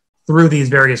involved through these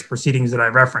various proceedings that I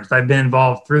referenced. I've been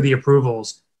involved through the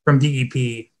approvals from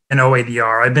DEP and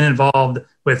OADR. I've been involved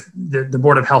with the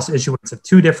Board of Health's issuance of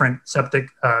 2 different septic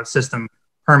system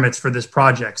permits for this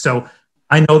project. So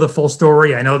I know the full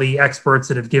story. I know the experts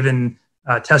that have given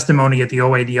testimony at the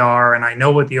OADR, and I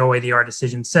know what the OADR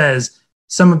decision says.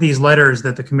 Some of these letters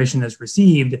that the commission has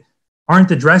received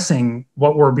aren't addressing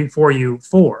what we're before you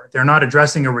for. They're not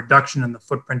addressing a reduction in the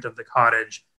footprint of the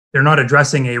cottage. They're not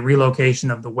addressing a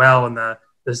relocation of the well and the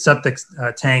septic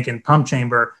tank and pump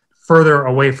chamber further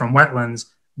away from wetlands.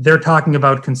 They're talking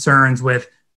about concerns with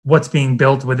what's being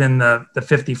built within the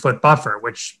 50-foot buffer,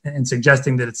 and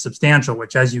suggesting that it's substantial,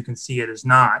 which, as you can see, it is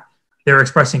not. They're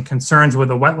expressing concerns with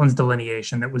the wetlands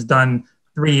delineation that was done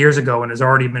 3 years ago and has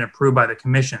already been approved by the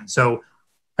commission. So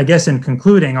I guess in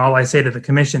concluding, all I say to the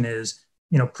commission is,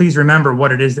 please remember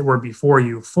what it is that we're before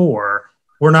you for.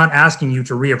 We're not asking you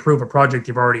to reapprove a project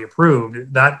you've already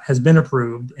approved. That has been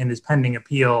approved and is pending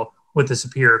appeal with the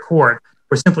Superior Court.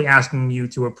 We're simply asking you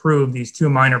to approve these 2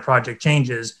 minor project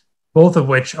changes, both of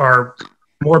which are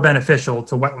more beneficial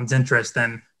to wetlands interests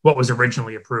than what was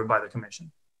originally approved by the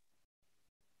commission.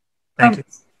 Thank you.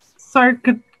 Sorry,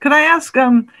 could I ask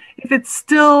if it's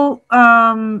still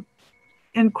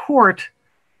in court,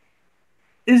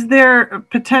 is there a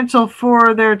potential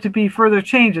for there to be further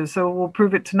changes? So we'll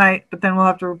approve it tonight, but then we'll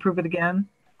have to approve it again?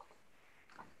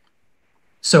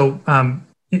 So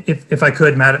if I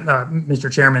could,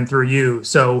 Mr. Chairman, through you.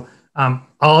 So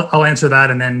I'll answer that,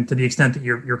 and then to the extent that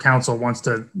your counsel wants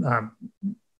to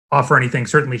offer anything,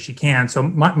 certainly she can. So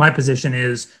my position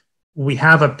is we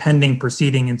have a pending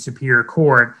proceeding in Superior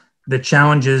Court that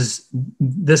challenges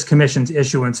this commission's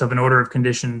issuance of an order of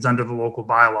conditions under the local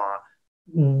bylaw.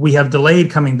 We have delayed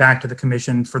coming back to the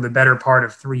commission for the better part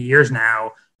of 3 years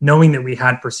now, knowing that we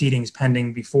had proceedings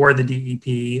pending before the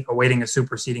DEP awaiting a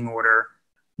superseding order,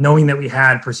 knowing that we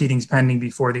had proceedings pending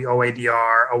before the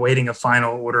OADR, awaiting a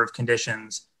final order of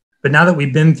conditions. But now that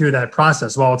we've been through that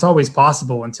process, while it's always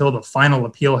possible until the final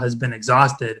appeal has been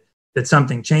exhausted that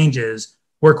something changes,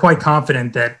 we're quite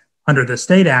confident that under the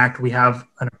State Act, we have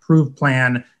an approved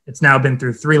plan. It's now been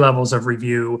through 3 levels of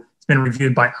review. It's been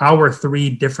reviewed by our 3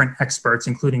 different experts,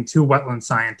 including 2 wetland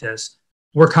scientists.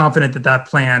 We're confident that that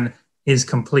plan is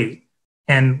complete.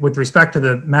 And with respect to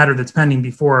the matter that's pending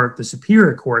before the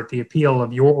Superior Court, the appeal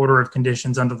of your order of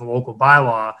conditions under the local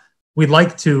bylaw, we'd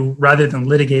like to, rather than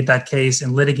litigate that case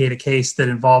and litigate a case that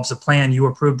involves a plan you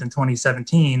approved in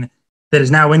 2017 that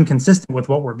is now inconsistent with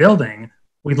what we're building,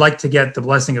 we'd like to get the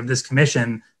blessing of this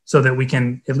commission so that we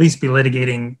can at least be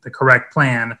litigating the correct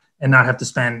plan and not have to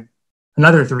spend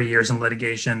another 3 years in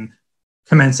litigation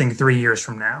commencing 3 years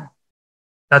from now.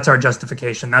 That's our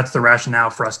justification. That's the rationale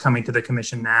for us coming to the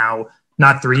commission now,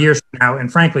 not 3 years from now,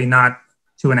 and frankly, not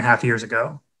 2.5 years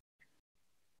ago.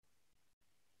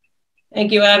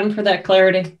 Thank you, Adam, for that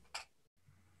clarity.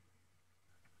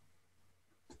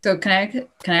 So can I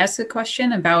ask a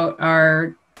question about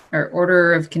our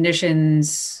order of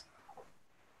conditions?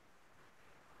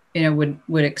 Would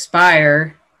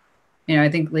expire. I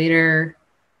think later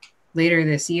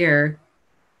this year.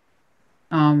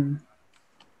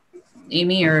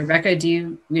 Amy or Rebecca,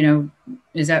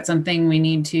 is that something we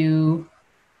need to?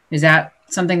 Is that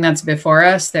something that's before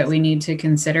us that we need to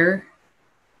consider?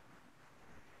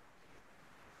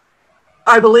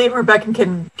 I believe Rebecca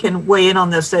can weigh in on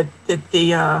this, that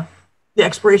the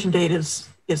expiration date is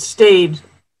stayed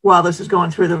while this is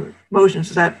going through the motions.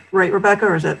 Is that right, Rebecca,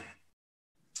 or is it?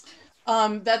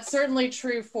 That's certainly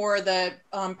true for the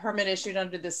permit issued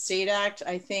under the State Act.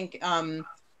 I think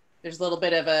there's a little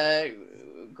bit of a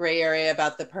gray area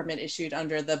about the permit issued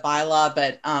under the bylaw,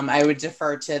 but I would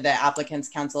defer to the applicant's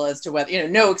counsel as to whether,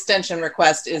 no extension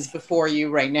request is before you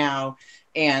right now,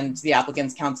 and the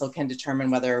applicant's counsel can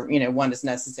determine whether, one is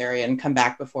necessary and come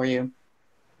back before you.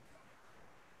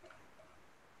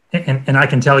 And I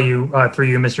can tell you through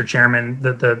you, Mr. Chairman,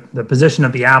 that the position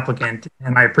of the applicant,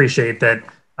 and I appreciate that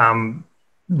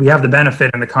we have the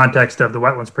benefit in the context of the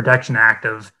Wetlands Protection Act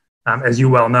of, as you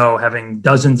well know, having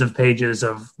dozens of pages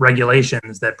of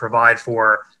regulations that provide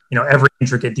for, every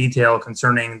intricate detail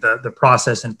concerning the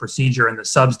process and procedure and the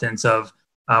substance of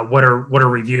what are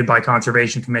reviewed by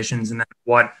conservation commissions, and then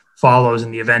what follows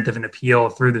in the event of an appeal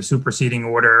through the superseding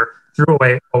order, through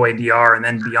OADR, and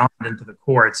then beyond into the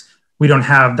courts. We don't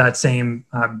have that same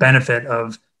benefit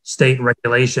of state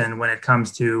regulation when it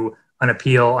comes to an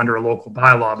appeal under a local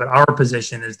bylaw. But our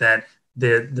position is that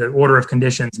the order of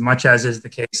conditions, much as is the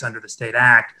case under the State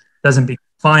Act, doesn't become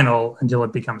final until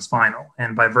it becomes final.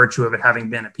 And by virtue of it having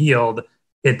been appealed,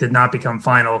 it did not become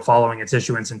final following its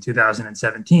issuance in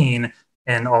 2017.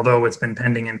 And although it's been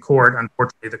pending in court,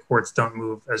 unfortunately, the courts don't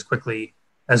move as quickly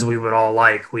as we would all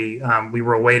like. We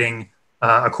were awaiting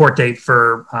a court date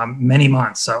for many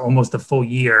months, almost a full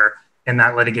year in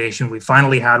that litigation. We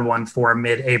finally had one for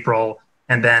mid-April,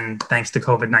 and then thanks to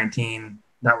COVID-19,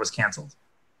 that was canceled.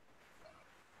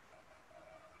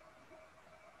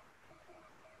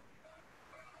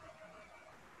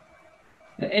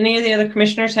 Any of the other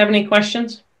commissioners have any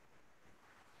questions?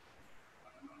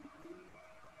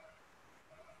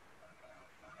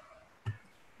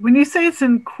 When you say it's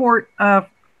in court for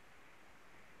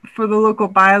the local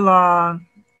bylaw,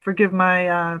 forgive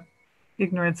my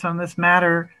ignorance on this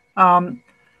matter, do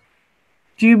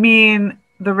you mean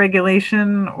the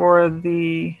regulation or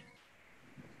the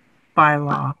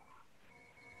bylaw?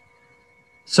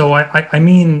 So I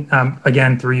mean,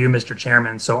 again, through you, Mr.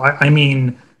 Chairman, so I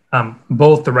mean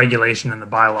both the regulation and the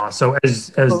bylaw. So as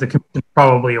the commission is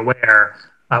probably aware,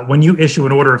 when you issue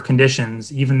an order of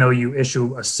conditions, even though you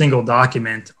issue a single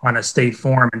document on a state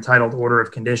form entitled Order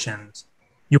of Conditions,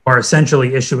 you are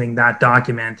essentially issuing that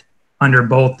document under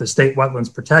both the State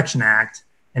Wetlands Protection Act,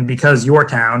 and because your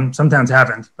town, some towns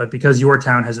haven't, but because your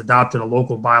town has adopted a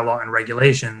local bylaw and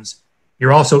regulations,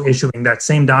 you're also issuing that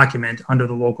same document under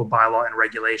the local bylaw and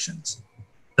regulations.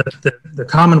 The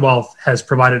Commonwealth has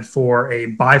provided for a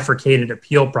bifurcated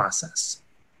appeal process.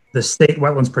 The State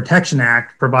Wetlands Protection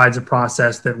Act provides a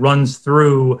process that runs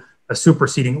through a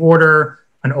superseding order,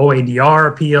 an OADR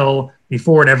appeal,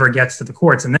 before it ever gets to the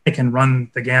courts, and then it can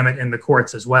run the gamut in the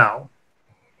courts as well.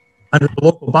 Under the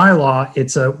local bylaw,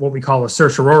 it's what we call a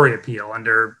certiorari appeal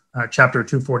under Chapter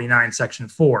 249, Section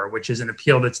 4, which is an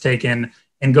appeal that's taken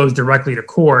and goes directly to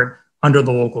court under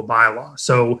the local bylaw.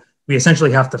 So we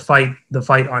essentially have to fight the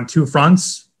fight on two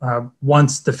fronts,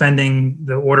 once defending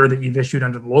the order that you've issued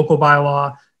under the local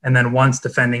bylaw, and then once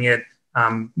defending it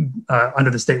under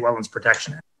the State Wetlands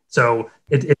Protection Act. So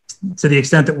it's to the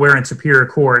extent that we're in Superior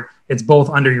Court, it's both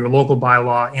under your local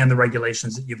bylaw and the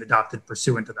regulations that you've adopted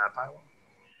pursuant to that bylaw.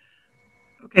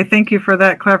 Okay, thank you for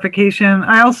that clarification.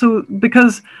 I also,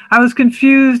 because I was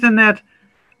confused in that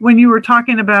when you were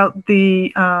talking about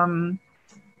the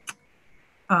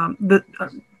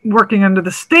working under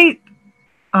the state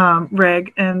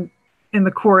reg and in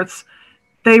the courts,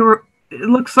 it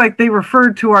looks like they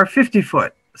referred to our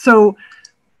 50-foot. So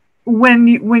when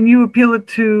you appeal it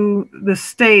to the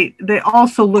state, they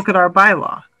also look at our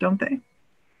bylaw, don't they?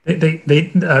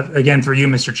 They again, for you,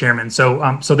 Mr. Chairman.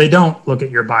 So they don't look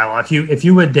at your bylaw. If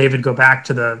you would, David, go back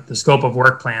to the scope of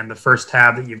work plan, the first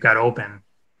tab that you've got open.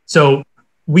 So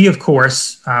we, of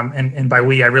course, and by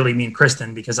we, I really mean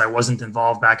Kristen, because I wasn't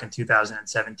involved back in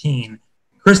 2017.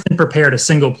 Kristen prepared a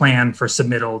single plan for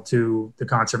submittal to the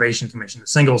Conservation Commission, a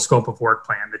single scope of work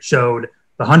plan that showed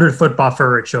the 100-foot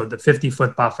buffer, it showed the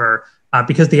 50-foot buffer,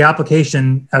 because the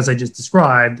application, as I just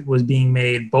described, was being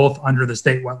made both under the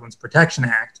State Wetlands Protection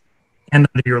Act and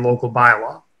under your local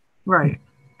bylaw. Right.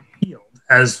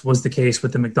 As was the case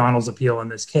with the McDonald's appeal in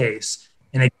this case.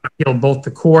 And it appealed both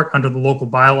to court under the local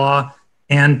bylaw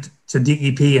and to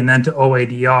DEP and then to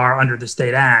OADR under the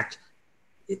state act.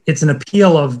 It's an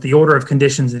appeal of the order of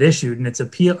conditions it issued, and it's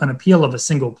an appeal of a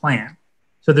single plan.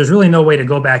 So there's really no way to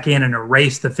go back in and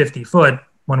erase the 50-foot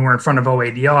when we're in front of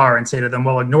OADR and say to them,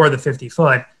 well, ignore the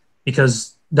 50-foot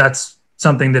because that's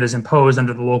something that is imposed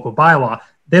under the local bylaw.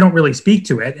 They don't really speak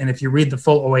to it. And if you read the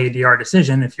full OADR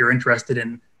decision, if you're interested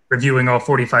in reviewing all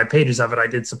 45 pages of it, I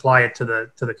did supply it to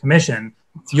the commission,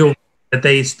 you'll that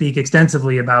they speak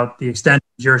extensively about the extent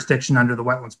of jurisdiction under the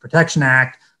Wetlands Protection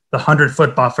Act, the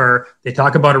 100-foot buffer. They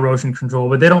talk about erosion control,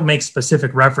 but they don't make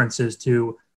specific references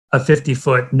to a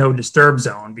 50-foot no disturb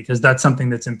zone because that's something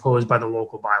that's imposed by the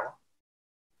local bylaw.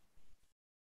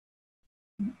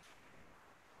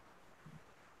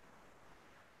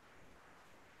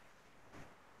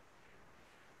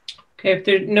 Okay,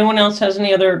 if no one else has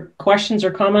any other questions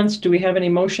or comments, do we have any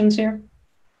motions here?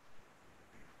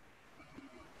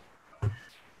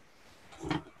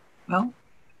 Well,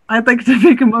 I'd like to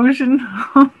make a motion.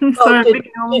 Sorry,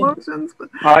 making all the motions. But...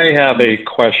 I have a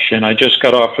question. I just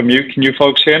got off of mute. Can you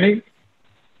folks hear me?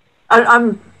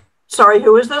 I'm sorry,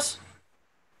 who is this?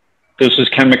 This is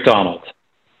Ken McDonald.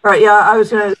 All right, yeah, I was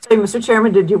going to say, Mr.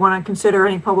 Chairman, did you want to consider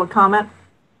any public comment?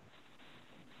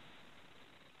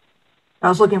 I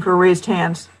was looking for raised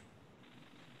hands.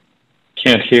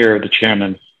 Can't hear the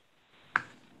chairman.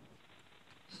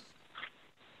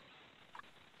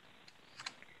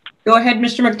 Go ahead,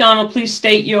 Mr. McDonald. Please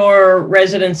state your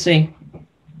residency.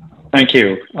 Thank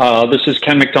you. This is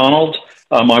Ken McDonald.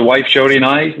 My wife Jody and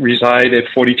I reside at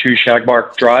 42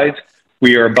 Shagbark Drive.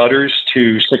 We are abutters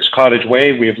to 6 Cottage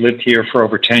Way. We have lived here for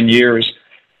over 10 years.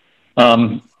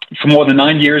 For more than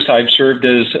 9 years, I've served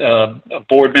as a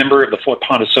board member of the Fort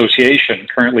Pond Association,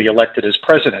 currently elected as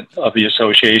president of the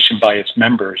association by its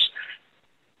members.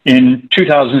 In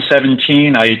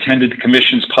 2017, I attended the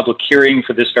Commission's public hearing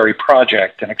for this very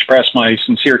project and expressed my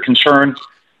sincere concern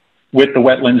with the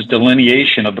wetlands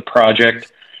delineation of the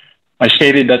project. I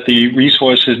stated that the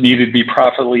resources needed to be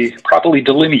properly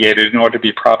delineated in order to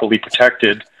be properly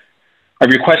protected. I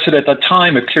requested at that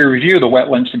time a peer review of the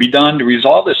wetlands to be done to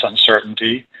resolve this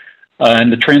uncertainty.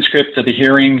 And the transcript of the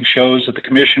hearing shows that the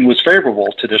Commission was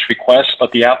favorable to this request,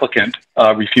 but the applicant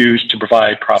refused to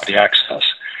provide property access.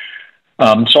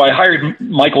 So I hired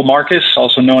Michael Marcus,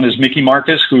 also known as Mickey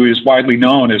Marcus, who is widely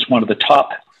known as one of the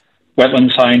top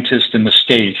wetland scientists in the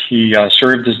state. He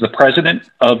served as the president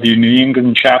of the New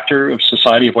England chapter of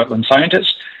Society of Wetland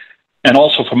Scientists, and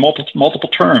also for multiple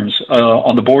terms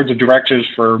on the boards of directors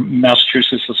for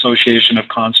Massachusetts Association of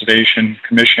Conservation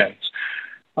Commissions.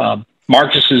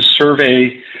 Marcus's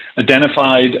survey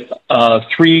identified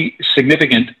 3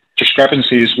 significant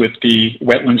discrepancies with the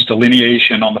wetlands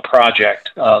delineation on the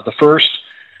project. The first,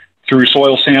 through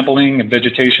soil sampling and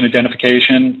vegetation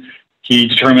identification, he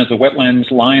determined the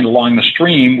wetlands lying along the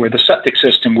stream where the septic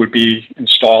system would be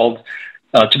installed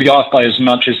to be off by as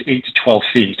much as 8 to 12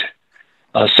 feet.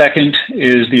 Second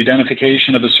is the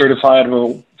identification of a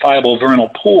certifiable vernal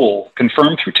pool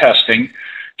confirmed through testing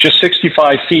just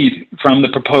 65 feet from the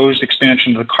proposed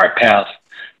expansion of the cart path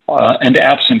and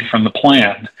absent from the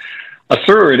plan. A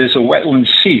third is a wetland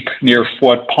seep near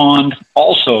Fort Pond,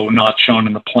 also not shown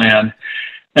in the plan.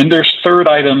 And their third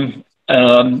item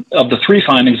of the 3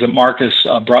 findings that Marcus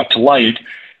brought to light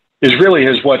is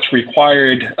really what's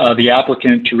required the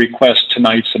applicant to request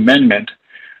tonight's amendment.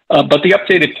 But the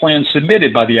updated plan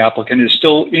submitted by the applicant is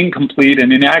still incomplete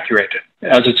and inaccurate.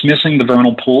 as it's missing the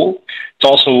vernal pool. It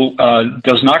also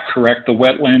does not correct the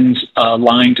wetlands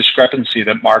line discrepancy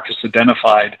that Mark has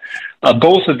identified.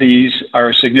 Both of these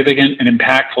are significant and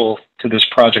impactful to this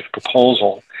project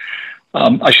proposal.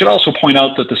 I should also point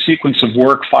out that the sequence of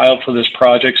work filed for this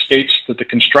project states that the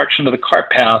construction of the cart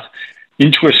path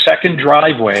into a second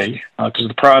driveway, because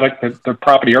the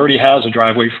property already has a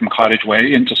driveway from Cottage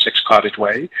Way into 6 Cottage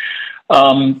Way.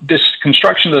 This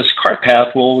construction of this cart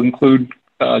path will include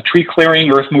tree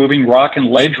clearing, earth moving, rock and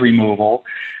ledge removal,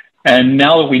 and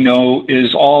now that we know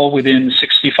is all within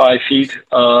 65 feet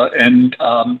and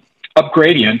up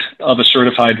gradient of a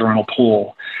certified vernal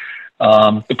pool.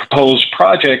 The proposed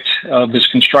project of this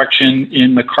construction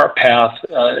in the cart path,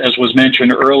 as was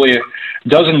mentioned earlier,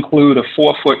 does include a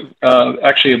 4-foot,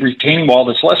 actually a retaining wall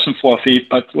that's less than 4 feet,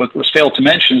 but what was failed to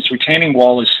mention is the retaining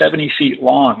wall is 70 feet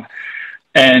long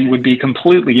and would be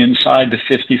completely inside the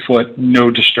 50-foot no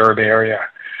disturb area.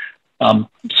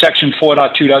 Section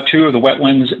 4.2.2 of the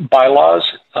wetlands bylaws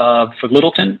for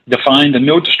Littleton define the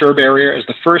no disturb area as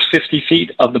the first 50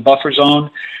 feet of the buffer zone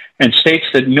and states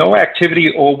that no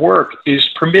activity or work is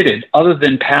permitted other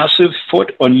than passive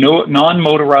foot or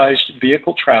non-motorized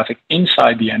vehicle traffic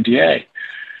inside the NDA.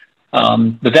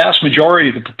 The vast majority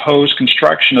of the proposed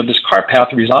construction of this cart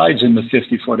path resides in the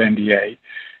 50-foot NDA.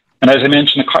 And as I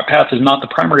mentioned, the cart path is not the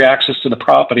primary access to the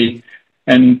property,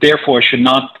 and therefore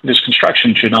this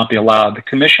construction should not be allowed. The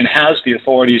commission has the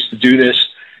authorities to do this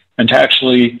and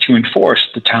to enforce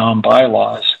the town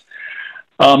bylaws.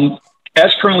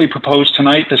 As currently proposed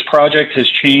tonight, this project has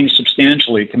changed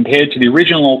substantially compared to the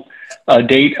original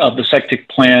date of the septic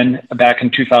plan back in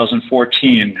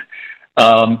 2014.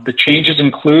 The changes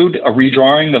include a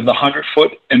redrawing of the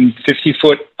 100-foot and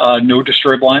 50-foot no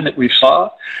disturb line that we saw,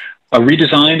 a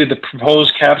redesign of the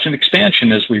proposed caption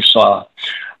expansion as we saw.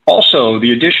 Also,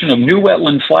 the addition of new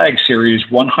wetland flag series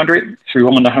 100 through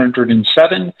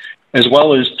 107, as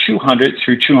well as 200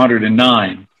 through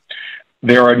 209.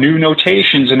 There are new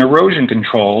notations and erosion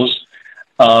controls,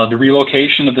 the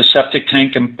relocation of the septic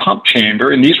tank and pump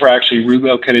chamber, and these were actually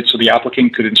relocated so the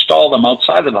applicant could install them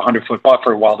outside of the 100-foot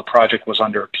buffer while the project was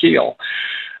under appeal.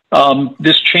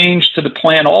 This change to the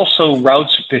plan also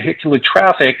routes vehicular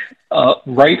traffic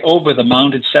right over the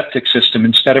mounted septic system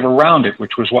instead of around it,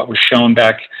 which was what was shown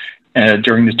back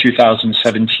during the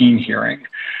 2017 hearing.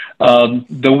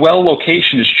 The well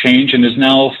location has changed and is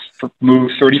now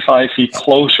moved 35 feet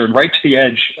closer and right to the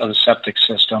edge of the septic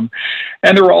system.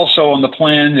 And there are also on the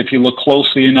plan, if you look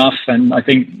closely enough, and I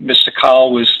think Mr.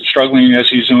 Kyle was struggling as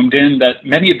he zoomed in, that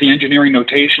many of the engineering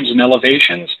notations and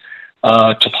elevations,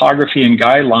 topography and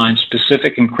guidelines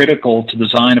specific and critical to the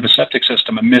design of a septic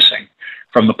system are missing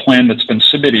from the plan that's been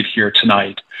submitted here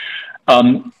tonight.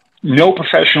 No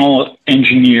professional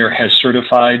engineer has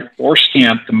certified or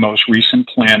stamped the most recent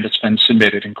plan that's been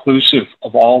submitted, inclusive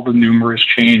of all the numerous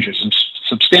changes and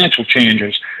substantial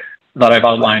changes that I've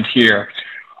outlined here.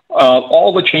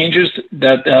 All the changes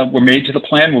that were made to the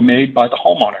plan were made by the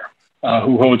homeowner,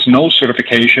 who holds no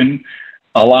certification,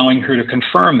 allowing her to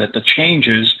confirm that the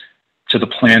changes to the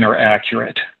plan are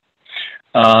accurate.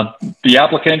 The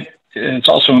applicant, it's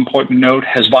also important to note,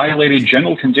 has violated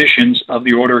general conditions of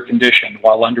the order of condition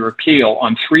while under appeal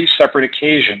on 3 separate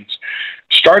occasions,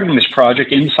 starting this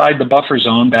project inside the buffer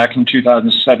zone back in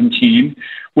 2017,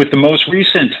 with the most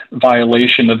recent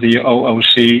violation of the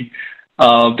OOC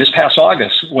this past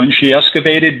August, when she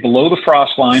excavated below the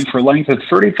frost line for a length of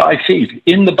 35 feet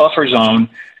in the buffer zone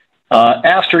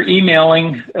after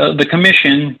emailing the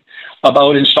commission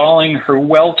about installing her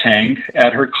well tank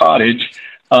at her cottage,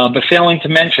 but failing to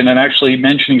mention, and actually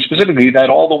mentioning specifically, that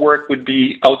all the work would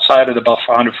be outside of the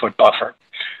 100-foot buffer.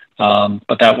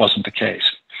 But that wasn't the case.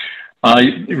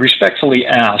 I respectfully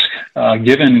ask,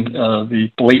 given the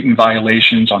blatant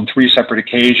violations on 3 separate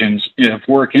occasions of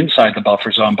work inside the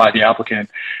buffer zone by the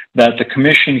applicant, that the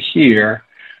commission here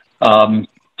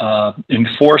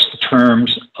enforce the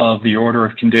terms of the order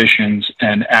of conditions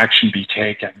and action be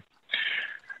taken.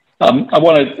 I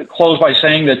want to close by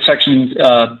saying that section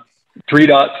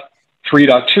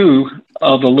 3.3.2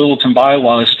 of the Littleton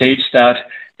bylaw states that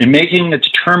in making a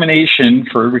determination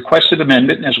for a requested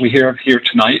amendment, as we hear here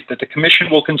tonight, that the commission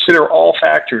will consider all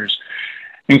factors,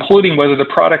 including whether the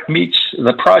project meets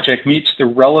the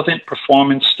relevant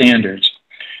performance standards.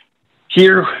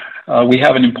 Here, we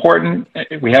have important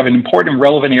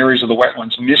relevant areas of the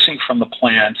wetlands missing from the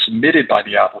plan submitted by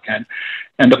the applicant,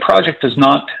 and the project does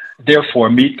not, therefore,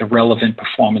 meet the relevant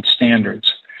performance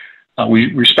standards.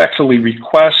 We respectfully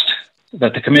request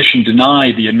that the commission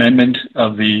deny the amendment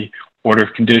of the order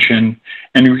of condition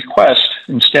and request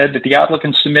instead that the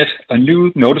applicant submit a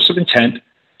new notice of intent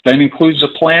that includes a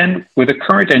plan with a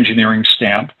current engineering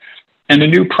stamp and a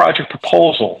new project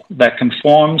proposal that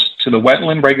conforms to the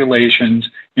wetland regulations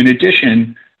in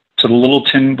addition to the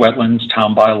Littleton Wetlands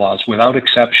Town bylaws without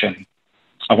exception.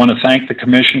 I want to thank the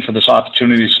Commission for this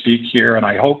opportunity to speak here, and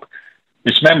I hope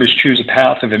its members choose a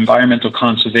path of environmental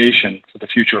conservation for the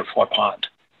future of Fort Pond.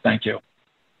 Thank you.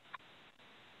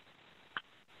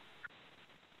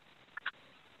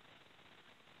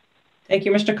 Thank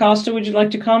you, Mr. Costa. Would you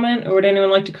like to comment, or would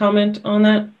anyone like to comment on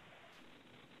that?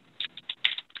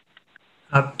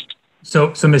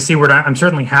 So Ms. Seward, I'm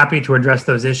certainly happy to address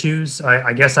those issues.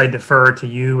 I guess I defer to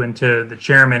you and to the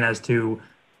chairman as to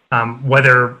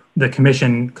whether the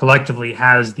commission collectively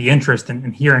has the interest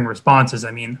in hearing responses.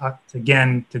 I mean,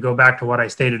 again, to go back to what I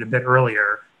stated a bit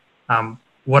earlier,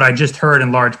 what I just heard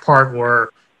in large part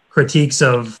were critiques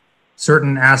of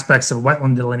certain aspects of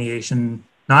wetland delineation,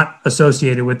 not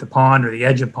associated with the pond or the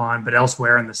edge of pond, but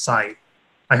elsewhere in the site.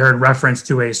 I heard reference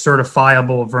to a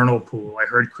certifiable vernal pool. I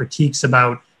heard critiques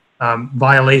about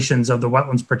violations of the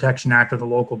Wetlands Protection Act or the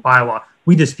local bylaw.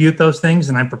 We dispute those things,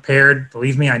 and I'm prepared,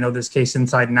 believe me, I know this case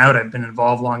inside and out. I've been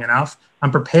involved long enough.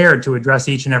 I'm prepared to address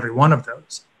each and every one of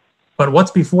those. But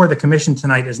what's before the commission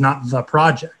tonight is not the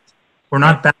project. We're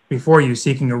not back before you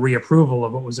seeking a reapproval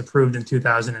of what was approved in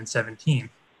 2017.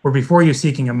 We're before you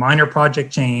seeking a minor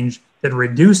project change that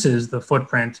reduces the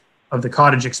footprint of the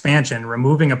cottage expansion,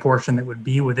 removing a portion that would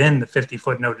be within the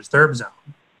 50-foot no disturb zone,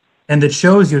 and that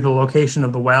shows you the location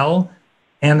of the well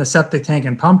and the septic tank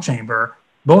and pump chamber,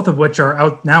 both of which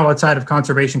are now outside of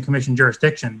Conservation Commission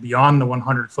jurisdiction beyond the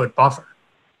 100-foot buffer.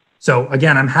 So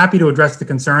again, I'm happy to address the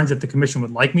concerns if the commission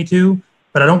would like me to,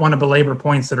 but I don't want to belabor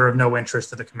points that are of no interest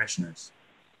to the commissioners.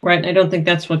 Right, I don't think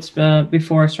that's what's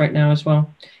before us right now as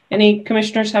well. Any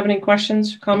commissioners have any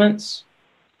questions, comments?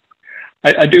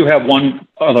 I do have one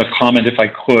other comment, if I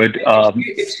could.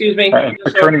 Excuse me.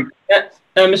 Attorney.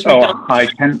 Mr. McDonald. Hi,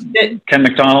 Ken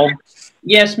McDonald.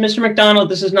 Yes, Mr. McDonald,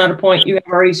 this is not a point. You have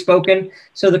already spoken,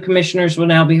 so the commissioners will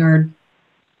now be heard.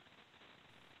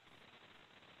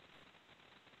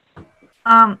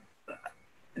 I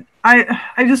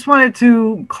just wanted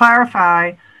to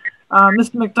clarify,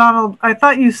 Mr. McDonald, I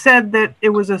thought you said that it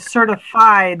was a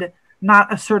certified,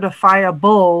 not a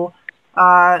certifiable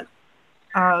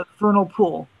vernal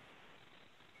pool.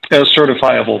 A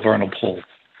certifiable vernal pool.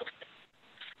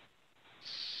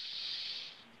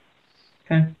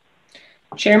 Okay.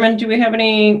 Chairman, do we have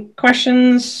any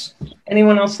questions?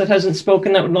 Anyone else that hasn't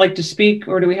spoken that would like to speak,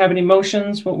 or do we have any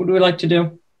motions? What would we like to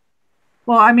do?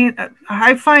 Well, I mean,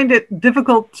 I find it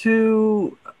difficult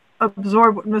to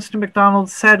absorb what Mr. McDonald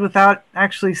said without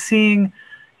actually seeing.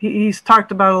 He's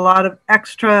talked about a lot of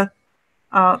extra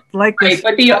like this.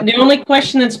 Right, but the only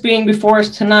question that's being before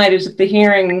us tonight is if the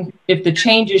hearing, if the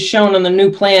changes shown on the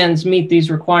new plans meet these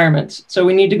requirements. So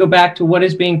we need to go back to what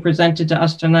is being presented to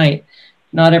us tonight,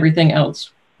 not everything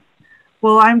else.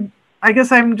 Well, I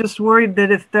guess I'm just worried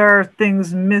that if there are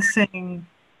things missing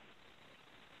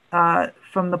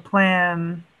from the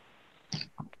plan.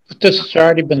 But this has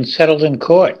already been settled in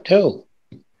court too.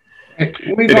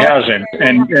 It hasn't,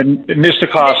 and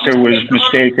Mr. Costa was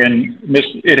mistaken.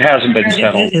 It hasn't been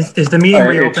settled. Is the meeting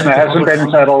reopened? It hasn't been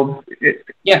settled.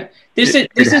 Yeah, this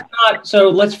is not. So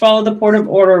let's follow the point of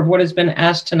order of what has been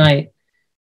asked tonight.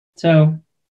 So.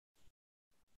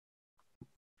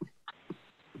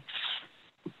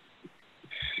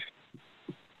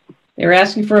 They're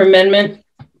asking for amendment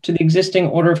to the existing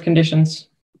order of conditions.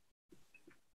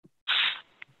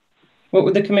 What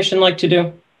would the commission like to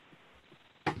do?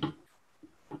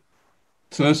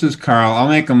 So this is Carl. I'll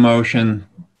make a motion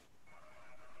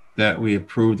that we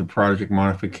approve the project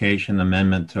modification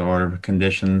amendment to order of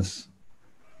conditions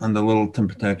on the Littleton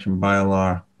Protection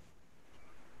Bylaw.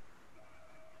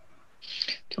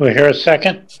 Do we hear a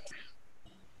second?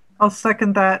 I'll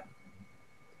second that.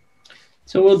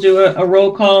 So we'll do a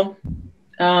roll call.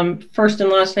 First and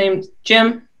last name,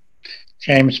 Jim.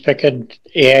 James Pickett,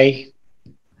 yay.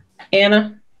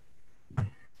 Anna.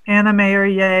 Anna Mayer,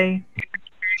 yay.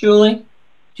 Julie.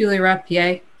 Julie Rupp,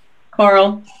 yay.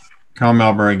 Carl. Carl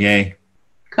Melberg, yay.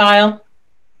 Kyle.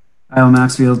 Kyle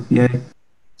Maxfield, yay.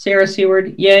 Sarah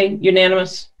Seward, yay.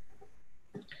 Unanimous.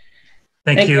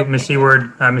 Thank you, Ms.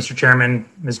 Seward, Mr. Chairman,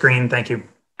 Ms. Green, thank you.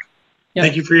 Yep.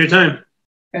 Thank you for your time.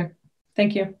 Okay,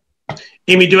 thank you.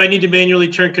 Amy, do I need to manually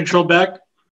turn control back?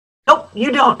 Nope,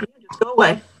 you don't. You just go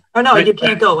away. Oh, no, you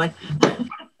can't go away.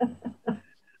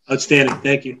 Outstanding.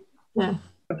 Thank you. Yeah.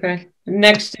 Okay.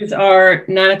 Next is our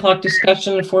 9 o'clock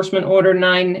discussion, enforcement order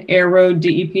 9 Air Road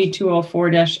DEP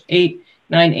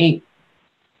 204-898.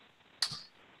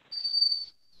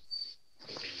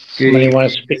 Somebody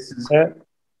want to speak to that?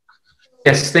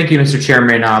 Yes, thank you, Mr.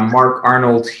 Chairman. Mark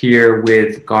Arnold here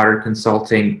with Goddard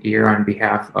Consulting here on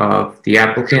behalf of the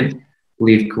applicant. I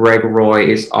believe Greg Roy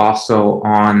is also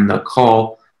on the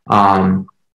call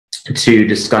to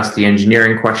discuss the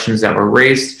engineering questions that were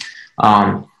raised.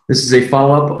 This is a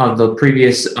follow-up of the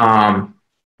previous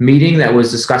meeting that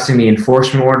was discussing the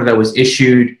enforcement order that was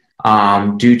issued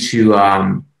due to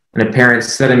an apparent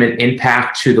sediment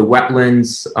impact to the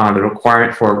wetlands, the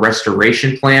requirement for a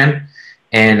restoration plan,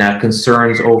 and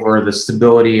concerns over the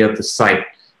stability of the site.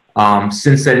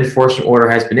 Since that enforcement order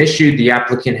has been issued, the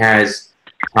applicant has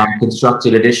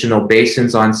constructed additional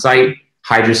basins on site,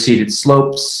 hydroseeded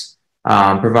slopes,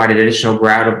 provided additional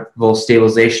gravel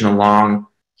stabilization along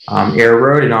Air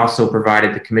Road, and also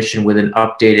provided the commission with an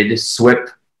updated SWIP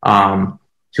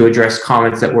to address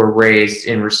comments that were raised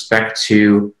in respect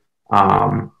to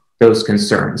those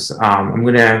concerns. I'm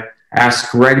going to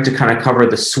ask Greg to kind of cover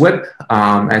the SWIP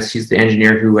as he's the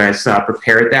engineer who has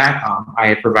prepared that. I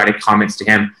have provided comments to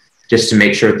him just to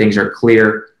make sure things are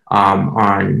clear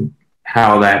on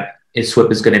how that SWIP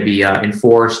is going to be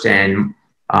enforced and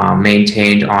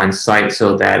maintained on site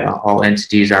so that all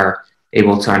entities are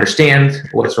able to understand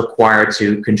what's required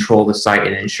to control the site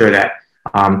and ensure that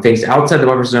things outside the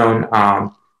buffer zone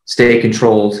stay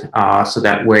controlled so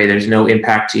that way there's no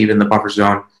impact to even the buffer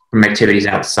zone from activities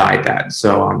outside that.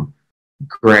 So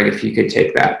Greg, if you could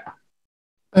take that.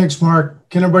 Thanks, Mark.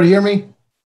 Can everybody hear me?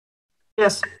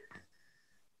 Yes.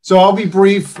 So I'll be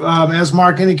brief. As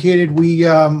Mark indicated,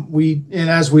 and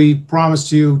as we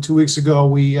promised you 2 weeks ago,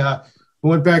 we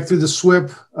went back through the SWIP,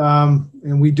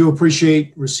 and we do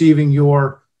appreciate receiving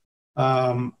your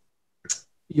itemized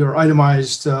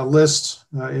list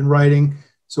in writing.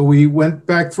 So we went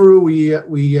back through,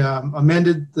 we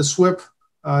amended the SWIP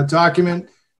document,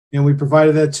 and we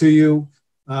provided that to you.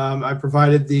 I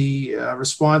provided the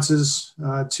responses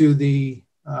to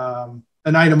an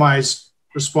itemized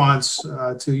response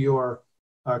to your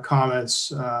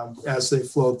comments as they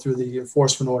flowed through the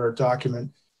enforcement order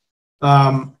document.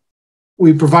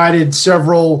 We provided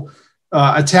several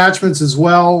attachments as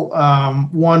well.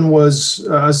 One was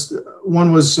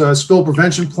spill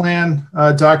prevention plan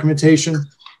documentation,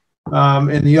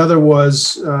 and the other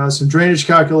was some drainage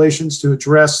calculations to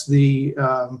address the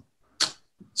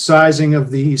sizing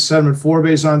of the sediment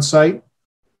forebays on site.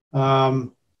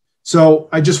 So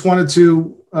I just wanted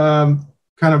to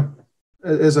kind of,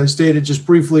 as I stated, just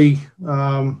briefly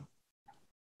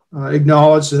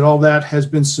acknowledge that all that has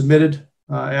been submitted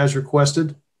as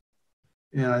requested.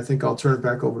 And I think I'll turn it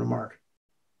back over to Mark.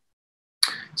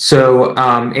 So,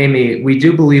 Amy, we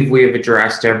do believe we have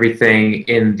addressed everything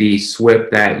in the SWIP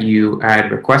that you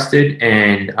had requested,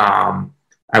 and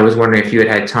I was wondering if you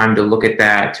had time to look at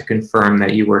that to confirm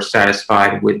that you were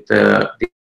satisfied with the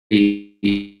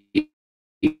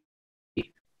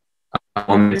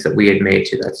amendments that we had made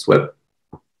to that SWIP.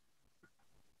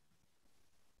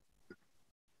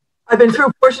 I've been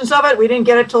through portions of it. We didn't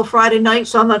get it till Friday night,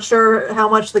 so I'm not sure how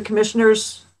much the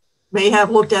commissioners may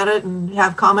have looked at it and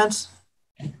have comments.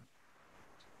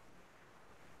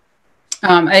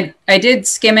 I did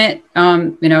skim it.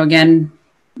 You know, again,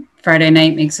 Friday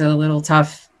night makes it a little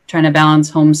tough trying to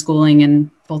balance homeschooling and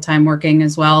full-time working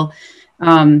as well.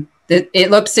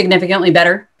 It looks significantly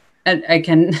better. I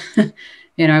can,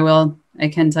 you know, I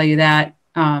can tell you that.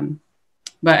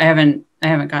 But I haven't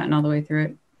gotten all the way through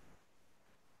it.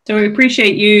 So we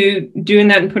appreciate you doing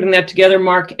that and putting that together,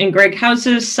 Mark. And Greg, how's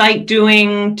the site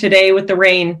doing today with the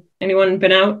rain? Anyone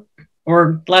been out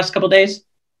or last couple of days?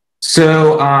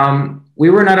 So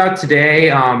we were not out today.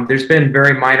 There's been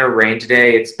very minor rain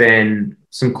today. It's been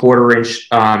some quarter-inch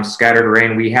scattered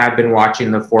rain. We have been watching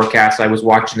the forecast. I was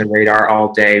watching the radar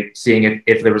all day, seeing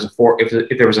if there was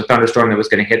if there was a thunderstorm that was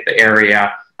going to hit the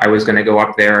area. I was going to go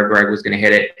up there. Greg was going to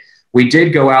hit it. We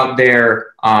did go out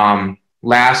there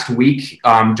last week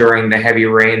during the heavy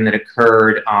rain that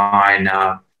occurred on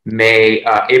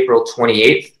April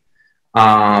 28th.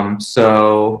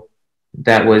 So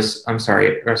that was,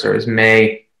 it was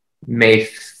May. It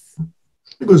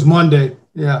was Monday.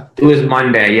 Yeah. It was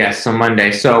Monday. Yes. So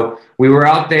Monday. So we were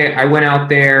out there. I went out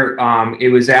there. It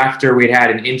was after we'd had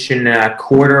 1.25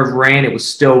 inches of rain. It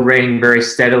was still raining very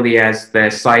steadily as the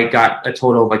site got a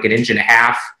total of like 1.5 inches.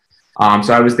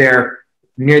 So I was there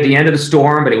near the end of the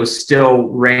storm, but it was still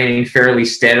raining fairly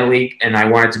steadily. And I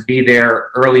wanted to be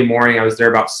there early morning. I was there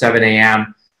about 7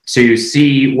 a.m. to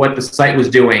see what the site was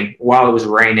doing while it was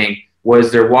raining.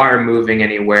 Was there water moving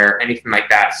anywhere, anything like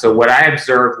that? So what I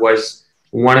observed was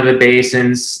one of the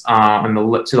basins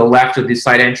to the left of the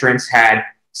site entrance had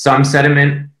some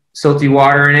sediment, silty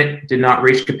water in it, did not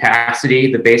reach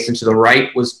capacity. The basin to the right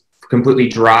was completely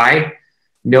dry.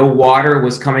 No water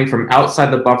was coming from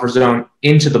outside the buffer zone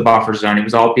into the buffer zone. It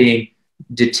was all being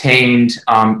detained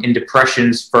in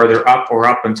depressions further up or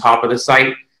up on top of the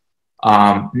site.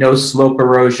 No slope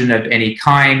erosion of any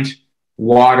kind.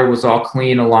 Water was all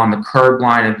clean along the curb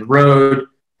line of the road.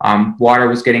 Water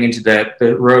was getting into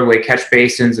the roadway catch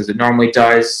basins as it normally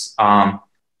does.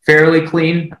 Fairly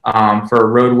clean for a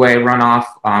roadway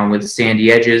runoff with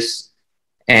sandy edges.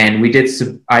 And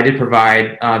I did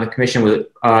provide the commission with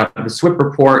the SWIP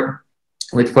report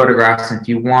with photographs. And if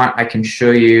you want, I can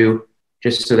show you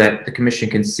just so that the commission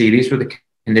can see. These were the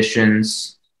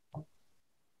conditions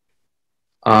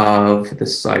of the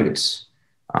site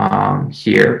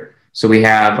here. So we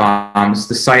have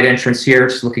the site entrance here,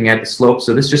 just looking at the slope.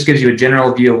 So this just gives you a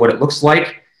general view of what it looks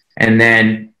like. And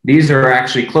then these are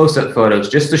actually close-up photos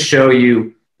just to show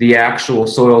you the actual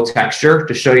soil texture,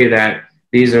 to show you that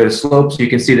these are the slopes. You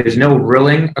can see there's no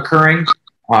rilling occurring,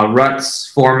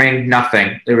 ruts forming,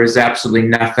 nothing. There is absolutely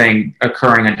nothing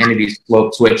occurring on any of these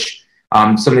slopes, which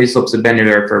some of these slopes have been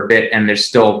there for a bit and there's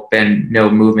still been no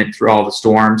movement through all the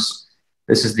storms.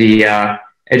 This is the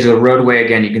edge of the roadway.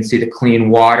 Again, you can see the clean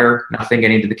water, nothing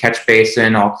getting to the catch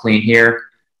basin, all clean here.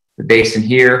 The basin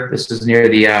here, this is near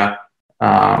the,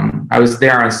 I was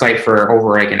there on site for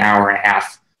over like an hour and a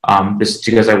half, just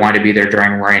because I wanted to be there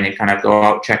during rain and kind of go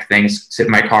out, check things, sit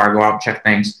in my car, go out, check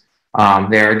things.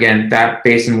 There again, that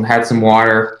basin had some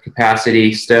water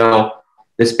capacity still.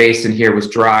 This basin here was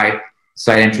dry.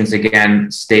 Site entrance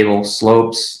again, stable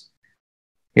slopes.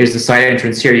 Here's the site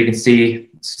entrance here. You can see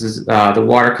this is the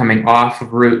water coming off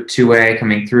of Route 2A,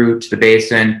 coming through to the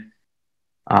basin.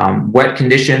 Wet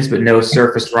conditions, but no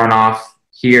surface runoff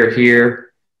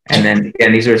here. And then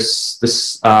again, these are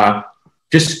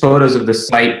just photos of the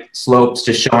site slopes,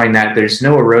 just showing that there's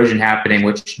no erosion happening,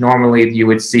 which normally you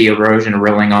would see erosion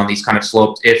rilling on these kind of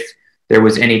slopes if there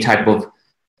was any type of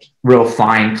real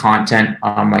fine content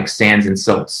like sands and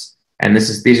silts. And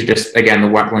these are just, again, the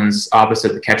wetlands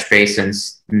opposite the catch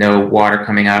basins, no water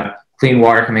coming out, clean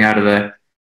water coming out of the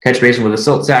catch basin with a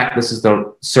silt sack. This is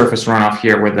the surface runoff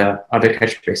here where the other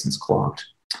catch basin's clogged.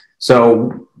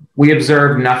 So we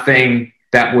observed nothing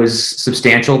that was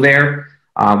substantial there.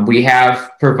 We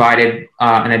have provided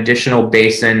an additional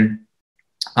basin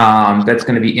that's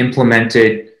going to be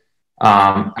implemented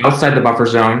outside the buffer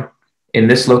zone in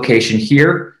this location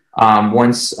here.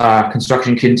 Once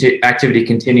construction activity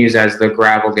continues as the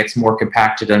gravel gets more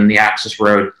compacted on the access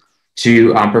road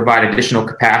to provide additional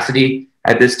capacity.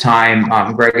 At this time,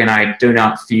 Greg and I do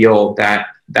not feel that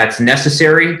that's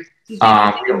necessary. We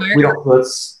don't.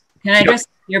 Can I just?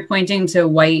 You're pointing to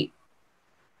white.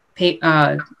 White.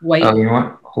 Oh, you know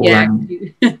what? Hold on.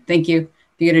 Thank you.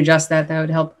 If you could adjust that, that would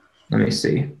help. Let me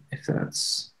see if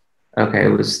that's okay. It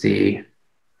was the. Here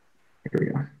we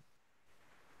go.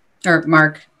 Or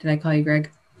Mark, did I call you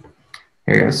Greg?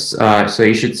 Here it goes. So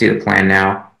you should see the plan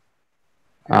now.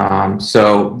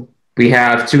 So we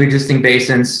have two existing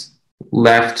basins,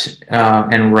 left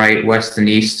and right, west and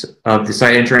east of the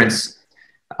site entrance.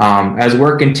 As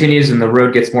work continues and the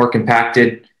road gets more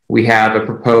compacted, we have a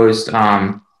proposed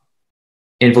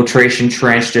infiltration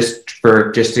trench just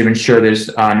to ensure there's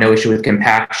no issue with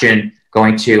compaction,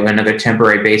 going to another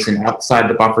temporary basin outside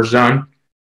the buffer zone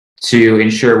to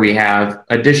ensure we have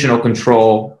additional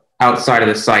control outside of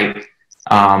the site.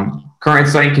 Current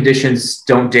site conditions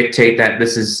don't dictate that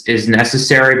this is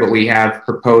necessary, but we have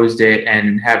proposed it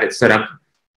and have it set up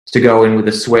to go in with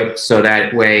a SWIP so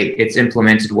that way it's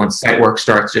implemented once site work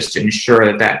starts, just to ensure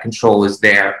that that control is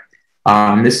there.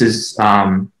 This is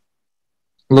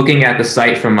looking at the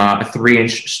site from a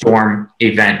 3-inch storm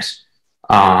event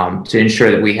to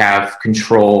ensure that we have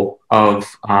control of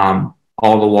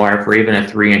all the water for even a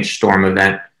 3-inch storm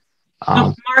event.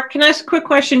 Mark, can I ask a quick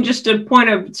question, just a point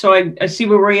of, so I see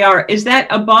where we are. Is that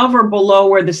above or below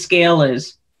where the scale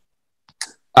is?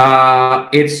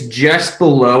 It's just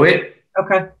below it.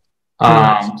 Okay.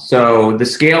 So the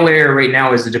scale area right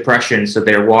now is the depression, so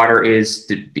their water is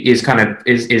kind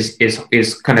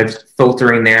of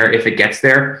filtering there if it gets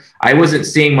there. I wasn't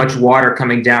seeing much water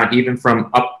coming down even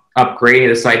from upgrading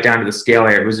the site down to the scale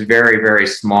area. It was very, very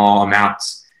small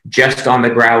amounts just on the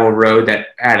gravel road that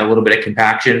had a little bit of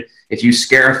compaction. If you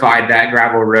scarified that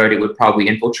gravel road, it would probably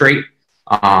infiltrate.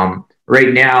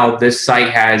 Right now, this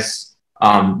site has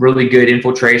really good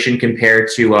infiltration compared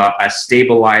to a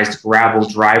stabilized gravel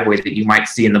driveway that you might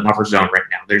see in the buffer zone right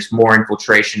now. There's more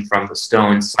infiltration from the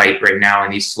stone site right now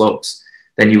in these slopes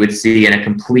than you would see in a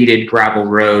completed gravel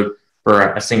road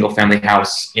for a single family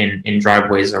house in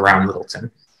driveways around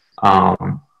Littleton.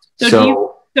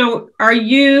 So are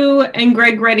you and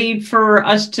Greg ready for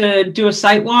us to do a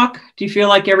site walk? Do you feel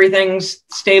like everything's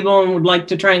stable and would like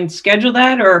to try and schedule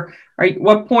that? Or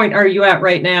what point are you at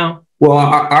right now? Well,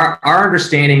 our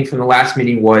understanding from the last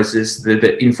meeting is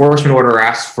the enforcement order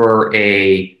asked for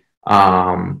a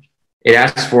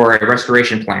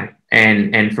restoration plan,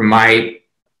 and from my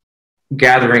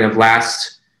gathering of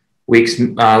last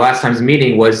time's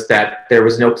meeting was that there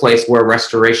was no place where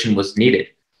restoration was needed.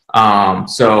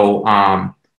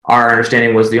 Our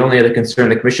understanding was the only other concern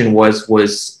the commission was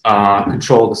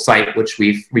control of the site, which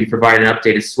we provided an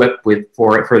updated SWIP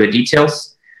for the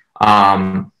details.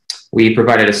 We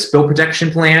provided a spill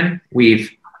protection plan.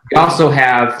 We also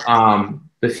have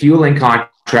the fueling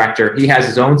contractor. He has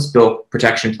his own spill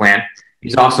protection plan.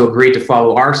 He's also agreed to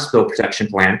follow our spill protection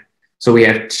plan. So we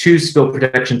have 2 spill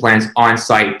protection plans on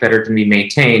site that are going to be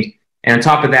maintained. And on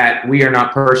top of that, we are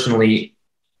not personally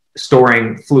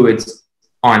storing fluids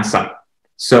on site.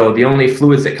 So the only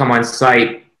fluids that come on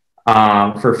site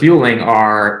for fueling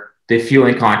are the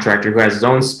fueling contractor, who has his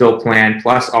own spill plan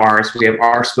plus ours. We have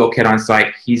our spill kit on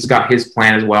site. He's got his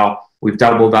plan as well. We've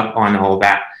doubled up on all of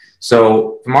that.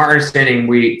 So from our understanding,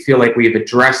 we feel like we've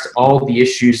addressed all the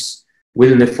issues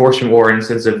within the enforcement order in the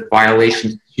sense of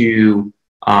violations to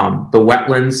the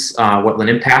wetlands, wetland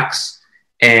impacts.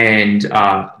 And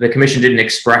the commission didn't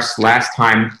express last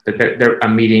time that a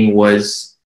meeting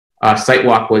was site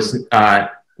walk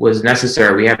was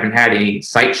necessary. We haven't had any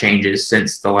site changes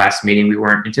since the last meeting. We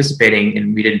weren't anticipating,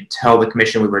 and we didn't tell the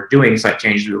commission we were doing site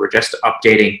changes. We were just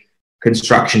updating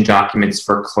construction documents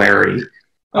for clarity.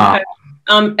 Okay.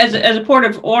 As a point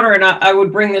of order, and I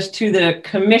would bring this to the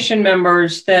commission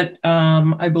members that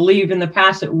I believe in the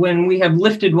past that when we have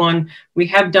lifted one, we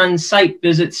have done site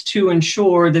visits to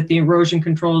ensure that the erosion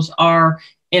controls are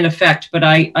in effect, but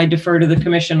I defer to the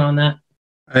commission on that.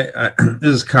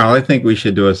 This is Carl. I think we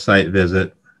should do a site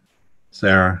visit,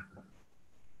 Sarah.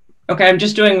 Okay, I'm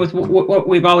just doing with what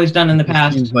we've always done in the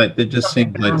past. It just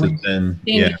seems like it's been,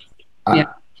 yeah.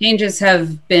 Changes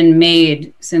have been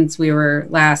made since we were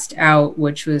last out,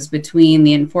 which was between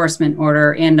the enforcement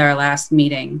order and our last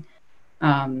meeting.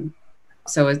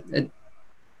 So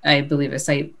I believe a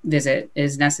site visit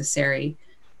is necessary.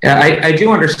 Yeah, I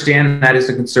do understand that as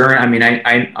a concern. I mean,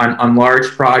 on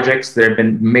large projects, there have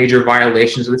been major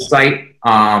violations of the site.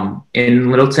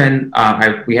 In Littleton,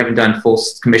 we haven't done full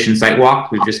commission site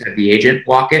walk. We've just had the agent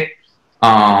walk it.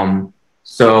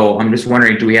 So I'm just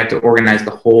wondering, do we have to organize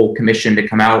the whole commission to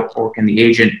come out, or can the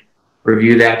agent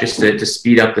review that just to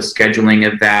speed up the scheduling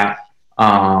of that?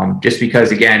 Just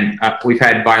because, again, we've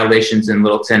had violations in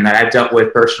Littleton that I've dealt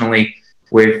with personally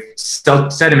with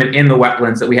sediment in the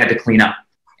wetlands that we had to clean up.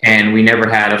 And we never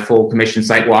had a full commission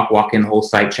site walk in the whole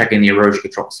site, checking the erosion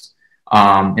controls.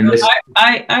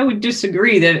 I would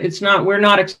disagree that we're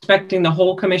not expecting the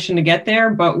whole commission to get there,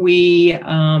 but we,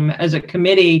 as a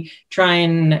committee, try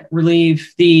and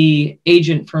relieve the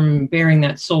agent from bearing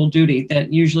that sole duty.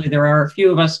 That usually there are a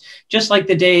few of us, just like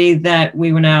the day that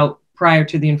we went out prior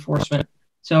to the enforcement.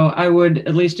 So I would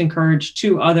at least encourage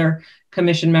 2 other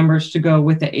commission members to go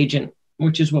with the agent,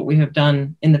 which is what we have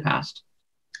done in the past.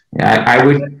 Yeah, I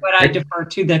would. But I defer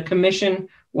to the commission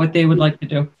what they would like to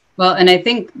do. Well, and I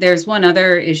think there's one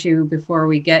other issue before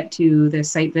we get to the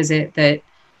site visit that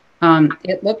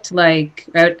it looked like,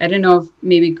 I don't know if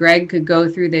maybe Greg could go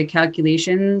through the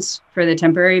calculations for the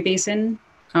temporary basin,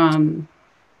 to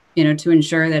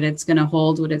ensure that it's going to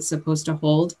hold what it's supposed to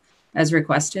hold as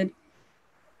requested.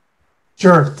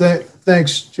 Sure.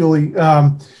 Thanks, Julie.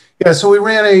 Yeah, so we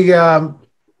ran a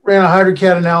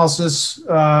HydroCAD analysis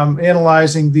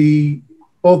analyzing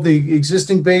both the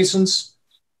existing basins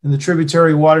and the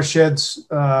tributary watersheds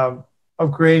of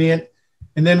gradient.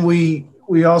 And then we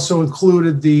also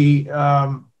included the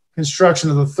construction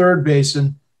of the 3rd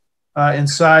basin and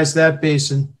sized that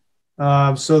basin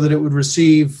so that it would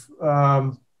receive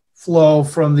flow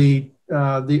from the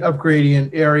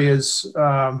upgradient areas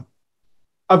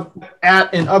up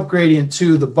at and upgradient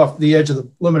to the edge of the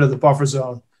limit of the buffer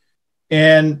zone.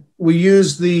 And we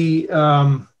used the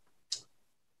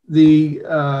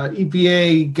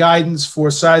EPA guidance for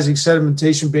sizing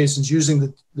sedimentation basins using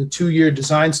the 2-year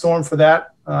design storm for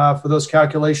that, for those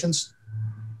calculations.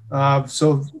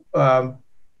 So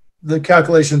the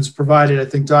calculations provided, I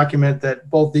think, document that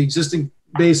both the existing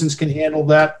basins can handle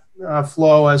that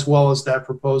flow as well as that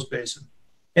proposed basin.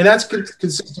 And that's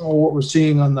consistent with what we're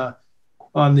seeing on the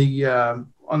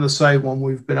site when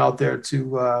we've been out there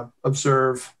to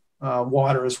observe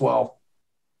water as well.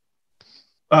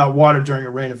 Water during a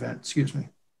rain event, excuse me.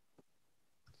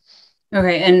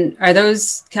 Okay, and are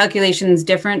those calculations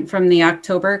different from the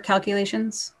October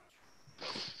calculations?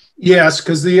 Yes,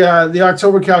 because the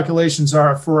October calculations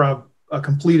are for a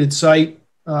completed site.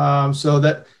 So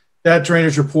that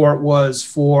drainage report was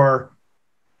for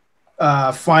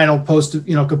final post,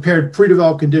 compared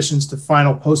pre-developed conditions to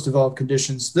final post-developed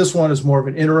conditions. This one is more of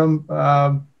an interim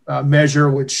measure,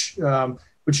 which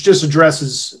just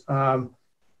addresses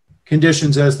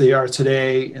conditions as they are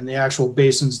today and the actual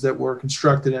basins that were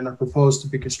constructed and are proposed to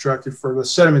be constructed for the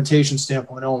sedimentation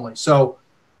standpoint only. So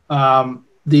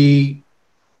the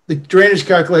drainage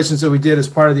calculations that we did as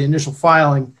part of the initial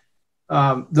filing,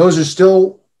 those are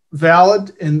still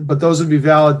valid, but those would be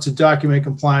valid to document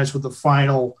compliance with the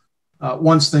final,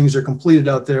 once things are completed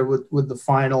out there with the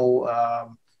final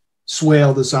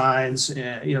swale designs,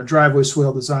 and, driveway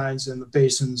swale designs and the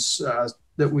basins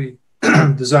that we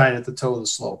design at the toe of the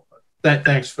slope.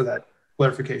 Thanks for that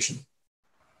clarification.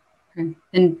 Okay.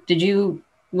 And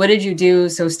what did you do?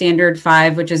 So standard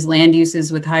 5, which is land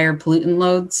uses with higher pollutant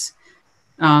loads.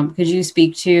 Could you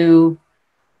speak to,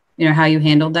 how you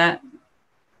handled that?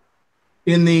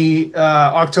 In the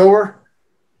October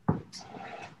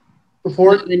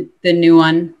report? No, the new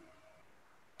one.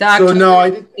 So no, I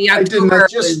didn't.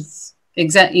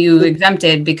 You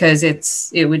exempted because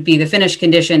it would be the finished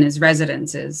condition as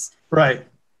residences. Right.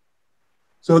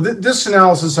 So this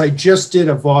analysis, I just did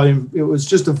a volume. It was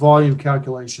just a volume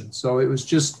calculation. So it was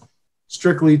just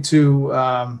strictly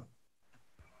to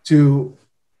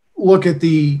look at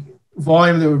the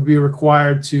volume that would be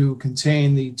required to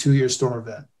contain the 2-year storm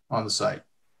event on the site.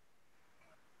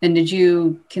 And did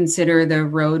you consider the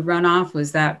road runoff?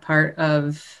 Was that part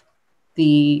of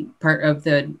the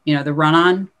the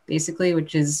run-on basically,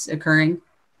 which is occurring?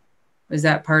 Was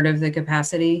that part of the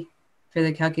capacity for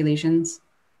the calculations?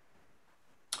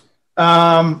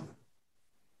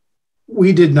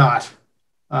 We did not.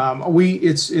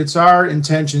 It's our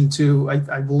intention to,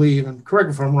 I believe, and correct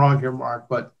me if I'm wrong here, Mark,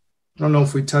 but I don't know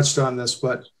if we touched on this,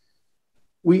 but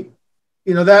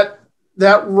that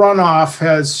runoff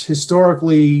has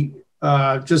historically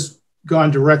just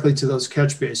gone directly to those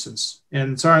catch basins.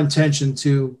 And it's our intention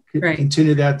to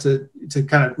continue that to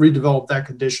kind of redevelop that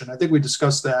condition. I think we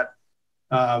discussed that,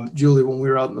 Julie, when we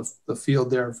were out in the field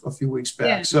there a few weeks back.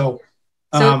 Yeah. So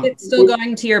if it's still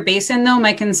going to your basin, though,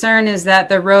 my concern is that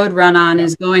the road run-on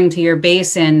is going to your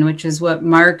basin, which is what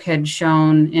Mark had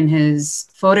shown in his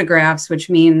photographs, which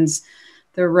means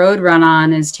the road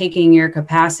run-on is taking your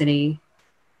capacity,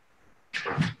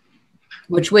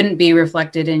 which wouldn't be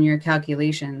reflected in your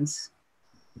calculations.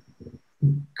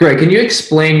 Greg, can you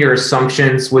explain your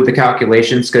assumptions with the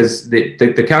calculations? Because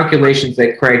the calculations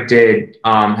that Craig did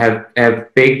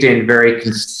have baked in very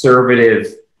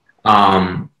conservative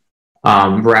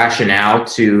rationale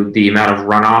to the amount of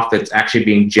runoff that's actually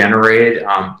being generated.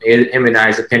 Him and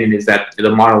I's opinion is that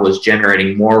the model is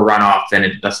generating more runoff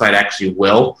than the site actually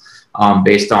will,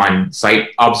 based on site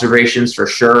observations for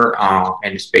sure,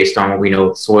 and just based on what we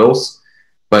know of soils.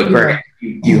 But Greg,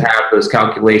 you have those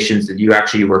calculations that you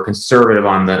actually were conservative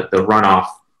on the runoff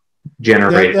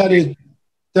generated.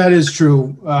 That is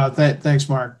true. Thanks,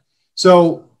 Mark.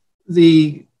 So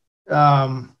the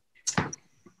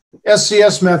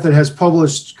SCS method has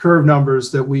published curve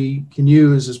numbers that we can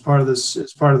use as part of this,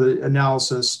 as part of the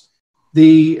analysis.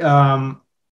 Really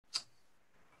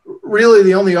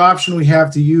the only option we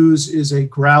have to use is a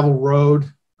gravel road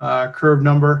curve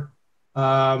number.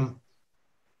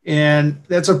 And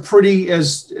that's a pretty,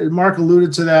 as Mark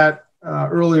alluded to that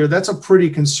earlier, that's a pretty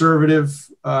conservative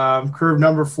curve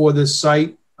number for this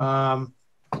site.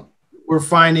 We're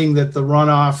finding that the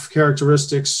runoff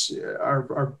characteristics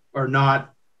are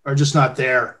just not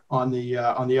there on the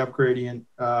upgradient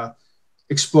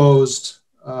exposed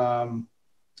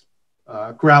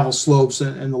gravel slopes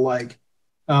and the like.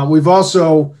 We've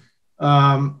also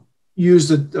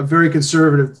used a very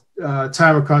conservative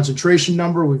time of concentration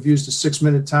number. We've used a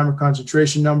 6-minute time of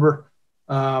concentration number.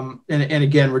 And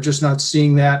again, we're just not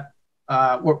seeing that.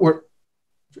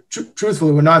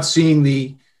 Truthfully, we're not seeing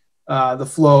the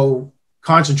flow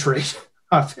concentrate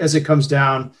as it comes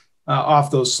down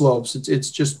off those slopes.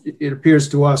 It appears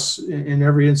to us in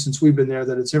every instance we've been there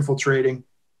that it's infiltrating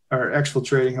or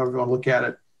exfiltrating, however you want to look at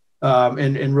it,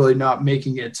 and really not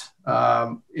making it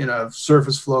in a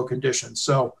surface flow condition.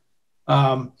 So,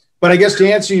 but I guess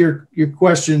to answer your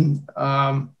question,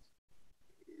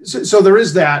 so there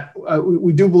is that.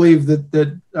 We do believe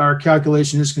that our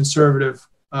calculation is conservative,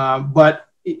 but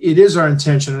it is our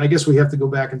intention, and I guess we have to go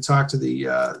back and talk to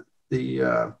the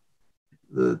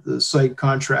site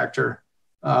contractor.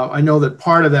 I know that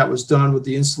part of that was done with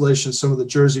the installation of some of the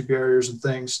Jersey barriers and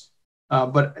things,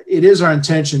 but it is our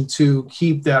intention to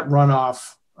keep that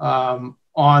runoff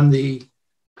on the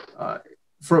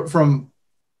from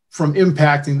from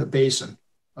impacting the basin.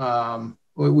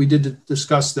 We did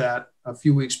discuss that a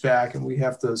few weeks back, and we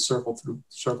have to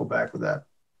circle back with that.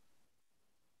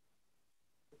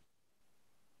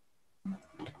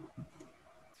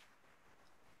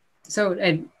 So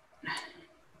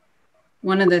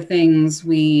one of the things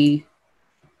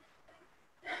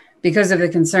because of the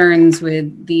concerns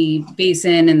with the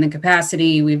basin and the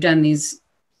capacity, we've done these,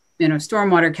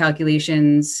 stormwater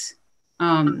calculations.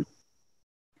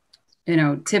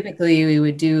 Typically we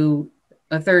would do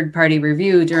a third-party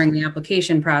review during the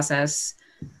application process,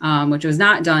 which was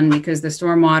not done because the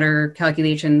stormwater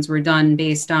calculations were done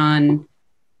based on,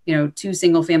 2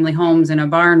 single-family homes and a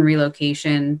barn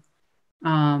relocation.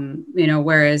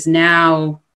 Whereas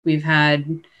now we've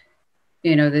had,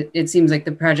 it seems like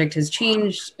the project has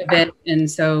changed a bit. And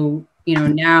so,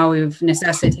 now we've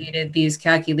necessitated these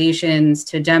calculations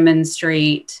to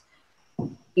demonstrate,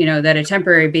 that a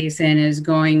temporary basin is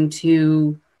going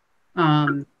to,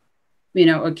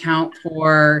 account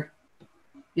for,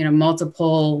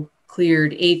 multiple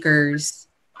cleared acres.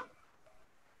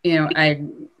 I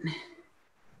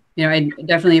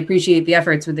definitely appreciate the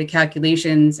efforts with the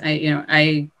calculations.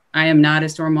 I am not a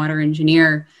stormwater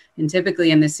engineer, and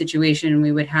typically in this situation,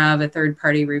 we would have a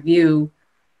third-party review.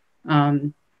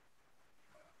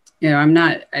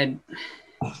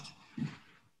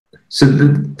 So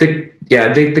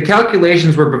the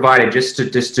calculations were provided just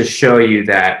to show you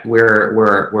that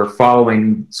we're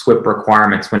following SWIP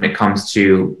requirements when it comes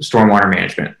to stormwater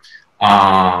management.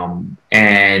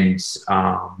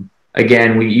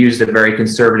 Again, we used a very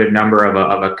conservative number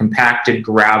of a compacted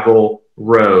gravel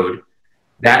road,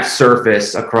 that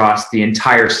surface across the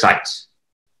entire site,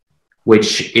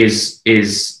 which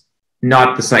is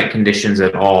not the site conditions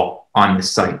at all on the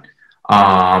site.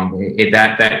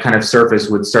 That kind of surface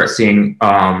would start seeing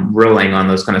rilling on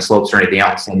those kind of slopes or anything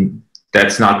else, and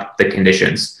that's not the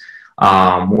conditions.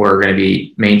 We're going to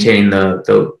be maintaining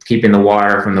keeping the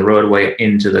water from the roadway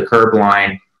into the curb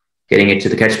line, getting it to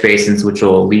the catch basins, which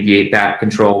will alleviate that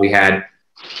control. We had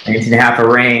an inch and a half of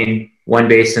rain. One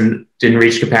basin didn't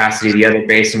reach capacity. The other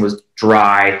basin was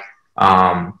dry.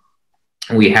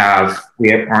 We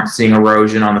aren't seeing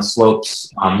erosion on the slopes,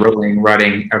 rilling,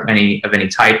 rutting of any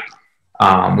type.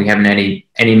 We haven't any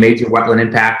major wetland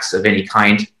impacts of any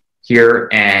kind here,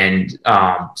 and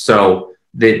so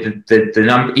the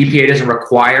EPA doesn't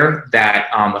require that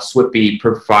a SWIP be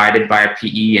provided by a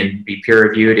PE and be peer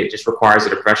reviewed. It just requires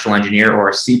that a professional engineer or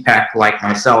a CPEC like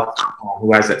myself,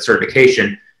 who has that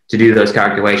certification, to do those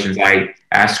calculations. I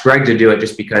asked Greg to do it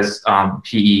just because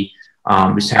PE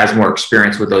just has more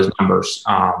experience with those numbers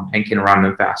and can run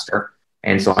them faster.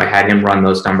 And so I had him run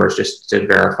those numbers just to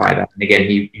verify that. And again,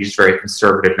 he used very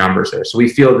conservative numbers there. So we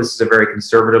feel this is a very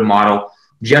conservative model,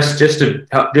 just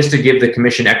to give the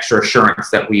commission extra assurance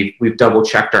that we've double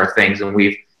checked our things, and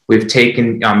we've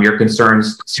taken your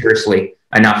concerns seriously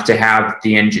enough to have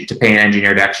to pay an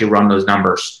engineer to actually run those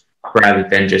numbers, rather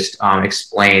than just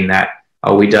explain that,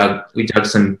 oh, we dug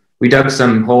some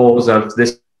holes of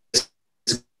this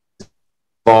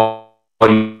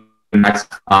volume.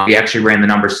 We actually ran the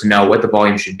numbers to know what the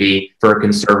volume should be for a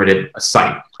conservative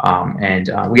site.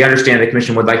 We understand the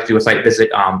commission would like to do a site visit,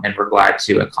 and we're glad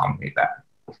to accommodate that.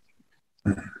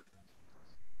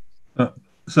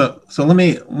 So let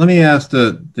me ask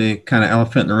the kind of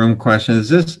elephant in the room question. Is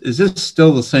this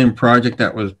still the same project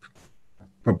that was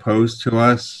proposed to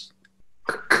us?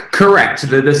 Correct.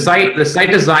 The site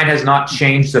design has not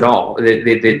changed at all.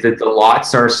 The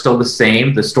lots are still the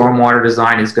same. The stormwater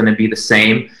design is going to be the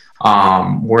same.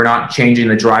 We're not changing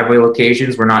the driveway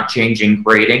locations. We're not changing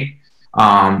grading.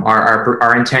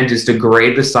 Our intent is to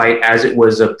grade the site as it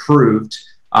was approved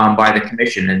by the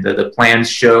commission, and the plans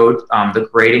showed the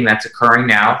grading that's occurring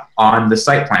now on the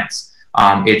site plans.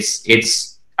 I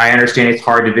understand it's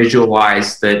hard to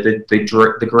visualize the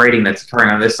grading that's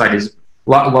occurring on this site is a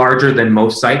lot larger than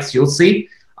most sites you'll see,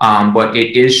 but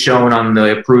it is shown on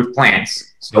the approved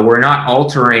plans. So we're not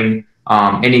altering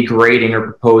any grading or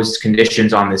proposed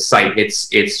conditions on this site. It's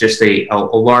just a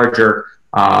larger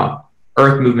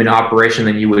earth movement operation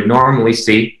than you would normally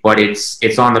see, but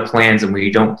it's on the plans, and we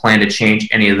don't plan to change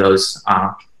any of those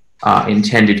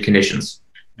intended conditions.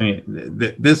 I mean,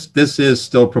 this is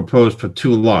still proposed for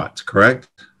 2 lots, correct?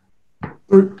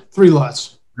 3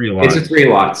 lots. 3 lots. It's 3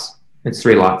 lots. It's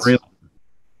 3 lots.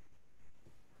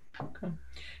 Okay.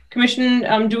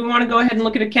 Commission, do we want to go ahead and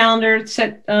look at a calendar,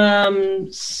 set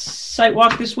site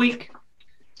walk this week?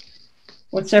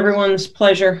 What's everyone's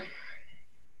pleasure?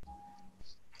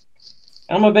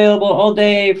 I'm available all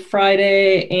day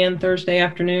Friday and Thursday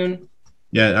afternoon.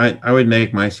 Yeah, I would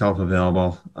make myself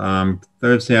available.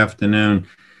 Thursday afternoon,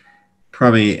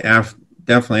 probably after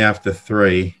definitely after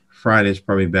 3. Friday's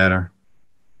probably better.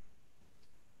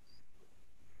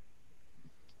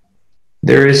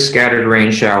 There is scattered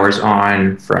rain showers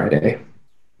on Friday.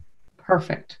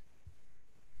 Perfect.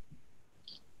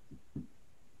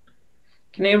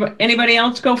 Can anybody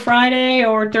else go Friday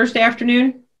or Thursday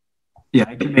afternoon? Yeah,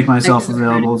 I can make myself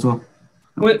available as well.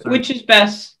 Which is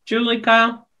best? Julie,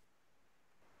 Kyle?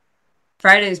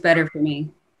 Friday is better for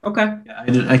me. Okay.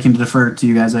 Yeah, I can defer to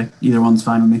you guys. Either one's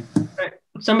fine with me. Right.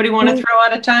 Somebody want to throw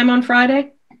out a time on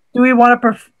Friday? Do we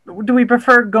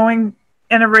prefer going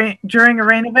in during a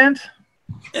rain event?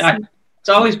 Yeah, it's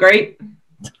always great.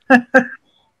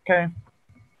 Okay.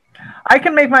 I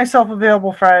can make myself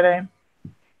available Friday.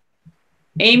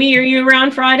 Amy, are you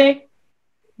around Friday?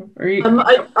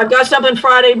 I've got something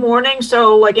Friday morning,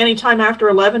 so like any time after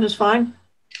 11 is fine.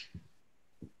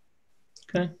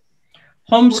 Okay.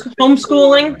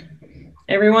 Homeschooling?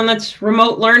 Everyone that's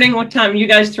remote learning, what time you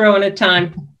guys throw in a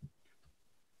time?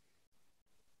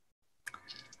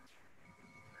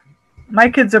 My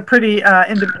kids are pretty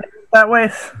independent that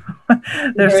way.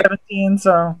 They're 17,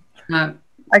 so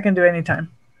I can do any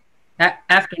time.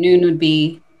 Afternoon would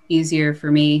be easier for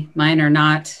me. Mine are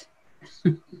not.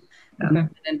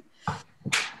 Okay.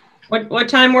 What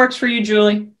time works for you,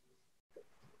 Julie?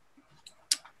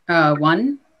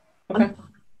 1. Okay.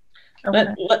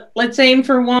 Let's aim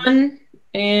for 1,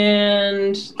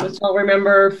 and let's all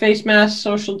remember face mask,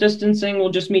 social distancing. We'll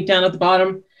just meet down at the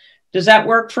bottom. Does that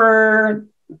work for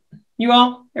you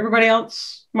all? Everybody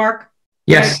else? Mark?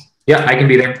 Yes. Yeah, I can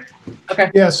be there.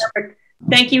 Okay. Yes. Perfect.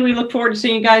 Thank you. We look forward to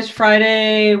seeing you guys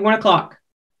Friday, 1 o'clock.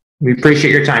 We appreciate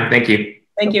your time. Thank you.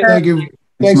 Thank you. Thank you.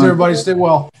 Thanks, everybody. Stay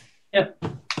well. Yep.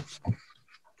 All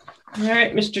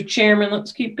right, Mr. Chairman,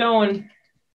 let's keep going.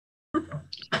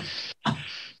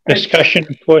 Discussion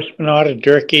enforcement order,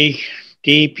 Durkee,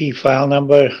 DEP file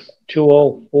number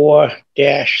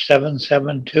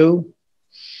 204-772.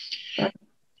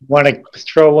 Want to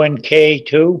throw in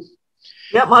K2?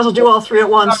 Yep, might as well do all 3 at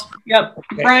once. Yep.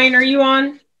 Okay. Brian, are you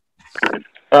on?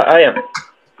 I am.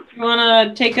 You want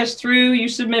to take us through? You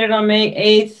submitted on May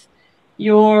 8th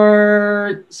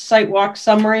your site walk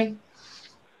summary.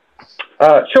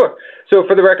 Sure. So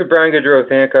for the record, Brian Goodrow,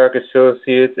 Hancock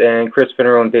Associates, and Chris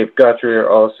Finnerl and Dave Guthrie are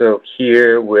also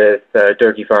here with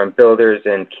Durkee Farm Builders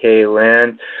and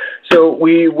K-Land. So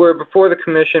we were before the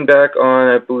commission back on,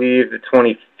 I believe, the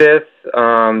 25th,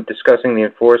 discussing the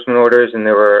enforcement orders, and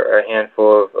there were a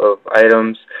handful of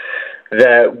items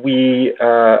that we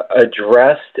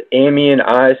addressed. Amy and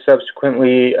I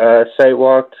subsequently site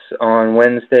walked on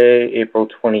Wednesday, April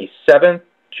 27th,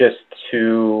 just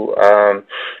to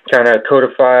kind of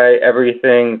codify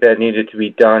everything that needed to be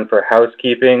done for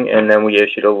housekeeping, and then we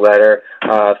issued a letter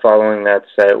following that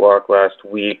site walk last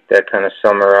week that kind of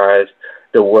summarized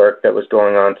the work that was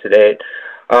going on to date.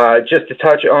 Just to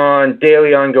touch on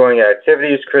daily ongoing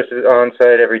activities, Chris is on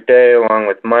site every day along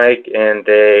with Mike, and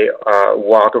they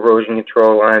walk erosion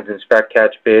control lines, inspect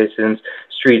catch basins.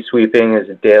 Street sweeping is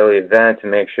a daily event to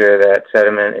make sure that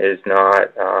sediment is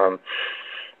not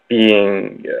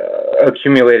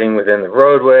accumulating within the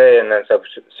roadway, and then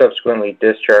subsequently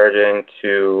discharging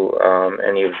to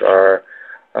any of our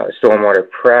stormwater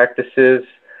practices.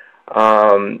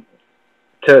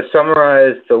 To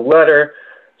summarize the letter,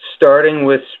 starting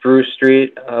with Spruce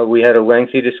Street, we had a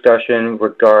lengthy discussion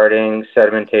regarding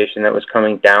sedimentation that was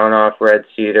coming down off Red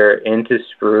Cedar into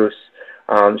Spruce.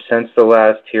 Since the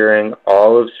last hearing,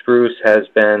 all of Spruce has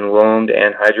been loamed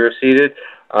and hydroseeded.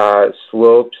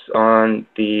 Slopes on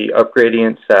the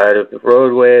upgradient side of the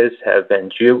roadways have been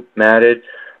jute matted.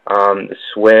 The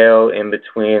swale in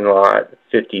between lot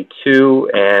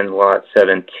 52 and lot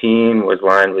 17 was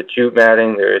lined with jute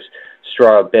matting. There's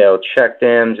straw bale check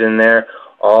dams in there.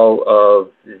 All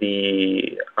of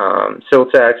the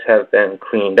silt sacks have been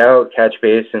cleaned out. Catch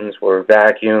basins were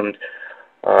vacuumed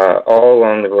all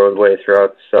along the roadway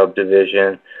throughout the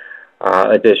subdivision.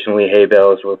 Additionally, hay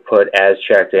bales were put as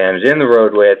check dams in the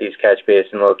roadway at these catch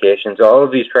basin locations. All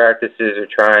of these practices are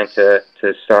trying to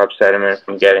stop sediment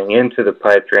from getting into the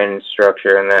pipe drainage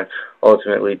structure and then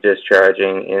ultimately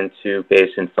discharging into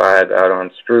Basin 5 out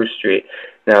on Spruce Street.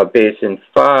 Now, Basin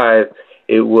 5,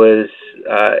 it was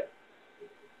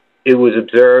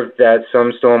observed that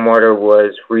some stormwater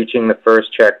was reaching the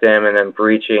first check dam and then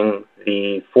breaching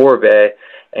the forebay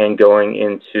and going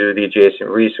into the adjacent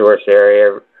resource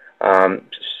area.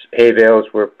 Hay bales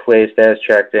were placed as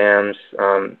check dams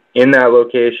in that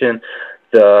location.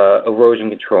 The erosion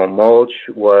control mulch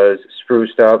was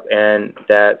spruced up, and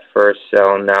that first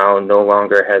cell now no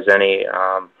longer has any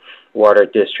water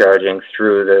discharging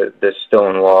through the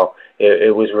stone wall.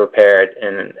 It was repaired,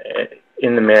 and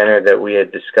in the manner that we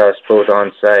had discussed both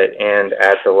on site and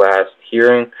at the last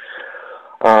hearing.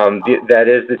 That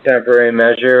is the temporary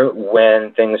measure.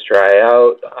 When things dry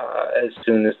out, as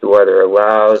soon as the weather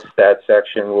allows, that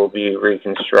section will be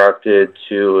reconstructed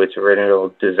to its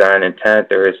original design intent.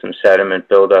 There is some sediment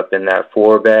buildup in that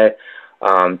forebay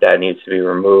that needs to be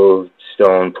removed,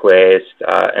 stone placed,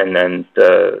 and then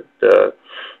the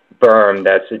berm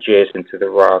that's adjacent to the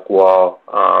rock wall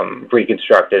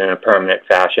reconstructed in a permanent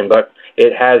fashion. But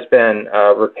it has been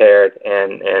repaired,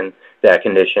 and that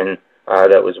condition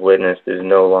that was witnessed is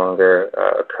no longer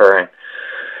occurring.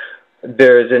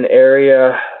 There's an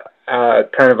area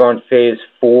kind of on phase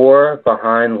 4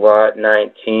 behind lot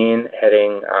 19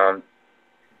 heading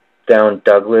down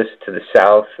Douglas to the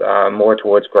south, more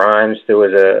towards Grimes. There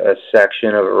was a section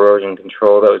of erosion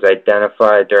control that was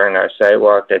identified during our site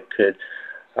walk that could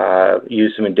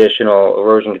use some additional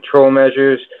erosion control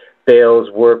measures. Bales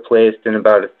were placed in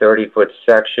about a 30-foot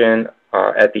section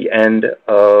at the end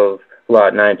of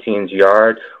Lot 19's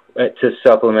yard to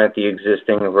supplement the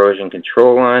existing erosion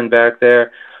control line back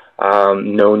there.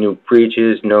 No new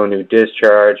breaches, no new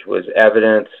discharge was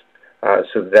evident,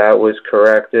 so that was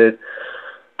corrected.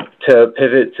 To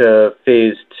pivot to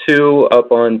phase 2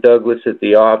 up on Douglas at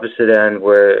the opposite end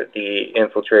where the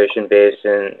infiltration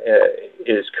basin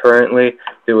is currently,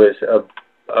 there was a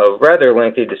rather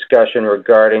lengthy discussion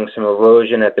regarding some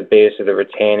erosion at the base of the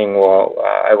retaining wall.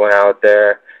 I went out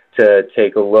there to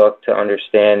take a look to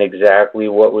understand exactly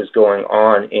what was going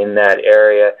on in that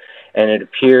area, and it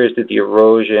appears that the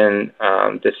erosion,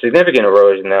 the significant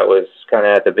erosion that was kind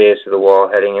of at the base of the wall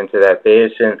heading into that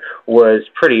basin was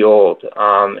pretty old,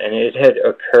 and it had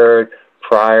occurred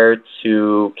prior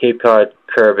to Cape Cod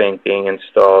curbing being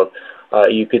installed.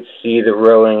 You could see the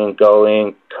rilling and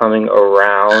gullying coming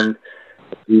around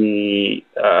the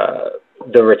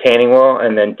retaining wall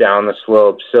and then down the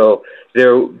slope. So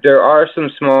there are some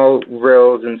small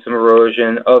rills and some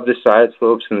erosion of the side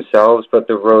slopes themselves, but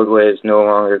the roadway is no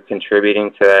longer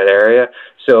contributing to that area,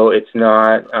 so it's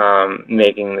not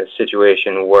making the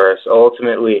situation worse.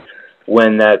 Ultimately,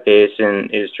 when that basin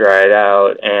is dried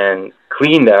out and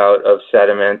cleaned out of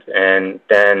sediment and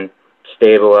then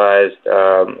stabilized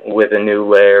with a new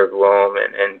layer of loam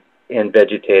and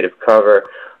vegetative cover,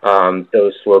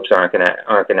 those slopes aren't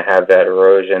gonna have that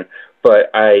erosion.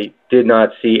 But I did not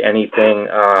see anything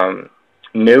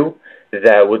new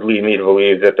that would lead me to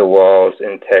believe that the wall's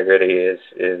integrity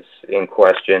is in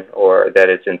question or that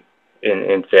it's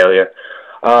in failure.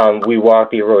 We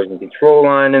walked the erosion control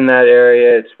line in that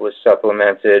area. It was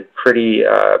supplemented pretty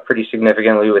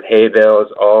significantly with hay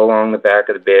bales all along the back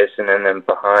of the basin and then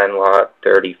behind lot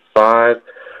 35.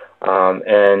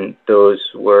 And those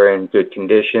were in good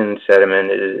condition.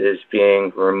 Sediment is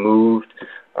being removed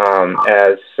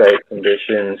as site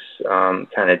conditions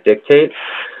kind of dictate.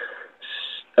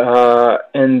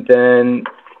 And then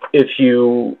if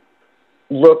you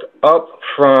look up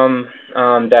from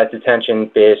that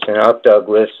detention basin up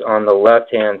Douglas on the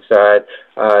left-hand side,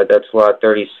 that's lot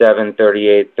 37,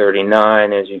 38,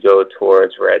 39 as you go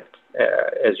towards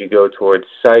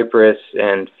Cypress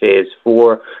and phase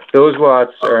 4. Those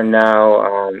lots are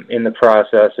now in the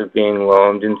process of being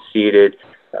loamed and seeded.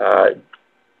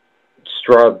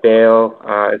 Straw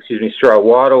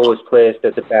wattle was placed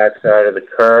at the backside of the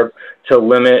curb to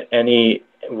limit any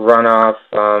runoff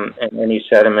and any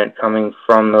sediment coming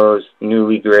from those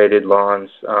newly graded lawns,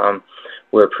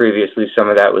 where previously some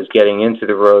of that was getting into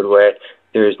the roadway.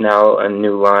 There's now a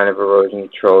new line of erosion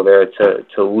control there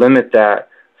to limit that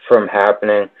from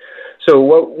happening. So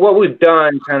what we've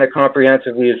done kind of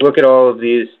comprehensively is look at all of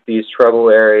these trouble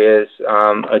areas,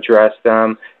 address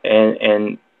them,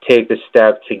 and take the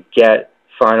step to get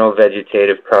final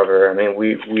vegetative cover. I mean,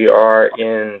 we are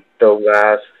in the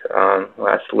last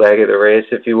leg of the race,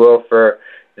 if you will, for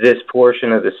this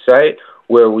portion of the site,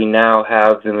 where we now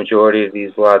have the majority of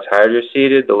these lots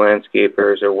hydro-seeded. The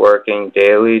landscapers are working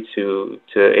daily to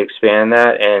expand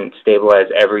that and stabilize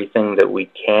everything that we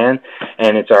can.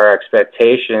 And it's our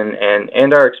expectation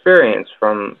and our experience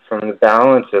from the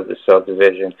balance of the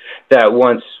subdivision that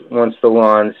once the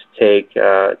lawns take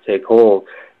hold,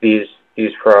 these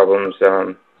problems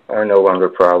are no longer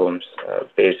problems,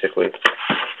 basically.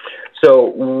 So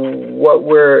what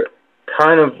we're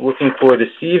kind of looking for this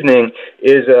evening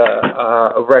is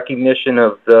a recognition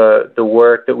of the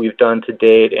work that we've done to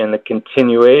date and the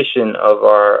continuation of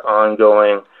our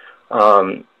ongoing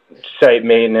site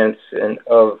maintenance and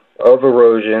of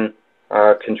erosion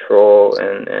control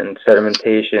and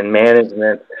sedimentation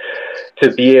management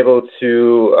to be able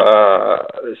to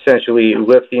essentially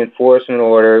lift the enforcement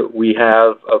order. We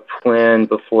have a plan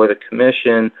before the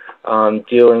commission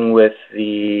dealing with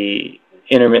the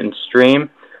intermittent stream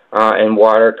and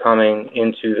water coming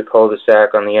into the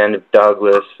cul-de-sac on the end of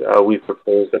Douglas. We've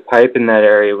proposed a pipe in that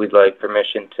area. We'd like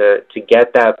permission to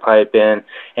get that pipe in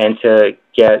and to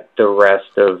get the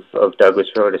rest of Douglas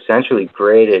Road essentially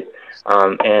graded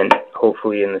and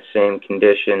hopefully in the same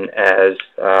condition as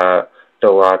the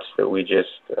lots that we just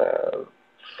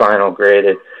final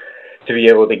graded, to be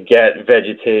able to get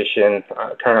vegetation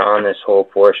kind of on this whole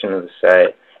portion of the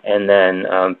site, and then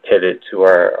pivot to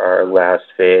our last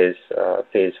phase,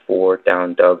 phase 4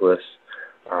 down Douglas,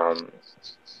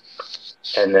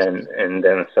 and then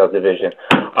a subdivision.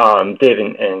 Dave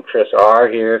and Chris are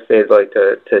here if they'd like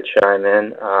to chime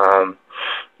in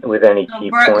with any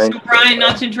key points. So Brian,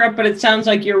 not to interrupt, but it sounds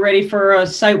like you're ready for a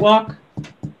site walk.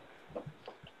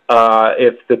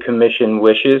 If the commission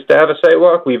wishes to have a site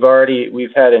walk, we've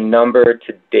had a number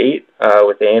to date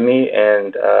with Amy,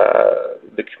 and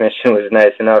the commission was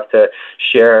nice enough to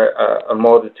share a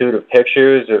multitude of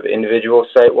pictures of individual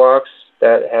site walks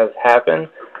that have happened.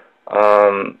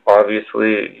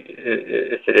 Obviously,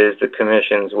 if it is the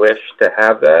commission's wish to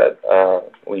have that,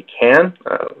 we can.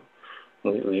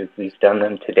 We've done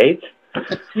them to date.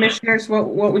 Commissioners,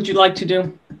 what would you like to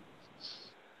do?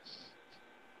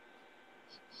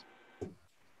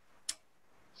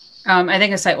 I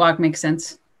think a site walk makes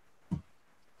sense.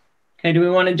 Okay, do we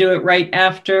want to do it right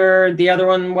after the other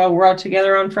one while we're all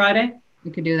together on Friday?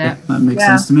 We could do that. Yeah, that makes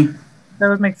sense to me. That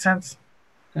would make sense.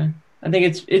 Okay. I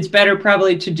think it's better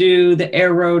probably to do the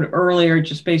air road earlier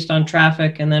just based on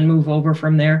traffic and then move over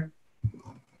from there.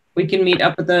 We can meet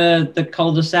up at the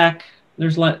cul-de-sac.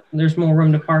 There's more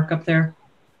room to park up there.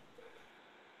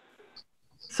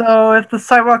 So if the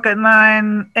sidewalk at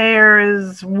 9, air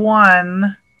is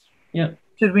 1. Yep.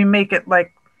 Should we make it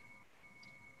like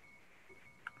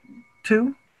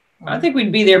 2? I think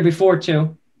we'd be there before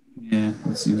 2. Yeah.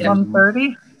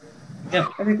 1:30? Yep,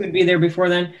 I think we'd be there before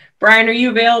then. Brian, are you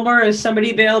available? Or is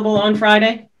somebody available on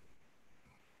Friday?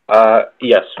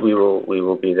 Yes, we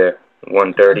will be there.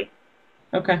 1:30.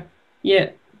 Okay. Yeah,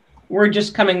 we're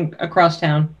just coming across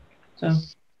town, so.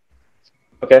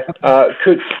 Okay.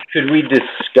 Could we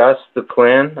discuss the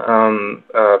plan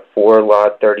for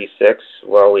lot 36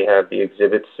 while we have the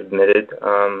exhibits submitted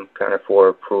kind of for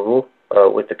approval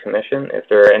with the commission? If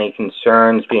there are any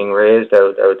concerns being raised, I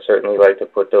would certainly like to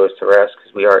put those to rest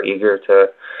because we are eager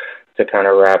to kind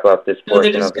of wrap up this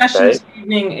portion of the site. So the discussion this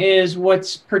evening is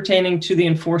what's pertaining to the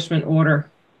enforcement order.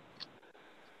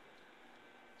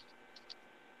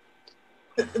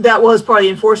 That was part of the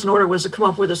enforcement order, was to come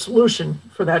up with a solution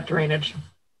for that drainage.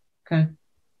 Okay.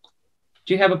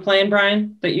 Do you have a plan,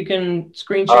 Brian, that you can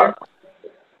screen share?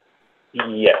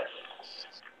 Yes.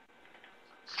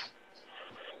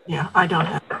 Yeah, I don't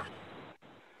have it.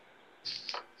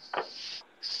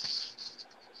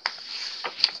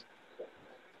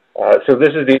 So this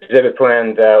is the exhibit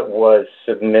plan that was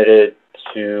submitted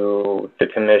to the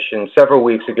commission several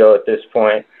weeks ago at this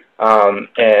point.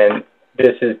 And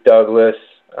this is Douglas,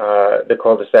 the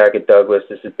cul-de-sac at Douglas.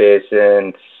 This is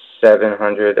basin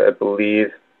 700, I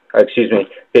believe. Excuse me,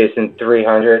 basin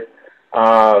 300.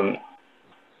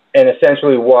 And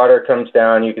essentially water comes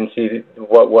down. You can see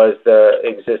what was the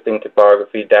existing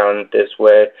topography down this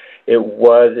way. It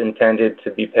was intended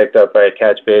to be picked up by a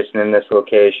catch basin in this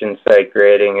location. Site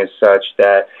grading is such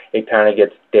that it kind of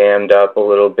gets dammed up a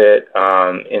little bit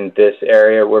in this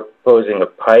area. We're proposing a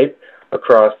pipe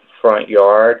across the front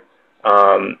yard,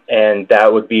 and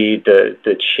that would be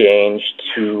the change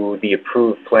to the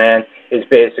approved plan is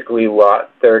basically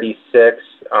lot 36.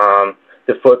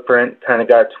 The footprint kind of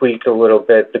got tweaked a little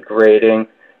bit, the grading,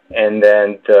 and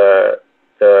then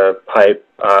the pipe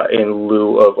in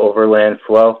lieu of overland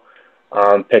flow,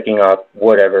 picking up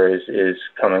whatever is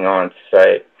coming on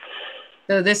site.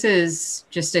 So this is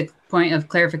just a point of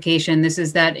clarification. This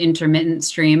is that intermittent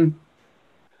stream.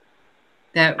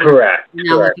 That correct,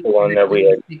 the one that we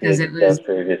had because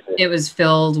it was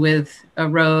filled with a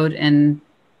road and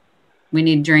we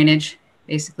need drainage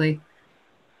basically.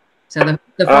 So the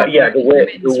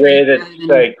way that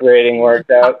site grading worked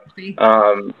out.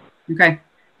 Okay.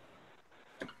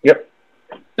 Yep.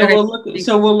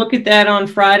 So we'll look at that on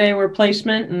Friday,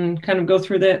 replacement, and kind of go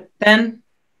through that then.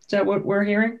 Is that what we're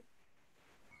hearing?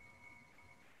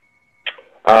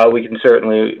 We can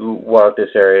certainly walk this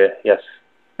area. Yes.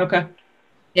 Okay.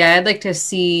 Yeah, I'd like to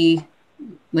see,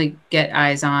 like, get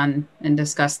eyes on and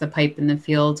discuss the pipe in the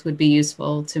field would be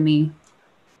useful to me.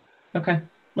 Okay,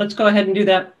 let's go ahead and do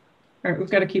that. All right, we've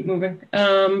got to keep moving.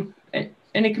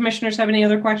 Any commissioners have any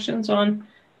other questions on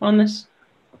this?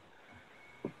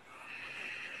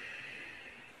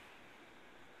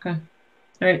 Okay.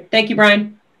 All right. Thank you,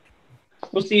 Brian.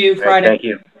 We'll see you Friday. Thank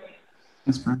you.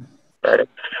 Thanks, Brian. Friday.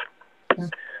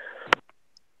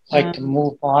 Like to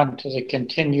move on to the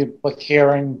continued public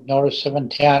hearing notice of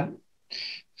intent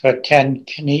for 10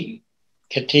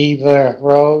 Kativa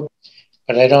Road,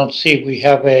 but I don't see we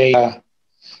have a.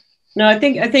 No, I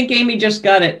think Amy just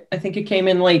got it. I think it came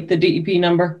in late, the DEP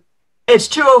number. It's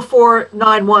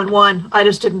 204911. I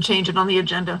just didn't change it on the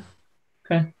agenda.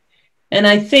 Okay. And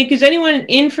I think, is anyone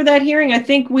in for that hearing? I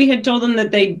think we had told them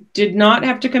that they did not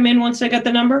have to come in once they got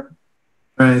the number.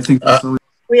 Right, I think that's what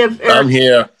we have. Eric. I'm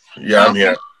here. Yeah, I'm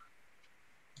here.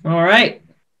 All right.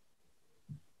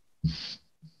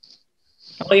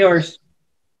 All yours.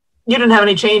 You didn't have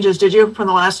any changes, did you, from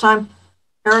the last time,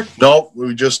 Eric? No,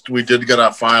 we did get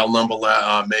our file number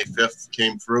May 5th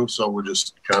came through, so we're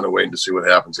just kind of waiting to see what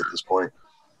happens at this point.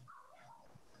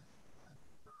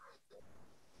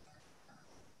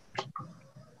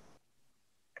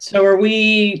 So are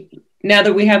we, now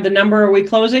that we have the number, are we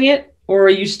closing it, or are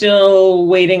you still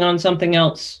waiting on something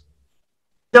else?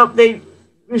 Nope, they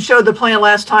showed the plan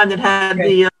last time that had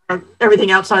the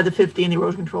everything outside the 50 and the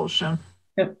erosion controls shown.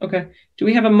 Yep. Okay. Do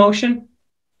we have a motion?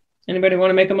 Anybody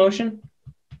want to make a motion?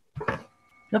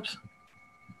 Yep.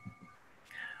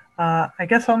 I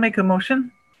guess I'll make a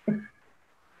motion.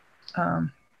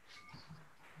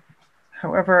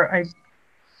 However,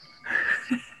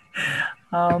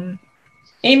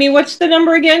 Amy, what's the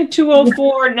number again?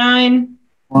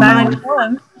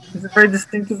 204991 is a very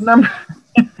distinctive number.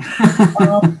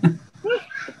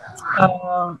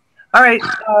 All right,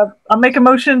 I'll make a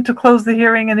motion to close the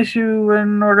hearing and issue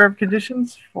an order of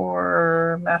conditions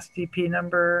for Mass DP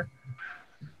number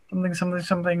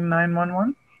something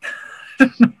 911. I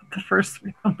don't know what the first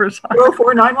three numbers are.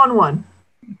 204911.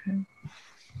 Okay.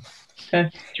 Okay.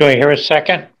 Do I hear a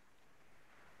second?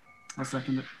 I'll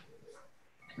second it.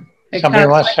 Hey, Somebody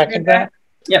Kyle, want to second that?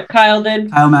 Yep, Kyle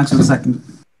did. Kyle Max with a second.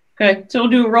 Okay, so we'll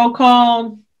do a roll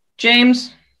call.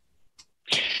 James?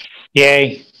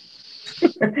 Yay.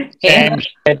 James?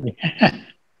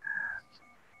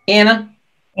 Anna?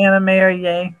 Anna Mayer,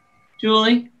 yay.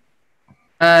 Julie?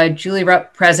 Julie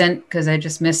Rupp present because I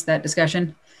just missed that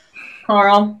discussion.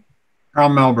 Carl? Carl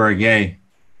Melberg, yay.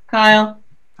 Kyle?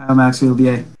 Kyle Maxfield,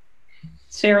 yay.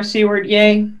 Sarah Seward,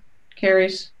 yay.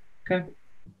 Carries. Okay.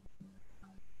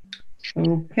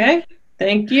 Okay,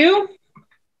 thank you.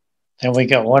 Then we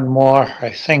got one more,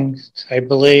 I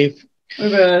believe.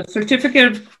 We have a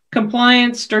certificate of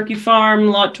compliance, Turkey Farm,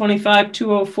 lot 25,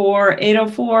 204,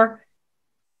 804.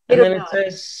 And then it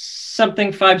says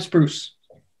something 5 Spruce.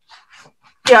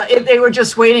 Yeah, they were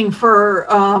just waiting for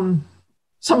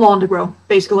some lawn to grow,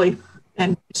 basically,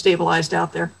 and stabilized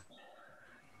out there.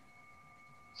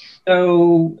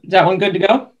 So is that one good to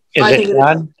go? Is it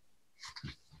done?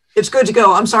 It's good to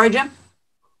go. I'm sorry, Jim?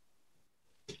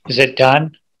 Is it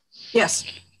done? Yes.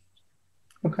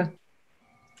 Okay.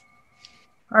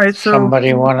 All right, so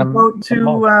somebody want to vote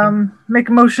to make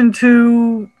a motion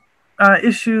to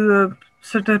issue the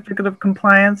certificate of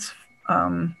compliance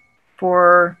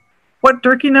for what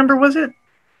Durkee number was it?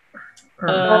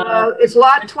 It's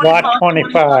lot 25. Lot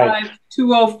 25.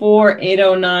 204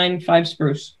 809 5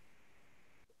 Spruce.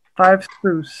 5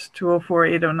 Spruce 204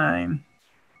 809.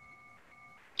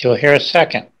 You'll hear a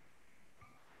second.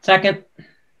 Second.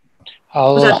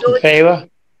 All those in favor?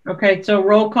 Okay, so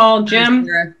roll call. Jim?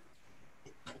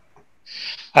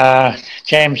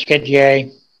 James Kidd,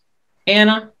 yay.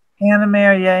 Anna? Anna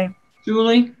Mayer, yay.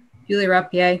 Julie? Julie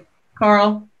Rupp, yay.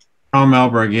 Carl? Carl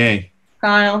Melberg, yay.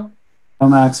 Kyle? Kyle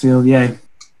Maxfield, yay.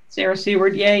 Sarah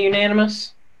Seward, yay.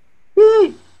 Unanimous.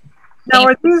 Yay. Now,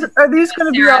 are these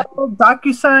going to be all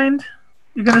docu-signed?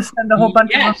 You're going to send a whole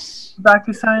bunch of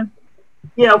docu-sign?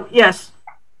 Yeah, yes.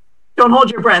 Don't hold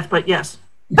your breath, but yes.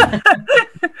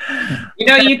 You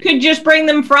know, you could just bring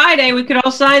them Friday. We could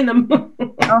all sign them.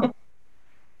 Oh.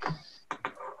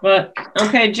 But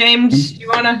okay, James, you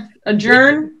want to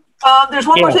adjourn? There's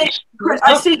one more thing.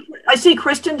 I see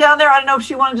Kristen down there. I don't know if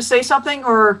she wanted to say something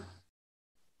or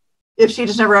if she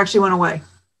just never actually went away.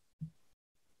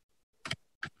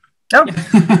 Nope.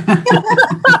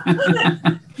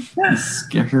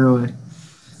 Scare her away.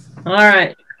 All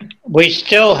right. We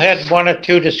still had one or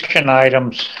two discussion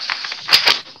items.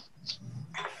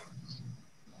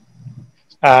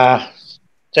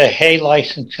 The hay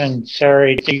licensing,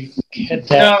 Sarah, do you get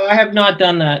that? No, I have not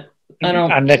done that. I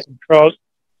don't. Under control.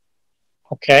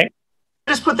 Okay.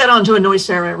 Just put that onto annoy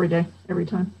Sarah every day, every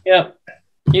time. Yep.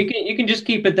 You can just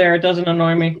keep it there. It doesn't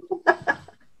annoy me.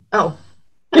 Oh.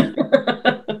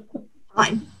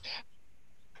 Fine.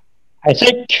 I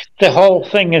think the whole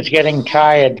thing is getting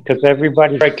tired because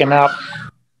everybody's breaking up.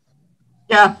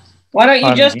 Yeah. Why don't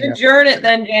you just adjourn it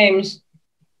then, James?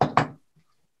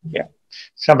 Yeah.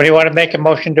 Somebody want to make a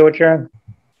motion to adjourn?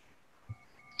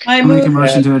 I I'll make a move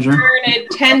motion to adjourn. at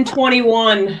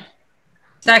 10:21.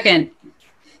 Second.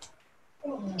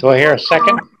 Do I hear a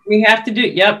second? We have to do,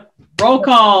 yep. Roll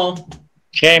call.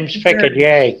 James Fickett,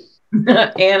 yay.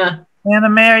 Anna. Anna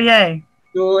Mayor, yay.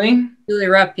 Julie. Julie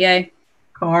Rupp, yay.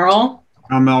 Carl.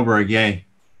 Carl Melberg, yay.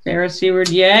 Sarah Seward,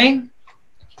 yay.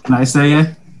 Can I say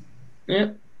yay?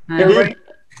 Yep. You did.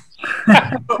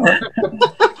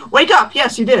 Wake up.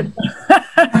 Yes, you did.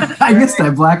 I guess I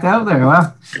blacked out there.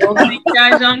 Wow. We'll see you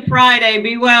guys on Friday.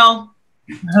 Be well.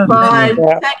 Bye.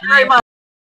 Thank you very much.